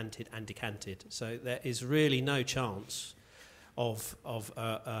and decanted and decanted. So there is really no chance of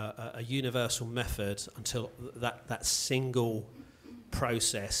a universal method until that single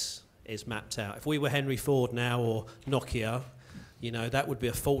process is mapped out. If we were Henry Ford now, or Nokia, that would be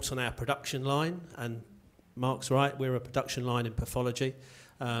a fault on our production line, and Mark's right, we're a production line in pathology.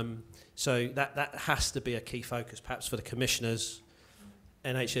 So that has to be a key focus, perhaps for the commissioners,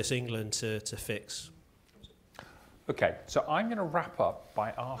 NHS England to fix. Okay, so I'm going to wrap up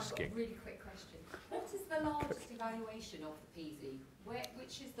by asking... I've got a really quick question. the largest evaluation of the Peezy?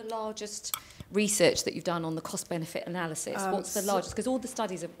 Which is the largest research that you've done on the cost-benefit analysis? What's the largest? Because all the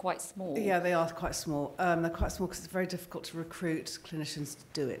studies are quite small. Yeah, they are quite small. They're quite small because it's very difficult to recruit clinicians to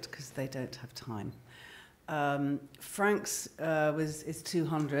do it because they don't have time. Frank's is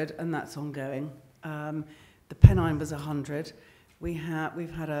 200, and that's ongoing. The Pennine was 100. We've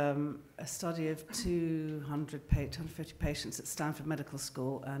had a study of 250 patients at Stanford Medical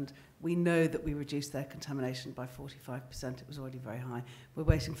School, and we know that we reduced their contamination by 45%. It was already very high. We're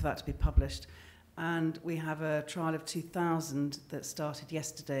waiting for that to be published. And we have a trial of 2,000 that started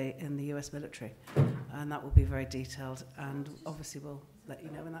yesterday in the US military, and that will be very detailed, and obviously we'll let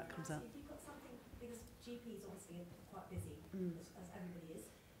you know when that comes out. If you've got something, because GPs obviously are quite busy, as everybody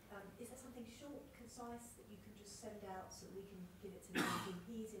is there something short, concise, that you can just send out so that we can give it to the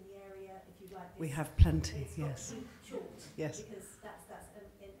GPs in the area, if you'd like? We have plenty, yes. Short, yes. Because that's and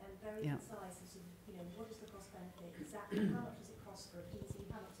very concise, and sort of, what is the cost benefit exactly? How much does it cost for a Peezy?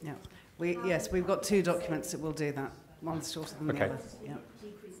 How much does it cost? Yes, we've got 2 documents that will do that. One's shorter than the other. Yeah.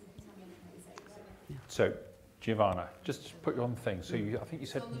 So, Giovanna, just to put you on the thing. So I think you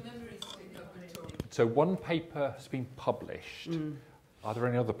said... So one paper has been published. Are there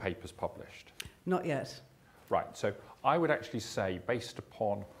any other papers published? Not yet. Right, so I would actually say, based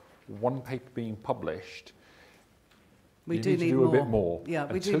upon one paper being published, we you do need to do more. a bit more. Yeah,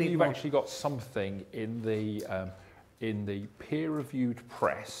 we do until need you've more. actually got something in the peer-reviewed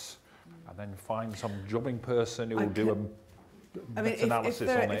press, and then find some jobbing person who will do a meta-analysis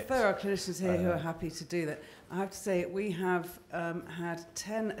on it. If there are clinicians here who are happy to do that, I have to say we have had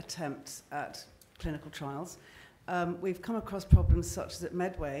 10 attempts at clinical trials. We've come across problems such as at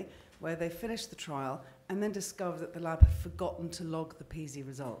Medway, where they finished the trial and then discovered that the lab had forgotten to log the Peezy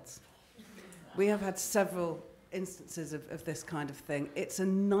results. We have had several instances of this kind of thing. It's a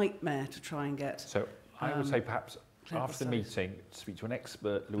nightmare to try and get. So I would say perhaps after the meeting, speak to an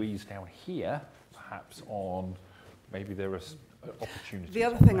expert, Louise, down here, perhaps on maybe there are opportunities. The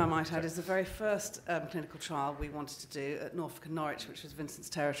other thing I might add is the very first clinical trial we wanted to do at Norfolk and Norwich, which was Vincent's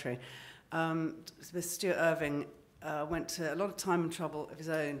territory. Mr. Stuart Irving went to a lot of time and trouble of his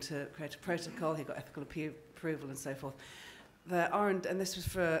own to create a protocol. He got ethical approval and so forth. And this was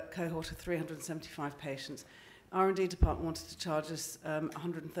for a cohort of 375 patients. R&D department wanted to charge us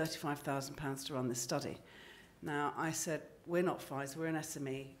 £135,000 to run this study. Now, I said, we're not Pfizer, we're an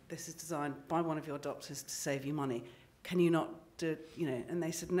SME. This is designed by one of your doctors to save you money. Can you not do, And they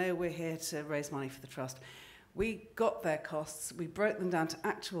said, no, we're here to raise money for the trust. We got their costs, we broke them down to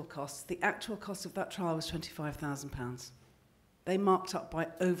actual costs. The actual cost of that trial was £25,000. They marked up by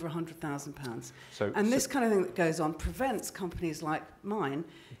over £100,000. And this kind of thing that goes on prevents companies like mine.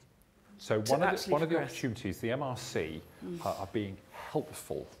 So one of the opportunities, the MRC are being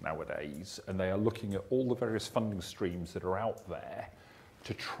helpful nowadays, and they are looking at all the various funding streams that are out there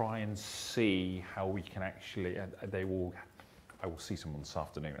to try and see how we can actually, I will see someone this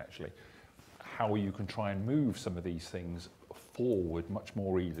afternoon actually, how you can try and move some of these things forward much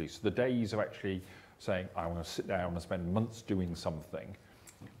more easily. So the days of actually saying, I want to sit down and spend months doing something,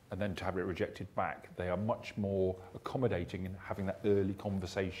 and then to have it rejected back, they are much more accommodating in having that early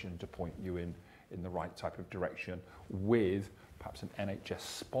conversation to point you in the right type of direction with perhaps an NHS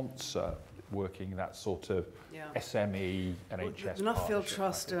sponsor working that sort of SME, NHS The Nuffield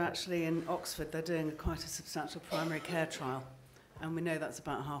Trust are actually in Oxford. They're doing quite a substantial primary care trial, and we know that's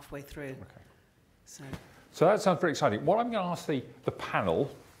about halfway through. Okay. So that sounds very exciting. What I'm going to ask the panel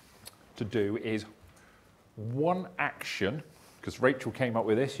to do is one action, because Rachel came up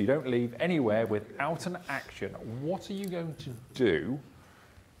with this, you don't leave anywhere without an action. What are you going to do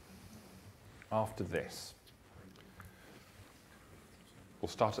after this? We'll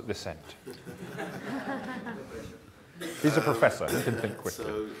start at this end. He's a professor, he can think quickly.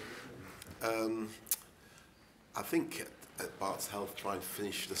 So, I think at Barts Health, try and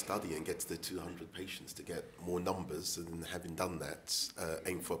finish the study and get to the 200 patients to get more numbers, and having done that,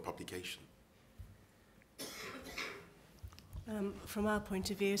 aim for a publication. From our point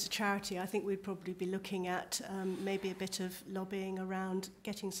of view as a charity, I think we'd probably be looking at maybe a bit of lobbying around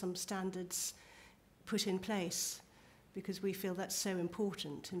getting some standards put in place, because we feel that's so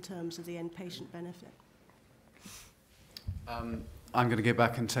important in terms of the end patient benefit. I'm going to go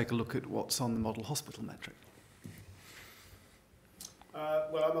back and take a look at what's on the model hospital metric.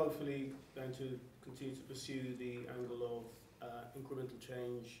 Well, I'm hopefully going to continue to pursue the angle of incremental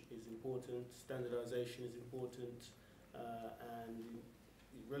change is important, standardization is important, and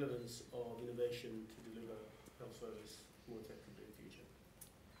the relevance of innovation to deliver health service more effectively in the future.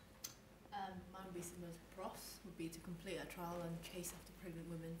 Mine would be similar to Pross, would be to complete a trial and chase after pregnant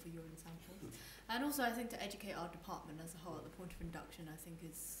women for urine samples. And also I think to educate our department as a whole at the point of induction, I think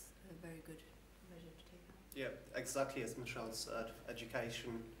is a very good measure to take. Yeah, exactly as Michelle said,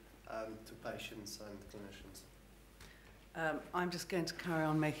 education to patients and clinicians. I'm just going to carry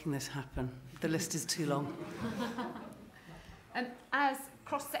on making this happen. The list is too long. As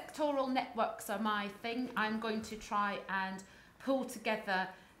cross-sectoral networks are my thing, I'm going to try and pull together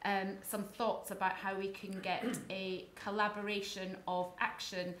some thoughts about how we can get a collaboration of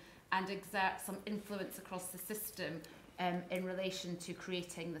action and exert some influence across the system in relation to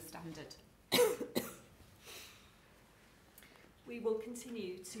creating the standard. We will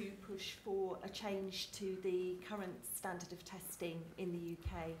continue to push for a change to the current standard of testing in the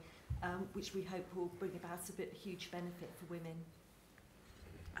UK, which we hope will bring about a huge benefit for women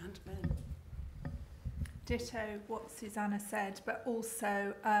and men. Ditto what Susanna said, but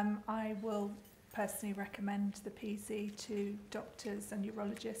also I will personally recommend the Peezy to doctors and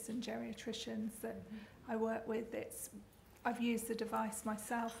urologists and geriatricians that I work with. I've used the device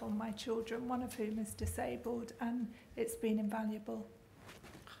myself on my children, one of whom is disabled, and it's been invaluable.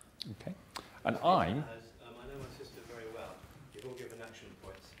 Okay. And I know my sister very well. You've all given action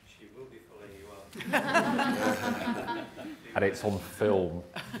points. She will be following you up. And it's on film.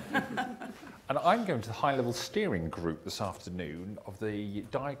 And I'm going to the high-level steering group this afternoon of the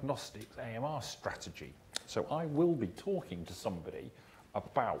diagnostics AMR strategy. So I will be talking to somebody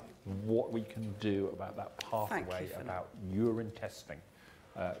about what we can do about that pathway, about urine testing,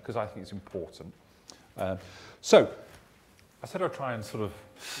 because I think it's important. So I said I'd try and sort of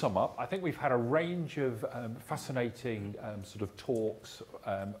sum up. I think we've had a range of fascinating sort of talks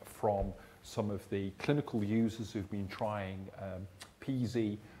from some of the clinical users who've been trying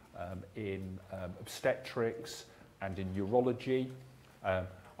Peezy in obstetrics and in urology.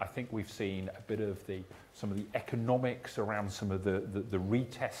 I think we've seen a bit of some of the economics around some of the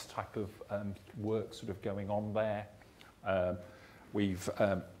retest type of work sort of going on there. We've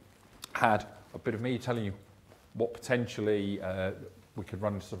had a bit of me telling you what potentially we could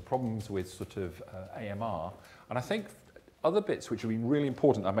run into sort of problems with sort of AMR. And I think other bits which have been really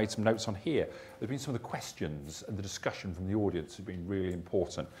important, I made some notes on here, there's been some of the questions and the discussion from the audience have been really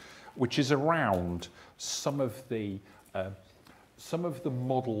important, which is around some of the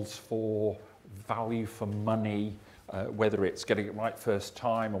models for value for money, whether it's getting it right first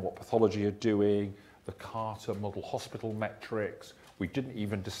time and what pathology are doing, the Carter model hospital metrics. We didn't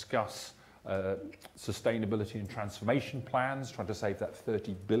even discuss sustainability and transformation plans, trying to save that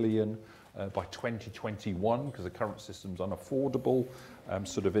 30 billion by 2021 because the current system's unaffordable,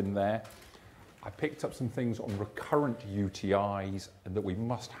 sort of in there. I picked up some things on recurrent UTIs and that we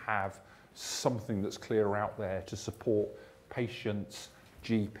must have something that's clear out there to support patients,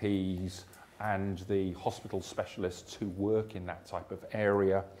 GPs, and the hospital specialists who work in that type of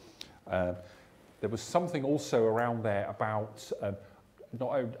area. There was something also around there about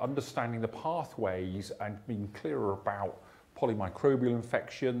not understanding the pathways and being clearer about polymicrobial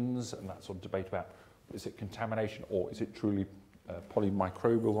infections and that sort of debate about is it contamination or is it truly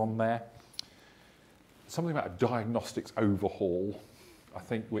polymicrobial on there. Something about a diagnostics overhaul, I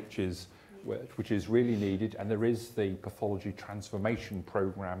think, which is really needed, and there is the pathology transformation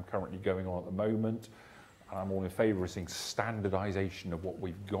program currently going on at the moment, and I'm all in favour of seeing standardisation of what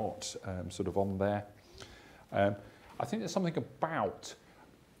we've got sort of on there. I think there's something about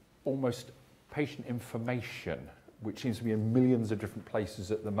almost patient information which seems to be in millions of different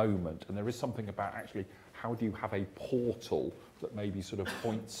places at the moment, and there is something about actually how do you have a portal that maybe sort of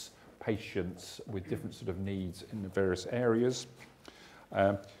points patients with different sort of needs in the various areas.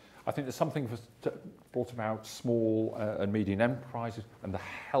 I think there's something brought about small and medium enterprises and the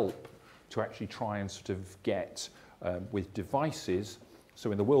help to actually try and sort of get with devices.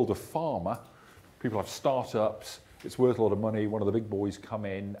 So in the world of pharma, people have startups, it's worth a lot of money, one of the big boys come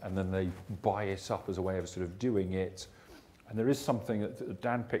in and then they buy it up as a way of sort of doing it. And there is something that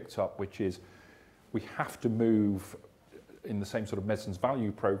Dan picked up, which is we have to move in the same sort of medicines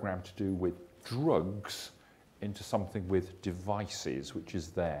value program to do with drugs into something with devices, which is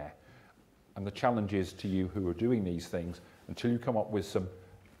there. And the challenge is to you who are doing these things, until you come up with some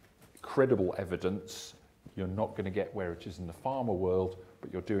credible evidence, you're not going to get where it is in the pharma world,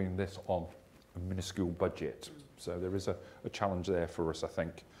 but you're doing this on a minuscule budget. So there is a challenge there for us, I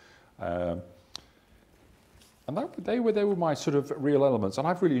think. And they were my sort of real elements, and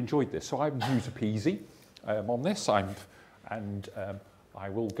I've really enjoyed this. So I'm new to Peezy on this, I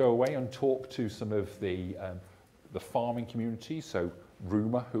will go away and talk to some of the farming community. So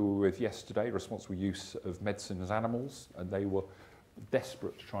Rumour, who we were with yesterday, responsible use of medicine as animals, and they were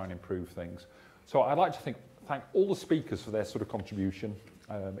desperate to try and improve things. So I'd like to thank all the speakers for their sort of contribution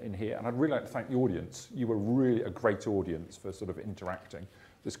in here, and I'd really like to thank the audience. You were really a great audience for sort of interacting.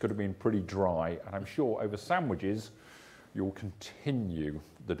 This could have been pretty dry, and I'm sure over sandwiches you'll continue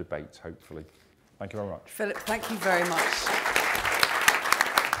the debate, hopefully. Thank you very much. Philip, thank you very much.